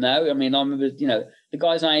Fincher will know. I mean, I remember, the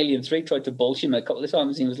guys on Alien 3 tried to bullshit him a couple of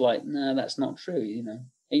times. And he was like, no, that's not true.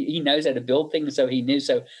 He knows how to build things, so he knew.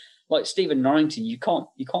 So, like Stephen Norrington, you can't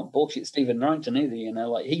bullshit Stephen Norrington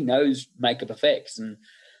either. He knows makeup effects, and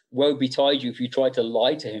woe betide you if you try to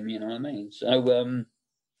lie to him. You know what I mean? So,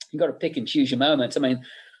 you got to pick and choose your moments. I mean,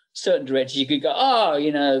 certain directors you could go,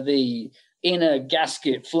 the inner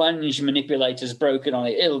gasket flange manipulator's broken on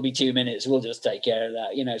it. It'll be 2 minutes. We'll just take care of that.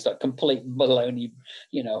 It's like complete baloney,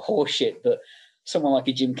 horseshit. But someone like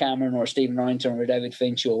a Jim Cameron or a Stephen Norrington or a David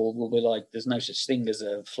Fincher will be like, there's no such thing as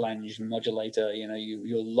a flange modulator.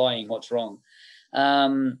 You're lying. What's wrong?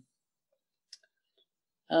 I'm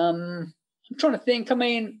trying to think. I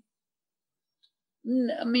mean,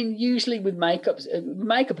 usually with makeup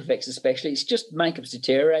effects especially, it's just makeup's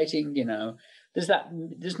deteriorating,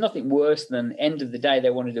 There's nothing worse than end of the day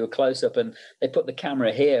they want to do a close-up and they put the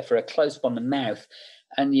camera here for a close-up on the mouth,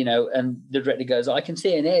 and and the director goes, I can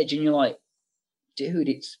see an edge, and you're like, dude,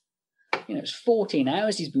 it's you know, it's 14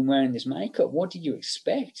 hours he's been wearing this makeup. What did you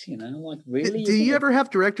expect? You know, like, really? Do you ever have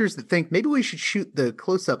directors that think maybe we should shoot the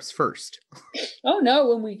close-ups first? Oh,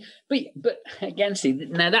 no. But again, see,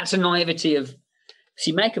 now that's a naivety of,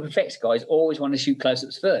 makeup effects guys always want to shoot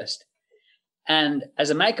close-ups first. And as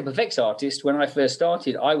a makeup effects artist, when I first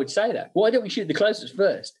started, I would say that. Why don't we shoot the close-ups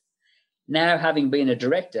first? Now, having been a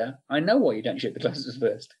director, I know why you don't shoot the close-ups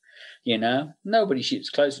first. You know, nobody shoots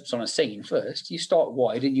close-ups on a scene first. You start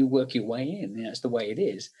wide and you work your way in. You know, that's the way it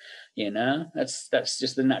is. You know, that's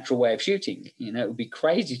just the natural way of shooting. You know, it would be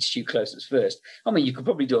crazy to shoot close-ups first. I mean, you could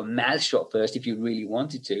probably do a mouth shot first if you really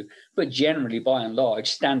wanted to. But generally, by and large,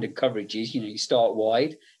 standard coverage is, you know, you start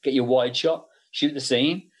wide, get your wide shot, shoot the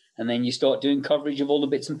scene, and then you start doing coverage of all the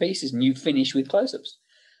bits and pieces, and you finish with close-ups.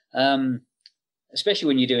 Especially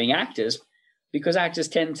when you're doing actors, because actors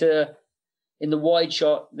tend to, in the wide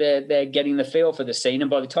shot, they're getting the feel for the scene,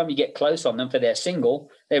 and by the time you get close on them for their single,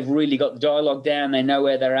 they've really got the dialogue down, they know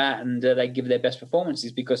where they're at, and they give their best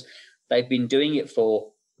performances because they've been doing it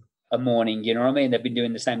for a morning, you know what I mean? They've been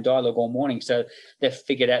doing the same dialogue all morning, so they've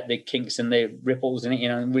figured out the kinks and the ripples in it, you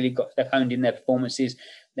know, and really they've honed in their performances.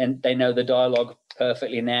 Then they know the dialogue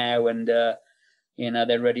perfectly now, and you know,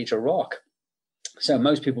 they're ready to rock. So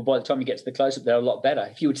most people, by the time you get to the close-up, they're a lot better.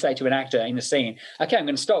 If you would say to an actor in the scene, okay, I'm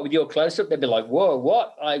going to start with your close-up, they'd be like, whoa,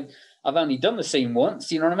 what? I've only done the scene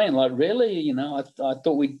once, you know what I mean? Like, really? You know, I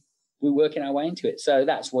thought we're working our way into it. So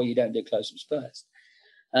that's why you don't do close-ups first.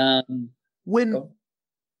 Go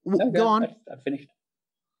on. I finished.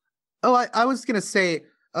 Oh, I was going to say,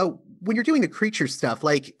 when you're doing the creature stuff,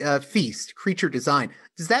 like Feast, creature design,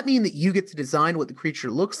 does that mean that you get to design what the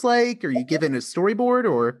creature looks like? Or you given a storyboard,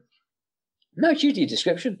 or? No, it's usually a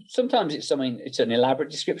description. Sometimes it's an elaborate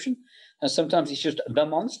description, and sometimes it's just the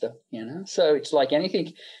monster, you know. So it's like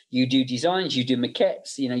anything. You do designs, you do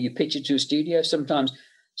maquettes, you know, you pitch it to a studio. Sometimes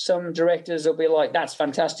some directors will be like, that's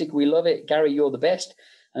fantastic, we love it, Gary, you're the best.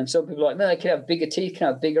 And some people are like, no, they can have bigger teeth, can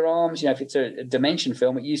have bigger arms. You know, if it's a Dimension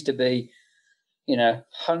film, it used to be, you know,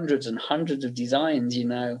 hundreds and hundreds of designs, you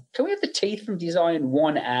know. Can we have the teeth from design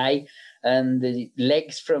 1A and the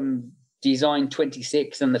legs from design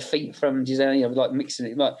 26 and the feet from design, you know, like mixing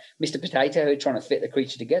it, like Mr. Potato Head trying to fit the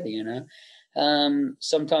creature together, you know.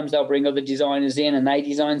 Sometimes they'll bring other designers in and they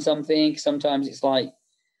design something. Sometimes it's like,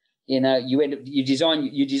 you know, you design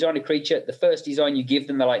a creature. The first design you give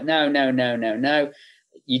them, they're like, no.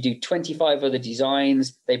 You do 25 other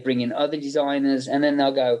designs. They bring in other designers, and then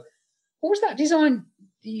they'll go, what was that design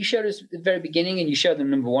you showed us at the very beginning? And you show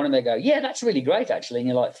them number one, and they go, yeah, that's really great, actually. And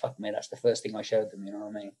you're like, fuck me, that's the first thing I showed them, you know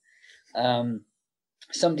what I mean?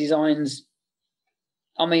 Some designs,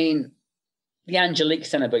 I mean, the Angelique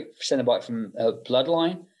cenobite from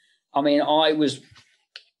BLOODLINE, I mean,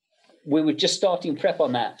 we were just starting prep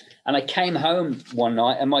on that, and I came home one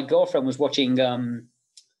night, and my girlfriend was watching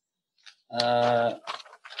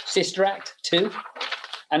Sister Act 2,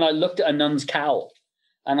 and I looked at a nun's cowl,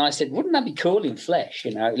 and I said, wouldn't that be cool in flesh?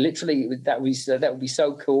 You know, literally, that would be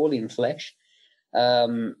so cool in flesh.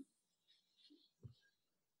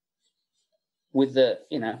 With the,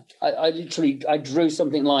 you know, I drew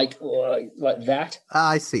something like that.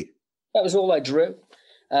 I see. That was all I drew.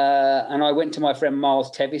 And I went to my friend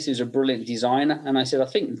Miles Tevis, who's a brilliant designer, and I said, I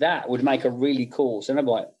think that would make a really cool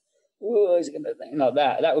cenobite. Oh, is it going to be like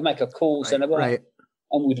that? That would make a cool cenobite. Right.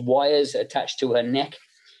 And with wires attached to her neck.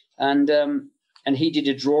 And he did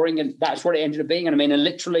a drawing, and that's what it ended up being. And I mean, and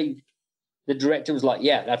literally, the director was like,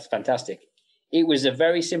 yeah, that's fantastic. It was a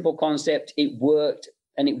very simple concept. It worked,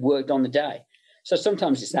 and it worked on the day. So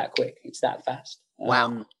sometimes it's that quick. It's that fast.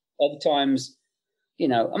 Wow. Other times, you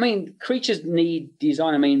know, I mean, creatures need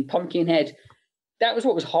design. I mean, Pumpkinhead, that was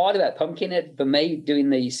what was hard about Pumpkinhead for me doing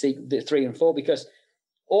the 3 and 4, because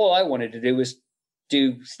all I wanted to do was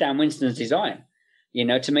do Stan Winston's design. You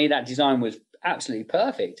know, to me, that design was absolutely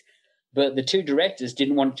perfect. But the two directors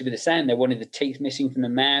didn't want it to be the same. They wanted the teeth missing from the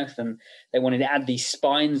mouth, and they wanted to add these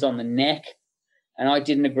spines on the neck. And I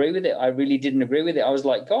didn't agree with it. I really didn't agree with it. I was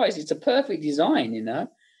like, guys, it's a perfect design, you know.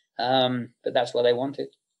 But that's what they wanted.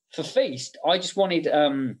 For Feast, I just wanted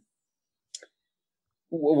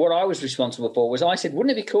what I was responsible for was I said,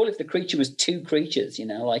 wouldn't it be cool if the creature was two creatures, you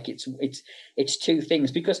know, like it's two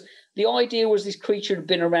things? Because the idea was this creature had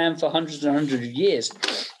been around for hundreds and hundreds of years,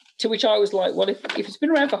 to which I was like, well, if it's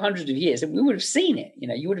been around for hundreds of years, then we would have seen it, you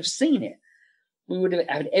know, you would have seen it. We would have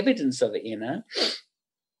had evidence of it, you know.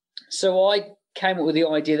 So I came up with the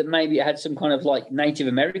idea that maybe it had some kind of like Native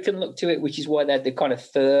American look to it, which is why they had the kind of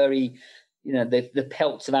furry, you know, the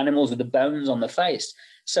pelts of animals with the bones on the face,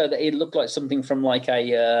 so that it looked like something from like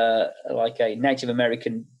a Native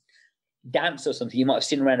American dance or something you might have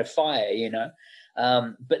seen around a fire, you know.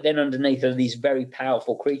 But then underneath are these very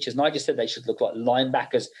powerful creatures. And I just said they should look like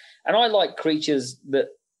linebackers. And I like creatures that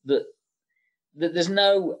there's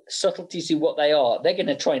no subtlety to what they are. They're going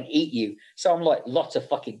to try and eat you. So I'm like, lots of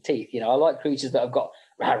fucking teeth. You know, I like creatures that have got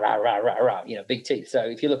rah, rah, rah, rah, rah, you know, big teeth. So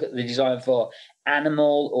if you look at the design for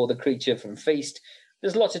Animal or the creature from Feast,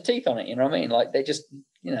 there's lots of teeth on it. You know what I mean? Like they just,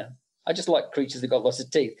 you know, I just like creatures that got lots of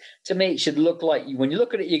teeth. To me, it should look like, when you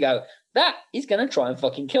look at it, you go, that is going to try and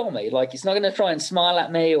fucking kill me. Like it's not going to try and smile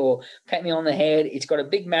at me or pat me on the head. It's got a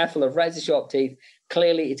big mouthful of razor sharp teeth.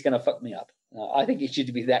 Clearly, it's going to fuck me up. I think it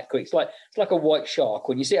should be that quick. It's like a white shark.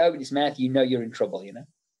 When you see it open its mouth, you know you're in trouble, you know?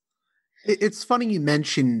 It's funny you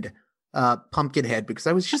mentioned Pumpkinhead, because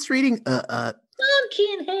I was just reading Pumpkinhead.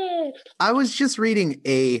 I was just reading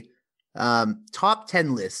a top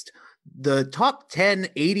 10 list, the top 10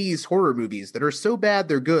 80s horror movies that are so bad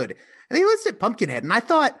they're good. And they listed Pumpkinhead, and I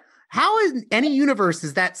thought, how in any universe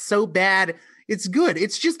is that so bad it's good?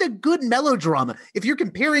 It's just a good melodrama. If you're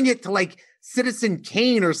comparing it to like Citizen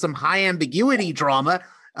Kane or some high ambiguity drama,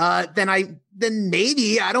 then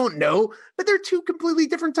maybe, I don't know, but they're two completely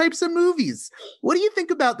different types of movies. What do you think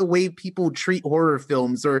about the way people treat horror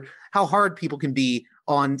films, or how hard people can be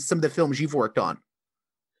on some of the films you've worked on?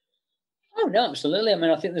 Oh, no, absolutely. I mean,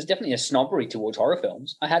 I think there's definitely a snobbery towards horror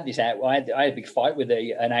films. I had a big fight with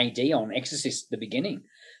an AD on Exorcist at the beginning,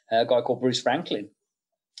 a guy called Bruce Franklin,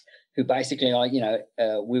 who basically,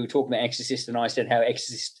 we were talking about Exorcist, and I said how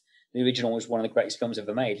Exorcist, the original, was one of the greatest films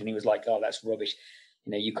ever made. And he was like, oh, that's rubbish.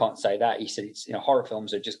 You know, you can't say that. He said, it's, horror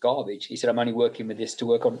films are just garbage. He said, I'm only working with this to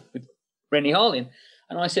work on with Rennie Harlin.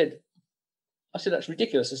 And I said, that's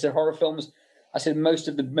ridiculous. I said, horror films, I said, most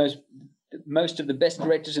of the best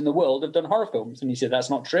directors in the world have done horror films. And he said, that's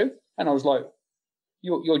not true. And I was like,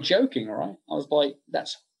 you're joking, all right? I was like,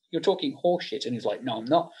 you're talking horseshit. And he's like, no, I'm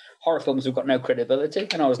not. Horror films have got no credibility.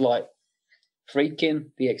 And I was like,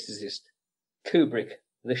 Friedkin, The Exorcist, Kubrick,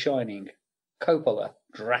 The Shining, Coppola,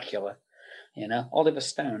 Dracula, Oliver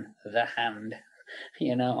Stone, The Hand.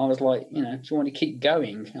 I was like, do you want to keep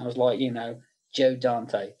going? I was like, Joe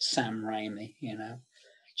Dante, Sam Raimi,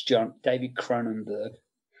 David Cronenberg.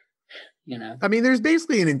 I mean, there's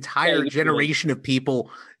basically an entire generation of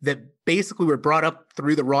people that basically were brought up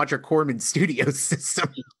through the Roger Corman studio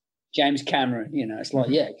system. James Cameron, it's like,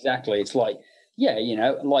 yeah, exactly. It's like, yeah,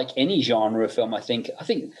 like any genre of film, I think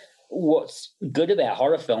what's good about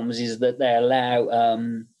horror films is that they allow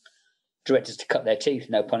directors to cut their teeth,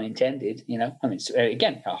 no pun intended, I mean,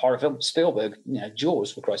 again, a horror film, Spielberg,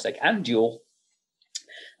 Jaws, for Christ's sake, and Duel.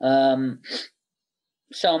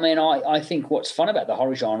 So, I mean, I think what's fun about the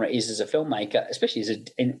horror genre is, as a filmmaker, especially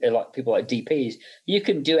like people like DPs, you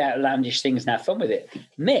can do outlandish things and have fun with it.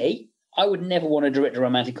 Me, I would never want to direct a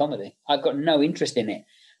romantic comedy. I've got no interest in it.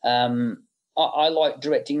 I like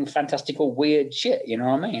directing fantastical, weird shit, you know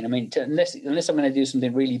what I mean? I mean, unless I'm going to do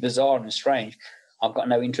something really bizarre and strange, I've got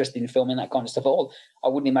no interest in filming that kind of stuff at all. I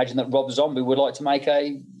wouldn't imagine that Rob Zombie would like to make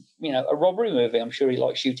a robbery movie. I'm sure he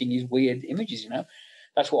likes shooting his weird images,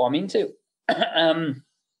 That's what I'm into.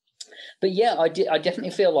 But yeah, I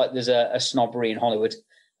definitely feel like there's a snobbery in Hollywood,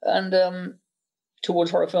 and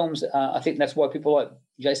towards horror films. I think that's why people like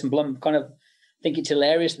Jason Blum kind of think it's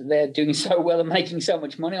hilarious that they're doing so well and making so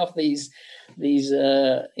much money off these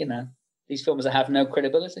films that have no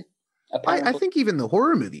credibility. I think even the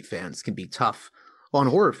horror movie fans can be tough on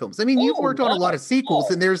horror films. I mean, you've worked on a lot of sequels,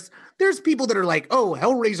 and there's people that are like, oh,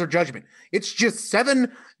 Hellraiser Judgment, it's just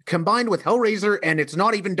 7 combined with Hellraiser, and it's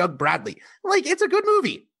not even Doug Bradley. Like, it's a good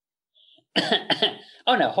movie.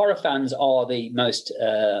 Oh no, horror fans are the most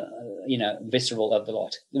visceral of the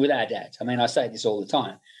lot, without doubt. I mean, I say this all the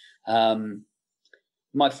time.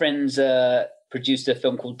 My friends produced a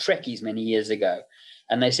film called Trekkies many years ago,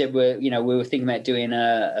 and they said we were thinking about doing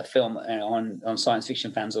a film on science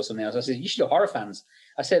fiction fans or something else. I said, you should do horror fans.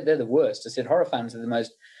 I said, they're the worst. I said, horror fans are the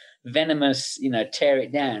most venomous, tear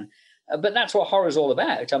it down. But that's what horror is all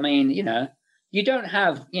about. I mean, you don't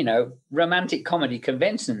have, romantic comedy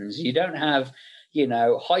conventions. You don't have,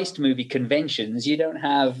 heist movie conventions. You don't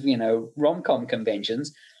have, rom-com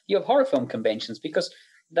conventions. You have horror film conventions because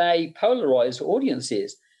they polarize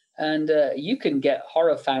audiences. And you can get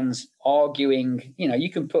horror fans arguing,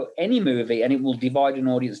 you can put any movie and it will divide an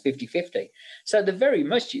audience 50-50. So the very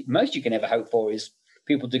most you can ever hope for is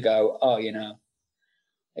people to go, oh, to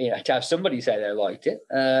have somebody say they liked it.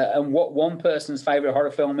 And what one person's favorite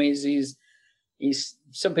horror film is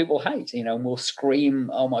some people hate, and will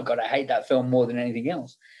scream, oh my God, I hate that film more than anything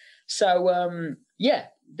else. So, yeah,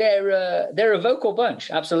 they're a vocal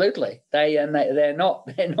bunch. Absolutely. They're not,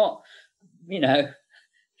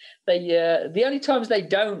 the only times they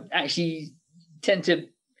don't actually tend to,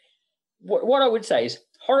 what I would say is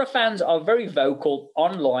horror fans are very vocal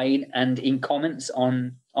online and in comments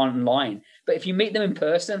online. But if you meet them in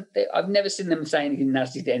person, I've never seen them say anything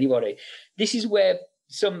nasty to anybody. This is where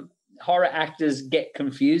some horror actors get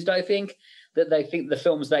confused, I think, that they think the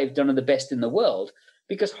films they've done are the best in the world,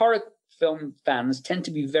 because horror film fans tend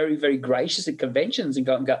to be very, very gracious at conventions and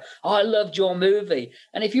go, oh, I loved your movie.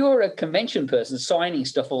 And if you're a convention person signing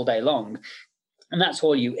stuff all day long, and that's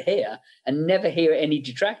all you hear, and never hear any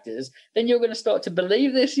detractors, then you're going to start to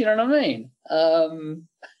believe this, you know what I mean?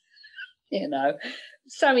 You know,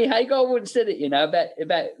 Sammy Hagar once said it, about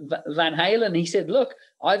Van Halen. He said, look,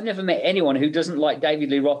 I've never met anyone who doesn't like David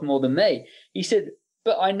Lee Roth more than me. He said,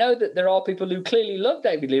 but I know that there are people who clearly love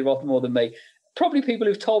David Lee Roth more than me. Probably people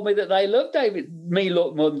who've told me that they love me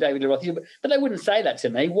more than David Lee Roth. But they wouldn't say that to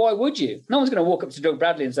me. Why would you? No one's going to walk up to Doug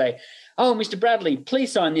Bradley and say, oh, Mr. Bradley,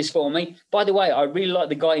 please sign this for me. By the way, I really like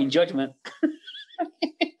the guy in Judgment.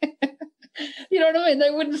 You know what I mean? They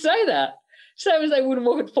wouldn't say that. Same as they wouldn't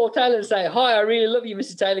walk up to Paul Taylor and say, hi, I really love you,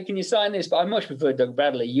 Mr. Taylor. Can you sign this? But I much prefer Doug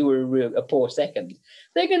Bradley. You were a poor second.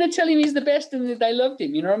 They're going to tell him he's the best and that they loved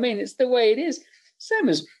him. You know what I mean? It's the way it is. Same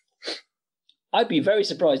as I'd be very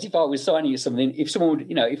surprised if I was signing something, if someone would,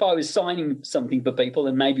 if I was signing something for people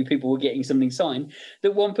and maybe people were getting something signed,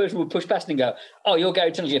 that one person would push past and go, oh, you're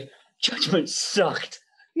Gary Tunnicliffe. Judgment sucked.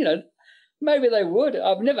 Maybe they would.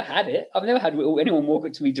 I've never had it. I've never had anyone walk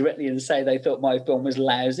up to me directly and say they thought my film was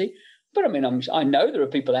lousy. But I mean, I know there are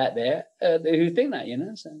people out there who think that,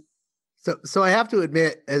 So I have to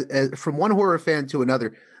admit, from one horror fan to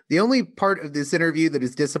another, the only part of this interview that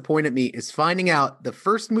has disappointed me is finding out the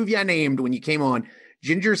first movie I named when you came on,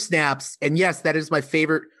 Ginger Snaps. And yes, that is my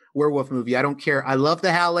favorite werewolf movie. I don't care. I love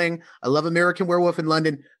The Howling. I love American Werewolf in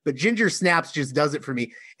London, but Ginger Snaps just does it for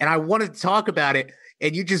me. And I wanted to talk about it,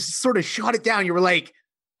 and you just sort of shot it down. You were like,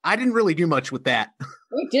 I didn't really do much with that.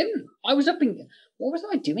 I didn't. I was up in, what was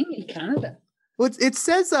I doing in Canada? Well, it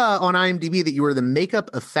says on IMDb that you were the makeup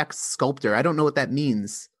effects sculptor. I don't know what that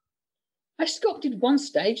means. I sculpted one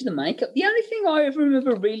stage of the makeup. The only thing I ever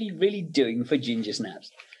remember really, really doing for Ginger Snaps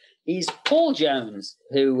is Paul Jones,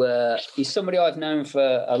 who is somebody I've known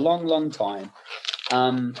for a long, long time.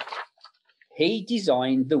 He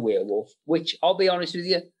designed the werewolf, which I'll be honest with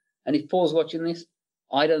you, and if Paul's watching this,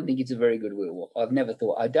 I don't think it's a very good werewolf. I've never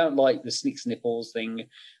thought, I don't like the snick sniffles thing.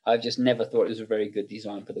 I've just never thought it was a very good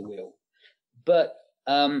design for the werewolf. But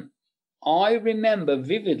I remember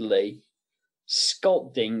vividly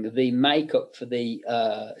sculpting the makeup for the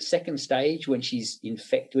second stage when she's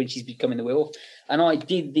infected, when she's becoming the werewolf. And I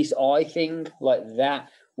did this eye thing like that,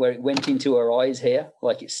 where it went into her eyes here,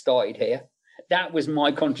 like it started here. That was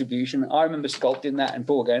my contribution. I remember sculpting that and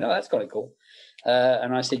Paul going, oh, that's kind of cool.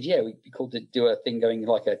 And I said, yeah, it'd be cool to do a thing going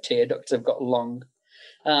like a tear ducts have got long.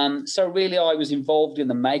 So really I was involved in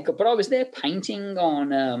the makeup, but I was there painting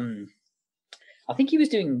on, I think he was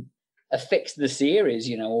doing effects of the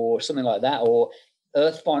series, or something like that, or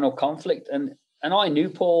Earth Final Conflict. And I knew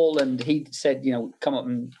Paul, and he said, come up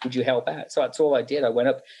and would you help out? So that's all I did. I went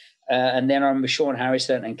up, and then I remember Sean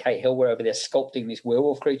Harrison and Kate Hill were over there sculpting this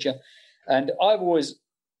werewolf creature. And I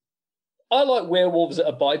like werewolves that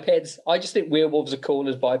are bipeds. I just think werewolves are cool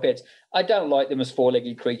as bipeds. I don't like them as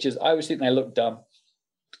four-legged creatures. I always think they look dumb,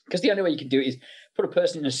 because the only way you can do it is put a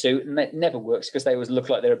person in a suit, and that never works because they always look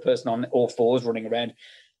like they're a person on all fours running around,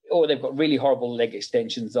 or they've got really horrible leg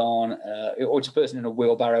extensions on, or it's a person in a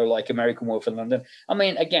wheelbarrow like American Werewolf in London. I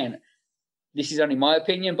mean, again, this is only my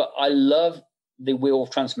opinion, but I love the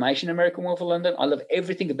werewolf transformation in American Werewolf in London. I love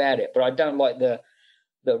everything about it, but I don't like the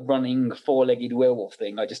running four-legged werewolf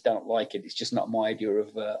thing. I just don't like it. It's just not my idea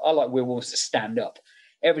of... I like werewolves to stand up.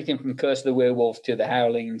 Everything from Curse of the Werewolf to The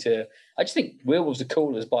Howling to... I just think werewolves are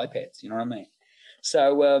cool as bipeds, you know what I mean?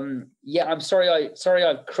 So, yeah, I'm sorry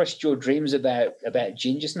I've crushed your dreams about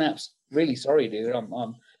Ginger Snaps. Really sorry, dude. I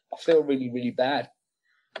feel really, really bad.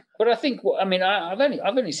 But I think, I've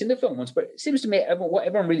only seen the film once, but it seems to me what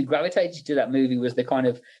everyone really gravitated to that movie was the kind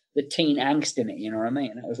of the teen angst in it, you know what I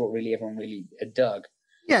mean? That was what really everyone really dug.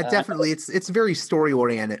 Yeah, definitely. It's very story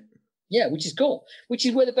oriented. Yeah, which is cool. Which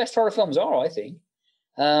is where the best horror films are, I think.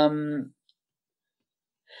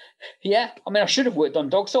 Yeah, I should have worked on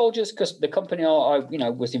Dog Soldiers because the company I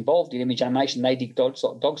was involved in, Image Animation, they did Dog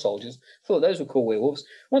Soldiers. I thought those were cool werewolves.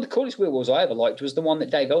 One of the coolest werewolves I ever liked was the one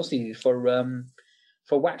that Dave Elstein did for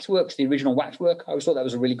Waxworks, the original Waxwork. I always thought that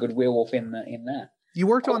was a really good werewolf in that. You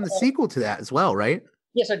worked on the sequel to that as well, right?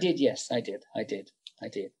 Yes, I did. Yes, I did.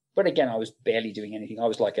 But again, I was barely doing anything. I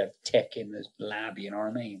was like a tech in the lab, you know what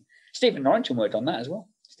I mean? Stephen Norrington worked on that as well.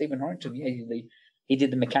 Stephen Norrington, yeah, he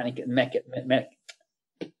did the mechanics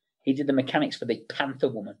for the Panther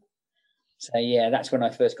Woman. So yeah, that's when I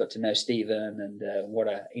first got to know Stephen, and what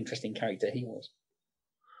an interesting character he was.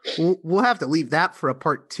 We'll have to leave that for a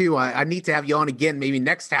part 2. I need to have you on again, maybe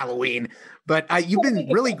next Halloween. But you've been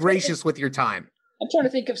really gracious with your time. I'm trying to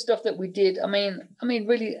think of stuff that we did. I mean,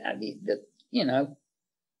 really, you know,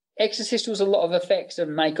 Exorcist was a lot of effects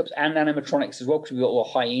and makeups and animatronics as well, because we got all the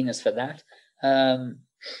hyenas for that.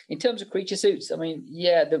 In terms of creature suits, I mean,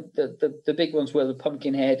 yeah, the big ones were the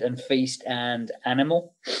Pumpkinhead and Feast and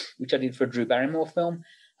Animal, which I did for a Drew Barrymore film.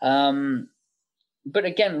 But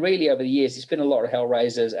again, really over the years, it's been a lot of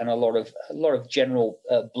Hellraisers and a lot of general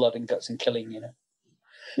blood and guts and killing. You know,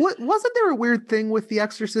 wasn't there a weird thing with The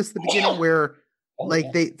Exorcist at the beginning where,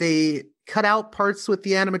 they cut out parts with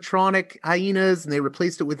the animatronic hyenas and they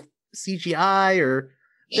replaced it with CGI? Or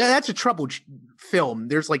that's a troubled film.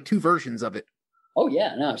 There's like 2 versions of it. Oh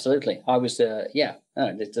yeah, no, absolutely. I was there's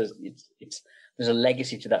a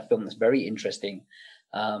legacy to that film that's very interesting.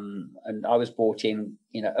 And I was brought in,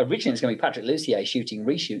 you know, originally it's going to be Patrick Lussier shooting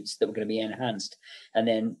reshoots that were going to be enhanced. And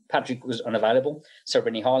then Patrick was unavailable. So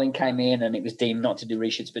Rennie Harling came in, and it was deemed not to do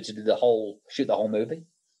reshoots, but to do shoot the whole movie,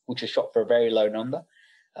 which was shot for a very low number.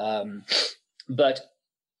 But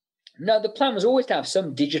no, the plan was always to have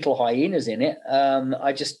some digital hyenas in it.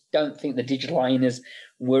 I just don't think the digital hyenas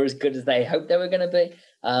were as good as they hoped they were going to be.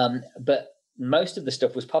 But most of the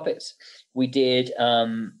stuff was puppets. We did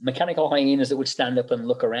mechanical hyenas that would stand up and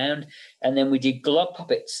look around, and then we did glove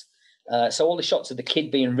puppets. So all the shots of the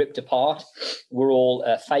kid being ripped apart were all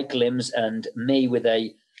fake limbs, and me with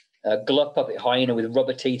a glove puppet hyena with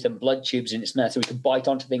rubber teeth and blood tubes in its mouth, so we could bite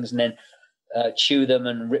onto things and then chew them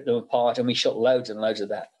and rip them apart. And we shot loads and loads of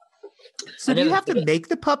that. So do you have to make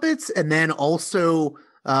the puppets and then also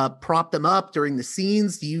prop them up during the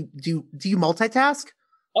scenes? Do you multitask?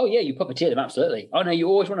 Oh yeah, you puppeteer them, absolutely. Oh no, you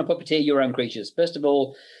always want to puppeteer your own creatures. First of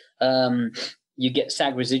all, you get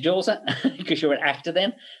SAG residuals because you're an actor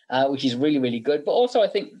then, which is really, really good. But also, I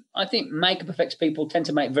think makeup effects people tend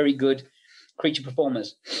to make very good creature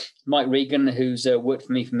performers. Mike Regan, who's worked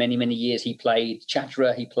for me for many, many years, he played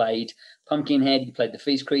Chatterer, he played Pumpkinhead, he played the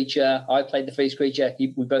Feast Creature, I played the Feast Creature,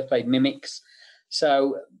 we both played mimics.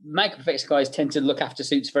 So makeup effects guys tend to look after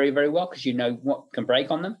suits very, very well because you know what can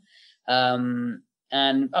break on them.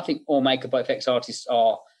 And I think all makeup effects artists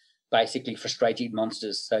are basically frustrated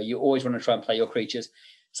monsters. So you always want to try and play your creatures.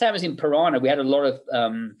 Same as in Piranha, we had a lot of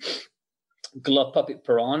glove puppet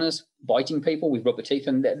piranhas biting people with rubber teeth,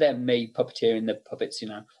 and they're me puppeteering the puppets, you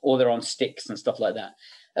know, or they're on sticks and stuff like that.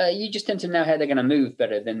 You just tend to know how they're going to move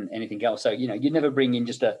better than anything else. So, you know, you never bring in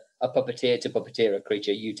just a puppeteer to puppeteer a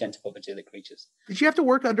creature. You tend to puppeteer the creatures. Did you have to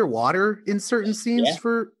work underwater in certain scenes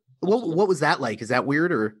for what was that like? Is that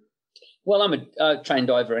weird or? Well, I'm a trained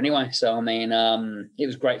diver anyway, so I mean, it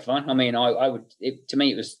was great fun. I mean, to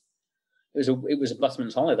me, it was a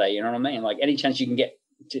busman's holiday. You know what I mean? Like any chance you can get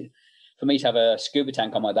for me to have a scuba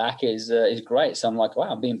tank on my back is great. So I'm like,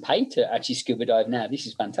 wow, I'm being paid to actually scuba dive now. This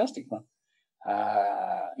is fantastic fun.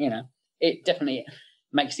 You know, it definitely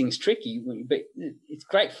makes things tricky, but it's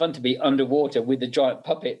great fun to be underwater with a giant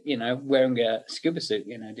puppet, you know, wearing a scuba suit,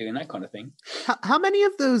 you know, doing that kind of thing. How many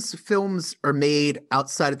of those films are made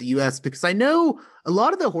outside of the US? Because I know a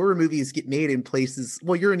lot of the horror movies get made in places,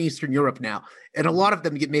 well, you're in Eastern Europe now, and a lot of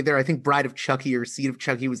them get made there. I think Bride of Chucky or Seed of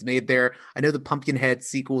Chucky was made there. I know the Pumpkinhead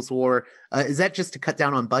sequels were. Is that just to cut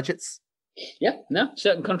down on budgets? Yeah, no,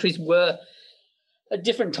 certain countries were. At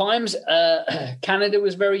different times, Canada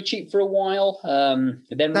was very cheap for a while.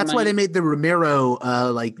 Then that's why they made the Romero,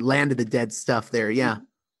 like Land of the Dead stuff there. Yeah.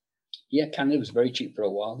 Yeah, Canada was very cheap for a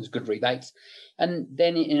while. There's good rebates. And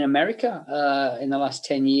then in America, in the last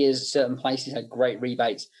 10 years, certain places had great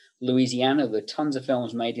rebates. Louisiana, there were tons of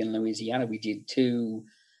films made in Louisiana. We did two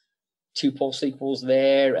Paul sequels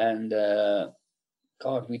there. And,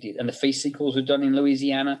 we did. And the Feast sequels were done in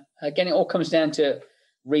Louisiana. Again, it all comes down to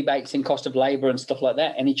rebates and cost of labor and stuff like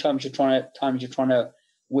that. Any times you're trying to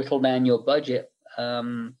whittle down your budget,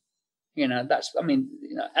 you know,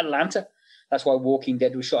 Atlanta. That's why Walking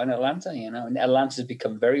Dead was shot in Atlanta, you know, and Atlanta's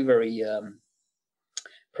become very, very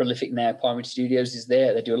prolific now. Pinewood Studios is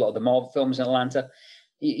there. They do a lot of the Marvel films in Atlanta.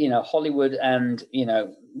 You know, Hollywood and, you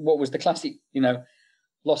know, what was the classic, you know,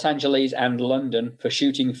 Los Angeles and London for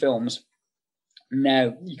shooting films.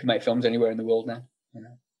 Now you can make films anywhere in the world now, you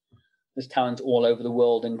know. There's talent all over the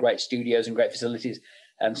world and great studios and great facilities.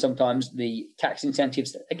 And sometimes the tax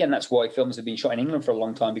incentives, again, that's why films have been shot in England for a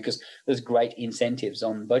long time, because there's great incentives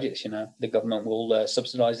on budgets. You know, the government will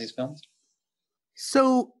subsidize these films.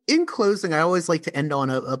 So in closing, I always like to end on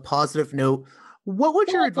a positive note. What would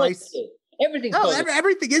your advice? Everything's positive.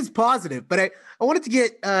 Everything is positive, but I wanted to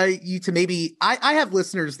get you to maybe, I have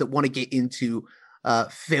listeners that want to get into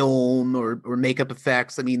film or makeup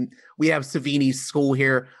effects. I mean, we have Savini's school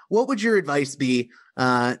here. What would your advice be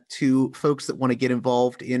to folks that want to get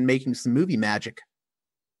involved in making some movie magic?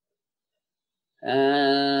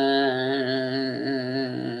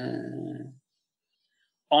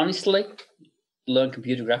 Honestly, learn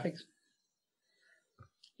computer graphics.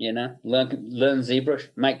 You know, learn ZBrush,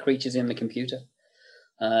 make creatures in the computer.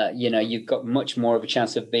 You know, you've got much more of a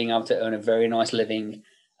chance of being able to earn a very nice living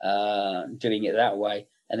doing it that way.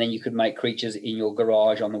 And then you could make creatures in your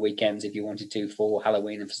garage on the weekends if you wanted to for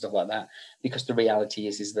Halloween and for stuff like that. Because the reality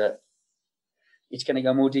is that it's going to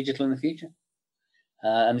go more digital in the future.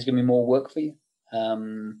 And there's going to be more work for you.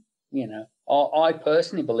 You know, I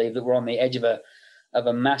personally believe that we're on the edge of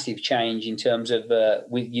a massive change in terms of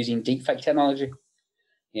with using deepfake technology,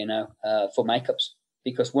 you know, for makeups.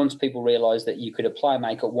 Because once people realize that you could apply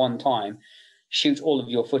makeup one time, shoot all of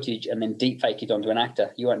your footage, and then deepfake it onto an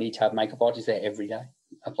actor, you won't need to have makeup artists there every day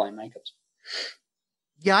applying makeups.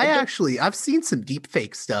 Yeah, I've seen some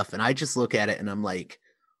deepfake stuff, and I just look at it and I'm like,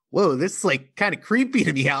 whoa, this is like kind of creepy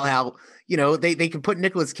to me. How you know they can put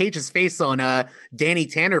Nicolas Cage's face on Danny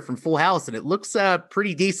Tanner from Full House, and it looks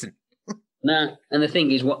pretty decent. No, and the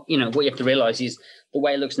thing is, what you have to realize is the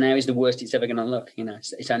way it looks now is the worst it's ever going to look. You know,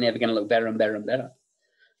 it's only ever going to look better and better and better.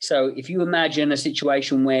 So if you imagine a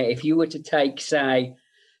situation where if you were to take, say,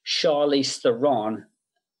 Charlize Theron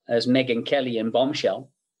as Megyn Kelly in Bombshell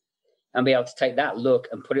and be able to take that look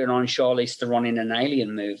and put it on Charlize Theron in an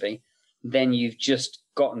Alien movie, then you've just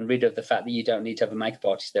gotten rid of the fact that you don't need to have a makeup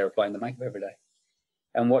artist there applying the makeup every day.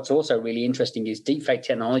 And what's also really interesting is deepfake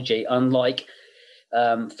technology, unlike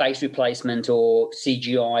face replacement or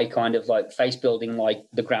CGI kind of like face building like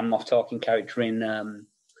the Grand Moff Tarkin character in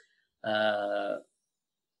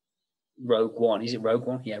Rogue One. Is it Rogue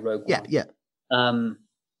One? Yeah, Rogue One. Yeah.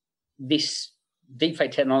 This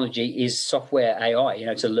deepfake technology is software AI. You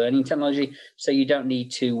know, it's a learning technology, so you don't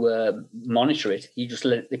need to monitor it. You just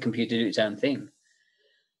let the computer do its own thing.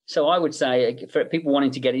 So I would say for people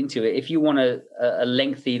wanting to get into it, if you want a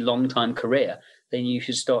lengthy, long-time career, then you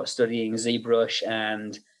should start studying ZBrush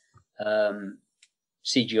and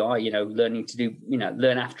CGI, you know, learning to do, you know,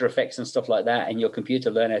 learn After Effects and stuff like that, and your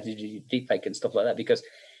computer learn how to do deepfake and stuff like that, because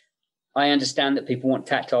I understand that people want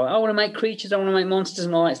tactile. I want to make creatures, I want to make monsters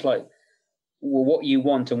and all that. It's like, well, what you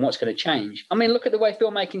want and what's going to change. I mean, look at the way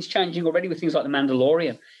filmmaking's changing already with things like The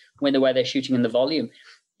Mandalorian, when the way they're shooting in the volume.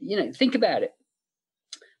 You know, think about it.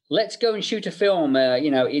 Let's go and shoot a film,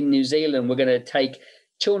 you know, in New Zealand. We're going to take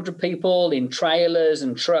 200 people in trailers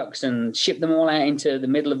and trucks and ship them all out into the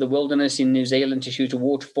middle of the wilderness in New Zealand to shoot a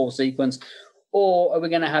waterfall sequence. Or are we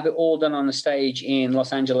going to have it all done on a stage in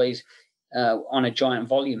Los Angeles on a giant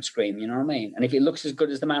volume screen? You know what I mean? And if it looks as good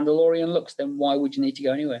as The Mandalorian looks, then why would you need to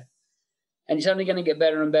go anywhere? And it's only going to get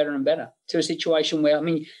better and better and better, to a situation where, I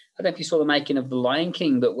mean, I don't know if you saw the making of The Lion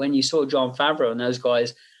King, but when you saw Jon Favreau and those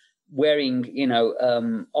guys wearing, you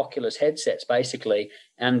know, Oculus headsets basically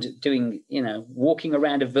and doing, you know, walking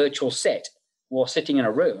around a virtual set while sitting in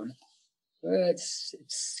a room, it's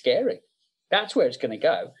scary. That's where it's going to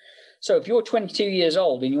go. So if you're 22 years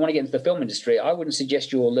old and you want to get into the film industry, I wouldn't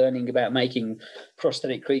suggest you're learning about making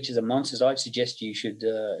prosthetic creatures and monsters. I'd suggest you should,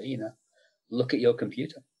 you know, look at your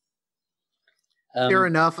computer. Fair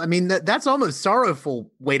enough. I mean, that's almost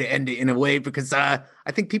sorrowful way to end it in a way, because I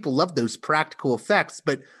think people love those practical effects.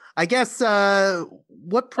 But I guess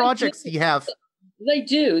what projects do you have? They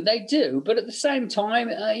do. But at the same time,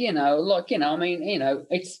 you know, like, you know, I mean, you know,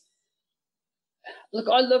 it's, look,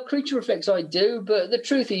 I love creature effects, I do, but the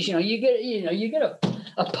truth is, you know, you get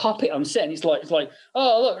a puppet on set, and it's like,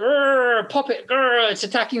 oh look, puppet, it's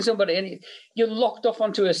attacking somebody, and you're locked off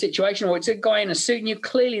onto a situation, or it's a guy in a suit, and you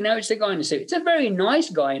clearly know it's a guy in a suit. It's a very nice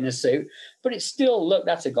guy in a suit, but it's still, look,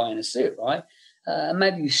 that's a guy in a suit, right?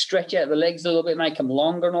 Maybe you stretch out the legs a little bit, make them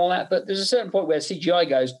longer and all that, but there's a certain point where CGI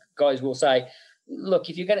guys will say, look,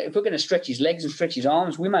 if we're going to stretch his legs and stretch his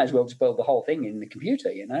arms, we may as well just build the whole thing in the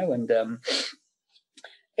computer, you know, and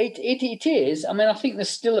It is. I mean, I think there's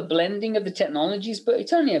still a blending of the technologies, but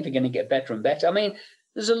it's only ever going to get better and better. I mean,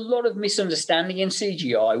 there's a lot of misunderstanding in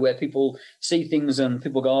CGI where people see things and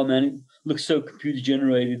people go, oh, man, it looks so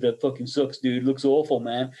computer-generated. That fucking sucks, dude. It looks awful,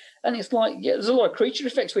 man. And it's like, yeah, there's a lot of creature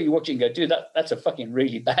effects where you watch it and go, dude, that's a fucking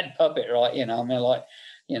really bad puppet, right? You know, I mean, like,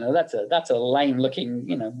 you know, that's a lame-looking,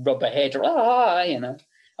 you know, rubber head, you know.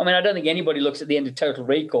 I mean, I don't think anybody looks at the end of Total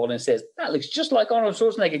Recall and says, that looks just like Arnold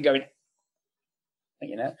Schwarzenegger going,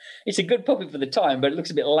 you know, it's a good puppet for the time, but it looks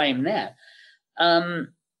a bit lame now.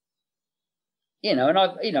 You know, and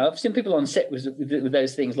I've seen people on set with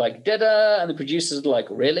those things like da-da, and the producers are like,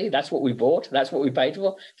 really? That's what we bought? That's what we paid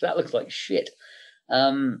for? That looks like shit.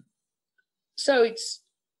 So So it's,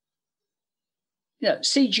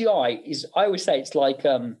 CGI is, I always say it's like,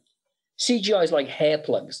 CGI is like hair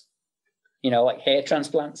plugs, like hair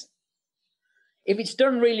transplants. If it's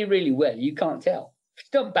done really, really well, you can't tell. If it's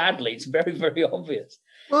done badly, it's very, very obvious.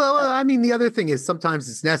 Well, I mean, the other thing is sometimes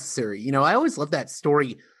it's necessary. I always love that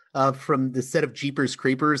story from the set of Jeepers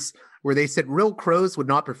Creepers where they said real crows would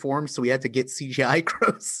not perform, so we had to get CGI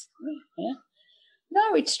crows. Yeah.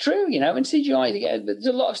 No, it's true, and CGI, there's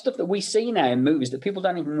a lot of stuff that we see now in movies that people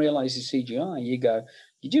don't even realize is CGI.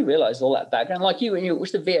 You do realize all that background. Like you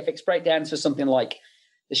watch the VFX breakdowns for something like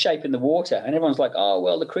The Shape in the Water, and everyone's like, oh,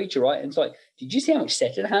 well, the creature, right? And it's like, did you see how much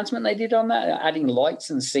set enhancement they did on that? Adding lights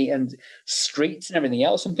and streets and everything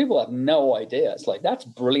else. And people have no idea. It's like, that's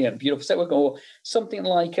brilliant, beautiful set work. Or something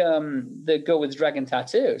like The Girl with the Dragon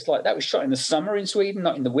Tattoo. It's like, that was shot in the summer in Sweden,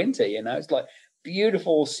 not in the winter, It's like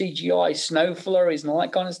beautiful CGI snow flurries and all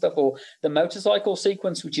that kind of stuff. Or the motorcycle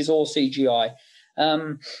sequence, which is all CGI.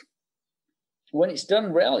 When it's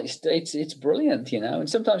done well, it's brilliant, And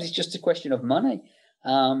sometimes it's just a question of money.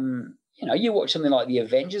 You watch something like the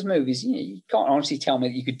Avengers movies, you can't honestly tell me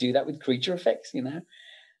that you could do that with creature effects, you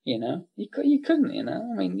couldn't,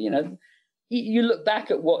 I mean, you look back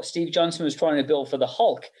at what Steve Johnson was trying to build for the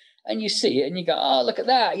Hulk and you see it and you go, oh, look at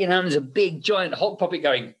that, and there's a big giant Hulk puppet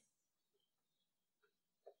going,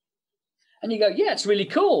 and you go, yeah, it's really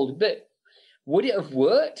cool, but would it have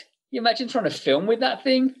worked? You imagine trying to film with that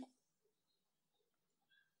thing?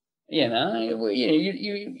 You'd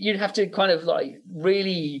have to kind of like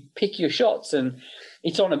really pick your shots, and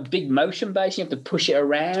it's on a big motion base. You have to push it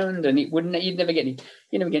around, and you'd never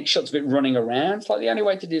get shots of it running around. It's like the only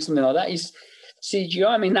way to do something like that is CGI.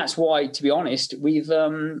 I mean, that's why, to be honest, we've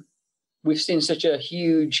seen such a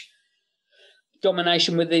huge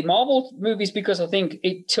domination with the Marvel movies, because I think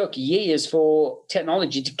it took years for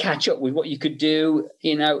technology to catch up with what you could do,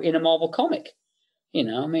 in a Marvel comic.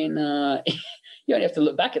 You only have to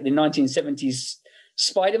look back at the 1970s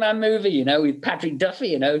Spider-Man movie, with Patrick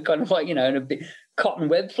Duffy, kind of like, and a big cotton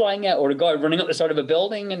web flying out, or a guy running up the side of a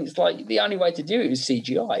building. And it's like, the only way to do it is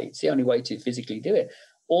CGI. It's the only way to physically do it.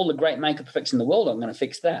 All the great makeup effects in the world, I'm going to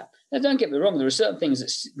fix that. Now, don't get me wrong. There are certain things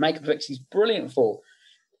that makeup effects is brilliant for.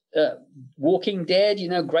 Walking Dead,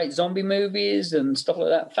 great zombie movies and stuff like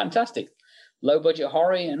that. Fantastic. Low budget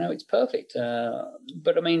horror, it's perfect.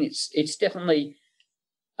 But I mean, it's definitely,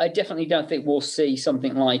 I definitely don't think we'll see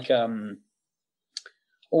something like,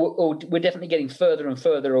 or we're definitely getting further and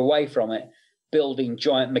further away from it, building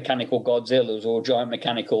giant mechanical Godzillas or giant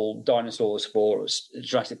mechanical dinosaurs for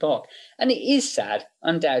Jurassic Park. And it is sad,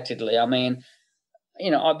 undoubtedly. I mean,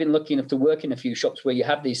 I've been lucky enough to work in a few shops where you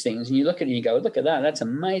have these things and you look at it and you go, look at that, that's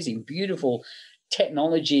amazing, beautiful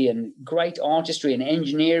technology and great artistry and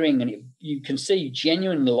engineering, and you can see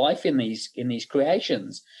genuine life in these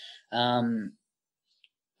creations.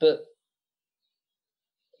 But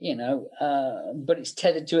it's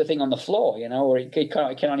tethered to a thing on the floor, or it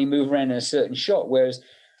can only move around in a certain shot, whereas,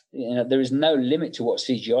 there is no limit to what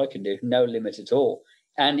CGI can do, no limit at all.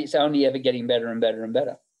 And it's only ever getting better and better and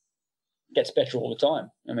better. It gets better all the time.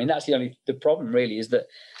 I mean, that's the problem really, is that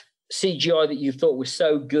CGI that you thought was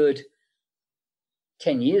so good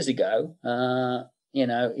 10 years ago,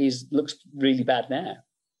 looks really bad now.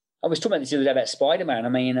 I was talking about this the other day about Spider-Man. I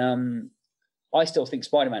mean, I still think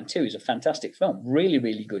Spider-Man 2 is a fantastic film. Really,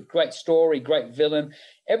 really good. Great story, great villain.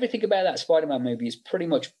 Everything about that Spider-Man movie is pretty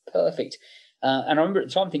much perfect. And I remember at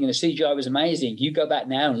the time thinking the CGI was amazing. You go back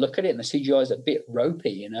now and look at it, and the CGI is a bit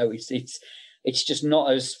ropey. It's just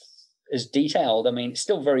not as detailed. I mean, it's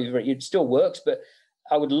still very, very. It still works, but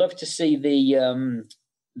I would love to see the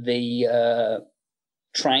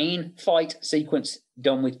train fight sequence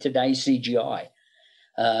done with today's CGI.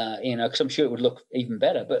 Because I'm sure it would look even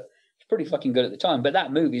better. But pretty fucking good at the time, but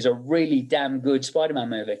that movie is a really damn good Spider-Man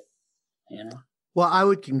movie. Well, I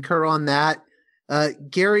would concur on that.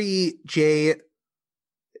 Gary J.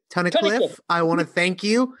 Tunnicliffe, I want to thank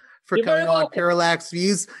you for coming on Parallax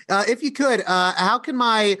Views. If you could, how can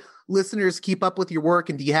my listeners keep up with your work,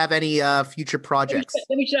 and do you have any future projects?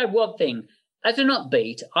 Let me say one thing. As an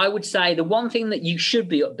upbeat, I would say the one thing that you should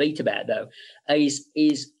be upbeat about, though, is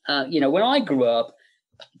when I grew up,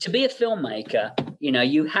 to be a filmmaker,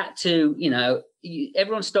 you had to,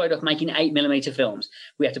 everyone started off making 8mm films.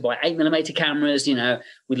 We had to buy 8mm cameras,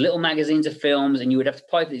 with little magazines of films, and you would have to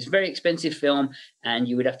buy this very expensive film, and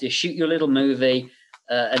you would have to shoot your little movie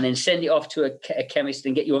and then send it off to a chemist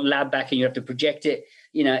and get your lab back, and you have to project it.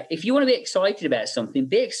 If you want to be excited about something,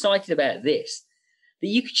 be excited about this. That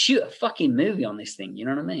you could shoot a fucking movie on this thing, you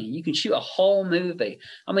know what I mean? You can shoot a whole movie.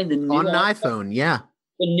 I mean, on an iPhone, yeah.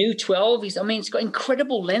 The new 12 is, I mean, it's got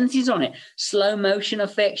incredible lenses on it, slow motion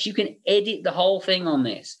effects. You can edit the whole thing on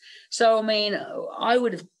this. So, I mean, I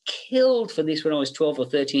would have killed for this when I was 12 or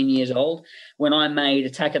 13 years old, when I made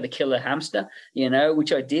Attack of the Killer Hamster,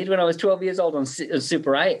 which I did when I was 12 years old on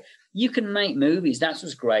Super 8. You can make movies. That's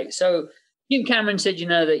what's great. So Jim Cameron said,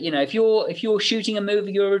 that, if you're shooting a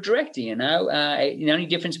movie, you're a director, the only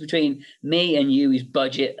difference between me and you is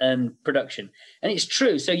budget and production. And it's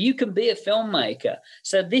true. So you can be a filmmaker.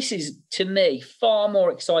 So this is, to me, far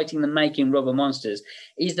more exciting than making rubber monsters,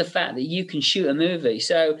 is the fact that you can shoot a movie.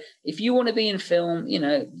 So if you want to be in film,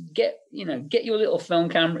 get your little film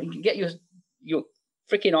camera, get your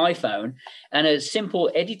freaking iPhone and a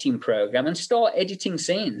simple editing program and start editing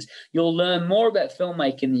scenes. You'll learn more about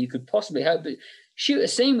filmmaking than you could possibly hope. But shoot a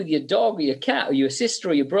scene with your dog or your cat or your sister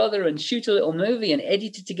or your brother and shoot a little movie and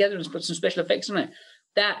edit it together and put some special effects on it.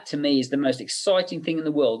 That, to me, is the most exciting thing in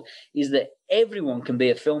the world, is that everyone can be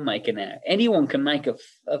a filmmaker now. Anyone can make a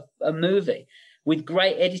movie with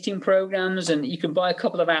great editing programs, and you can buy a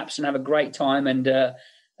couple of apps and have a great time and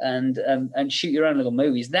shoot your own little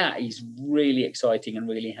movies. That is really exciting and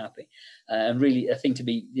really happy, and really a thing to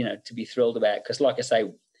be thrilled about. Because, like I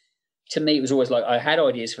say, to me, it was always like I had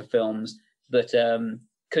ideas for films, but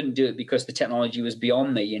couldn't do it because the technology was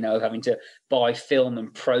beyond me. Having to buy film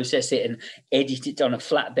and process it and edit it on a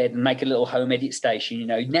flatbed and make a little home edit station.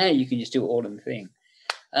 Now you can just do it all in the thing.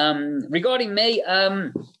 Regarding me,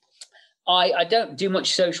 I don't do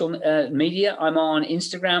much social media. I'm on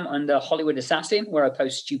Instagram under Hollywood Assassin, where I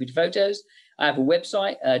post stupid photos. I have a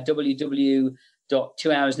website,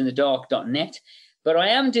 www.2hoursinthedark.net. But I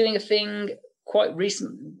am doing a thing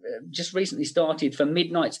just recently started for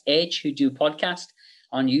Midnight's Edge, who do podcast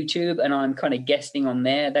on YouTube, and I'm kind of guesting on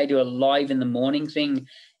there. They do a live in the morning thing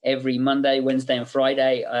every Monday, Wednesday, and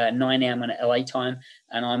Friday, 9 a.m. on LA time,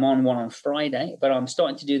 and I'm on one on Friday, but I'm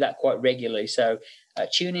starting to do that quite regularly. So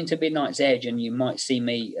tune into Midnight's Edge, and you might see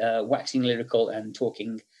me waxing lyrical and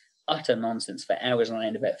talking utter nonsense for hours on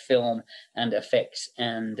end about film and effects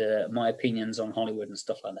and my opinions on Hollywood and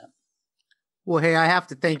stuff like that. Well, hey, I have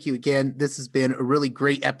to thank you again. This has been a really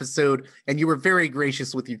great episode, and you were very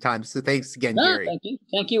gracious with your time. So thanks again, Gary.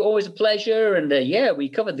 Thank you. Always a pleasure. And we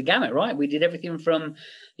covered the gamut, right? We did everything from,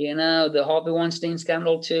 the Harvey Weinstein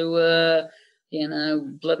scandal to,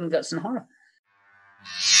 blood and guts and horror.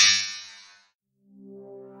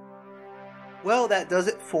 Well, that does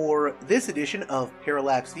it for this edition of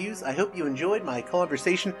Parallax Views. I hope you enjoyed my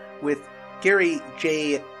conversation with Gary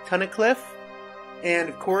J. Tunnicliffe. And,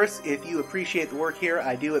 of course, if you appreciate the work here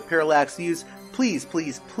I do at Parallax Views, please,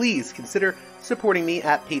 please, please consider supporting me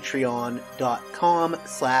at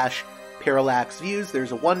patreon.com/parallaxviews.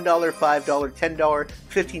 There's a $1, $5, $10,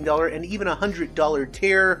 $15, and even $100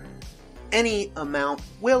 tier. Any amount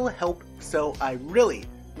will help, so I really,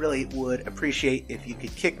 really would appreciate if you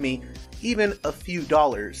could kick me even a few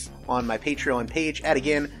dollars on my Patreon page at,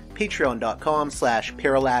 again,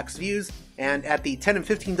 patreon.com/parallaxviews. And at the $10 and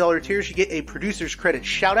 $15 tiers, you get a producer's credit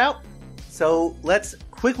shout-out. So let's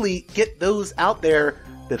quickly get those out there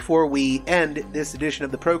before we end this edition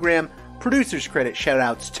of the program. Producer's credit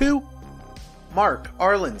shout-outs to Mark,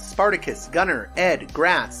 Arlen, Spartacus, Gunnar, Ed,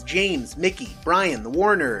 Gratz, James, Mickey, Brian, the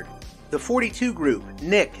War Nerd, the 42 Group,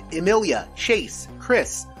 Nick, Emilia, Chase,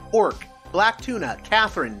 Chris, Orc, Black Tuna,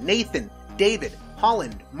 Catherine, Nathan, David,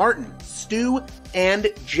 Holland, Martin, Stu,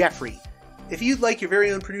 and Jeffrey. If you'd like your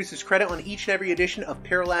very own producer's credit on each and every edition of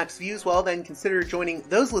Parallax Views, well, then consider joining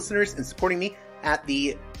those listeners and supporting me at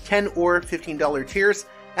the $10 or $15 tiers.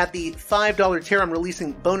 At the $5 tier, I'm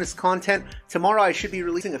releasing bonus content. Tomorrow, I should be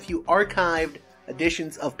releasing a few archived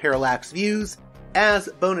editions of Parallax Views as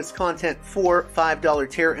bonus content for $5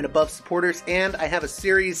 tier and above supporters. And I have a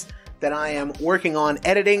series that I am working on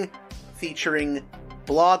editing featuring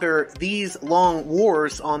blogger These Long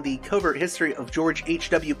Wars on the covert history of George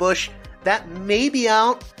H.W. Bush. That may be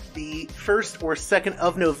out the 1st or 2nd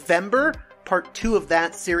of November. Part 2 of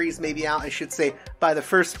that series may be out, I should say, by the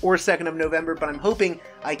 1st or 2nd of November, but I'm hoping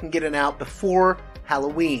I can get it out before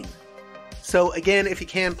Halloween. So again, if you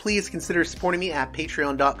can, please consider supporting me at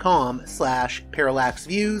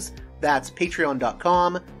patreon.com/parallaxviews. That's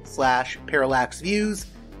patreon.com/parallaxviews.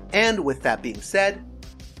 And with that being said,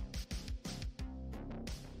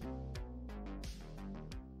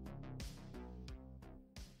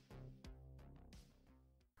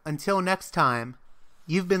 until next time,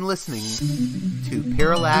 you've been listening to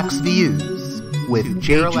Parallax Views with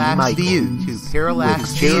Parallax Views. To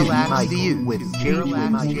Parallax Views with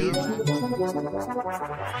Parallax Views.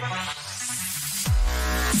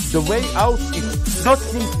 The way out is not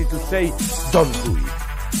simply to say, don't do it,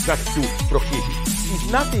 just to prohibit. It's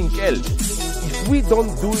nothing else. if we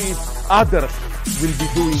don't do it, others will be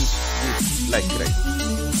doing it like crazy.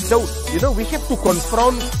 So, we have to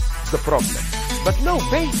confront the problem. But no,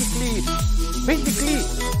 basically,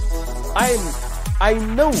 I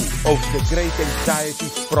know of the great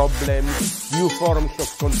anxieties, problems, new forms of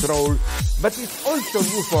control, but it's also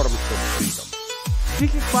new forms of freedom.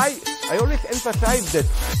 This is why I always emphasize that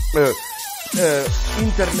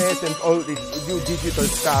internet and all this new digital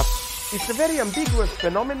stuff, it's a very ambiguous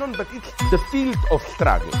phenomenon, but it's the field of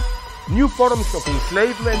struggle. New forms of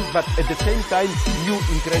enslavement, but at the same time, new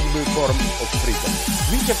incredible forms of freedom.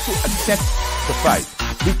 We have to accept the fight,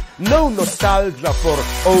 with no nostalgia for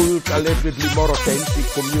old, allegedly more authentic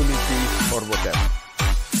communities or whatever.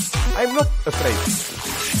 I'm not afraid.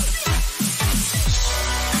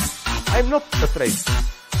 I'm not afraid.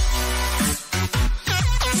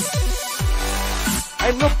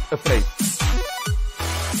 I'm not afraid.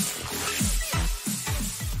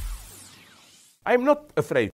 I'm not afraid.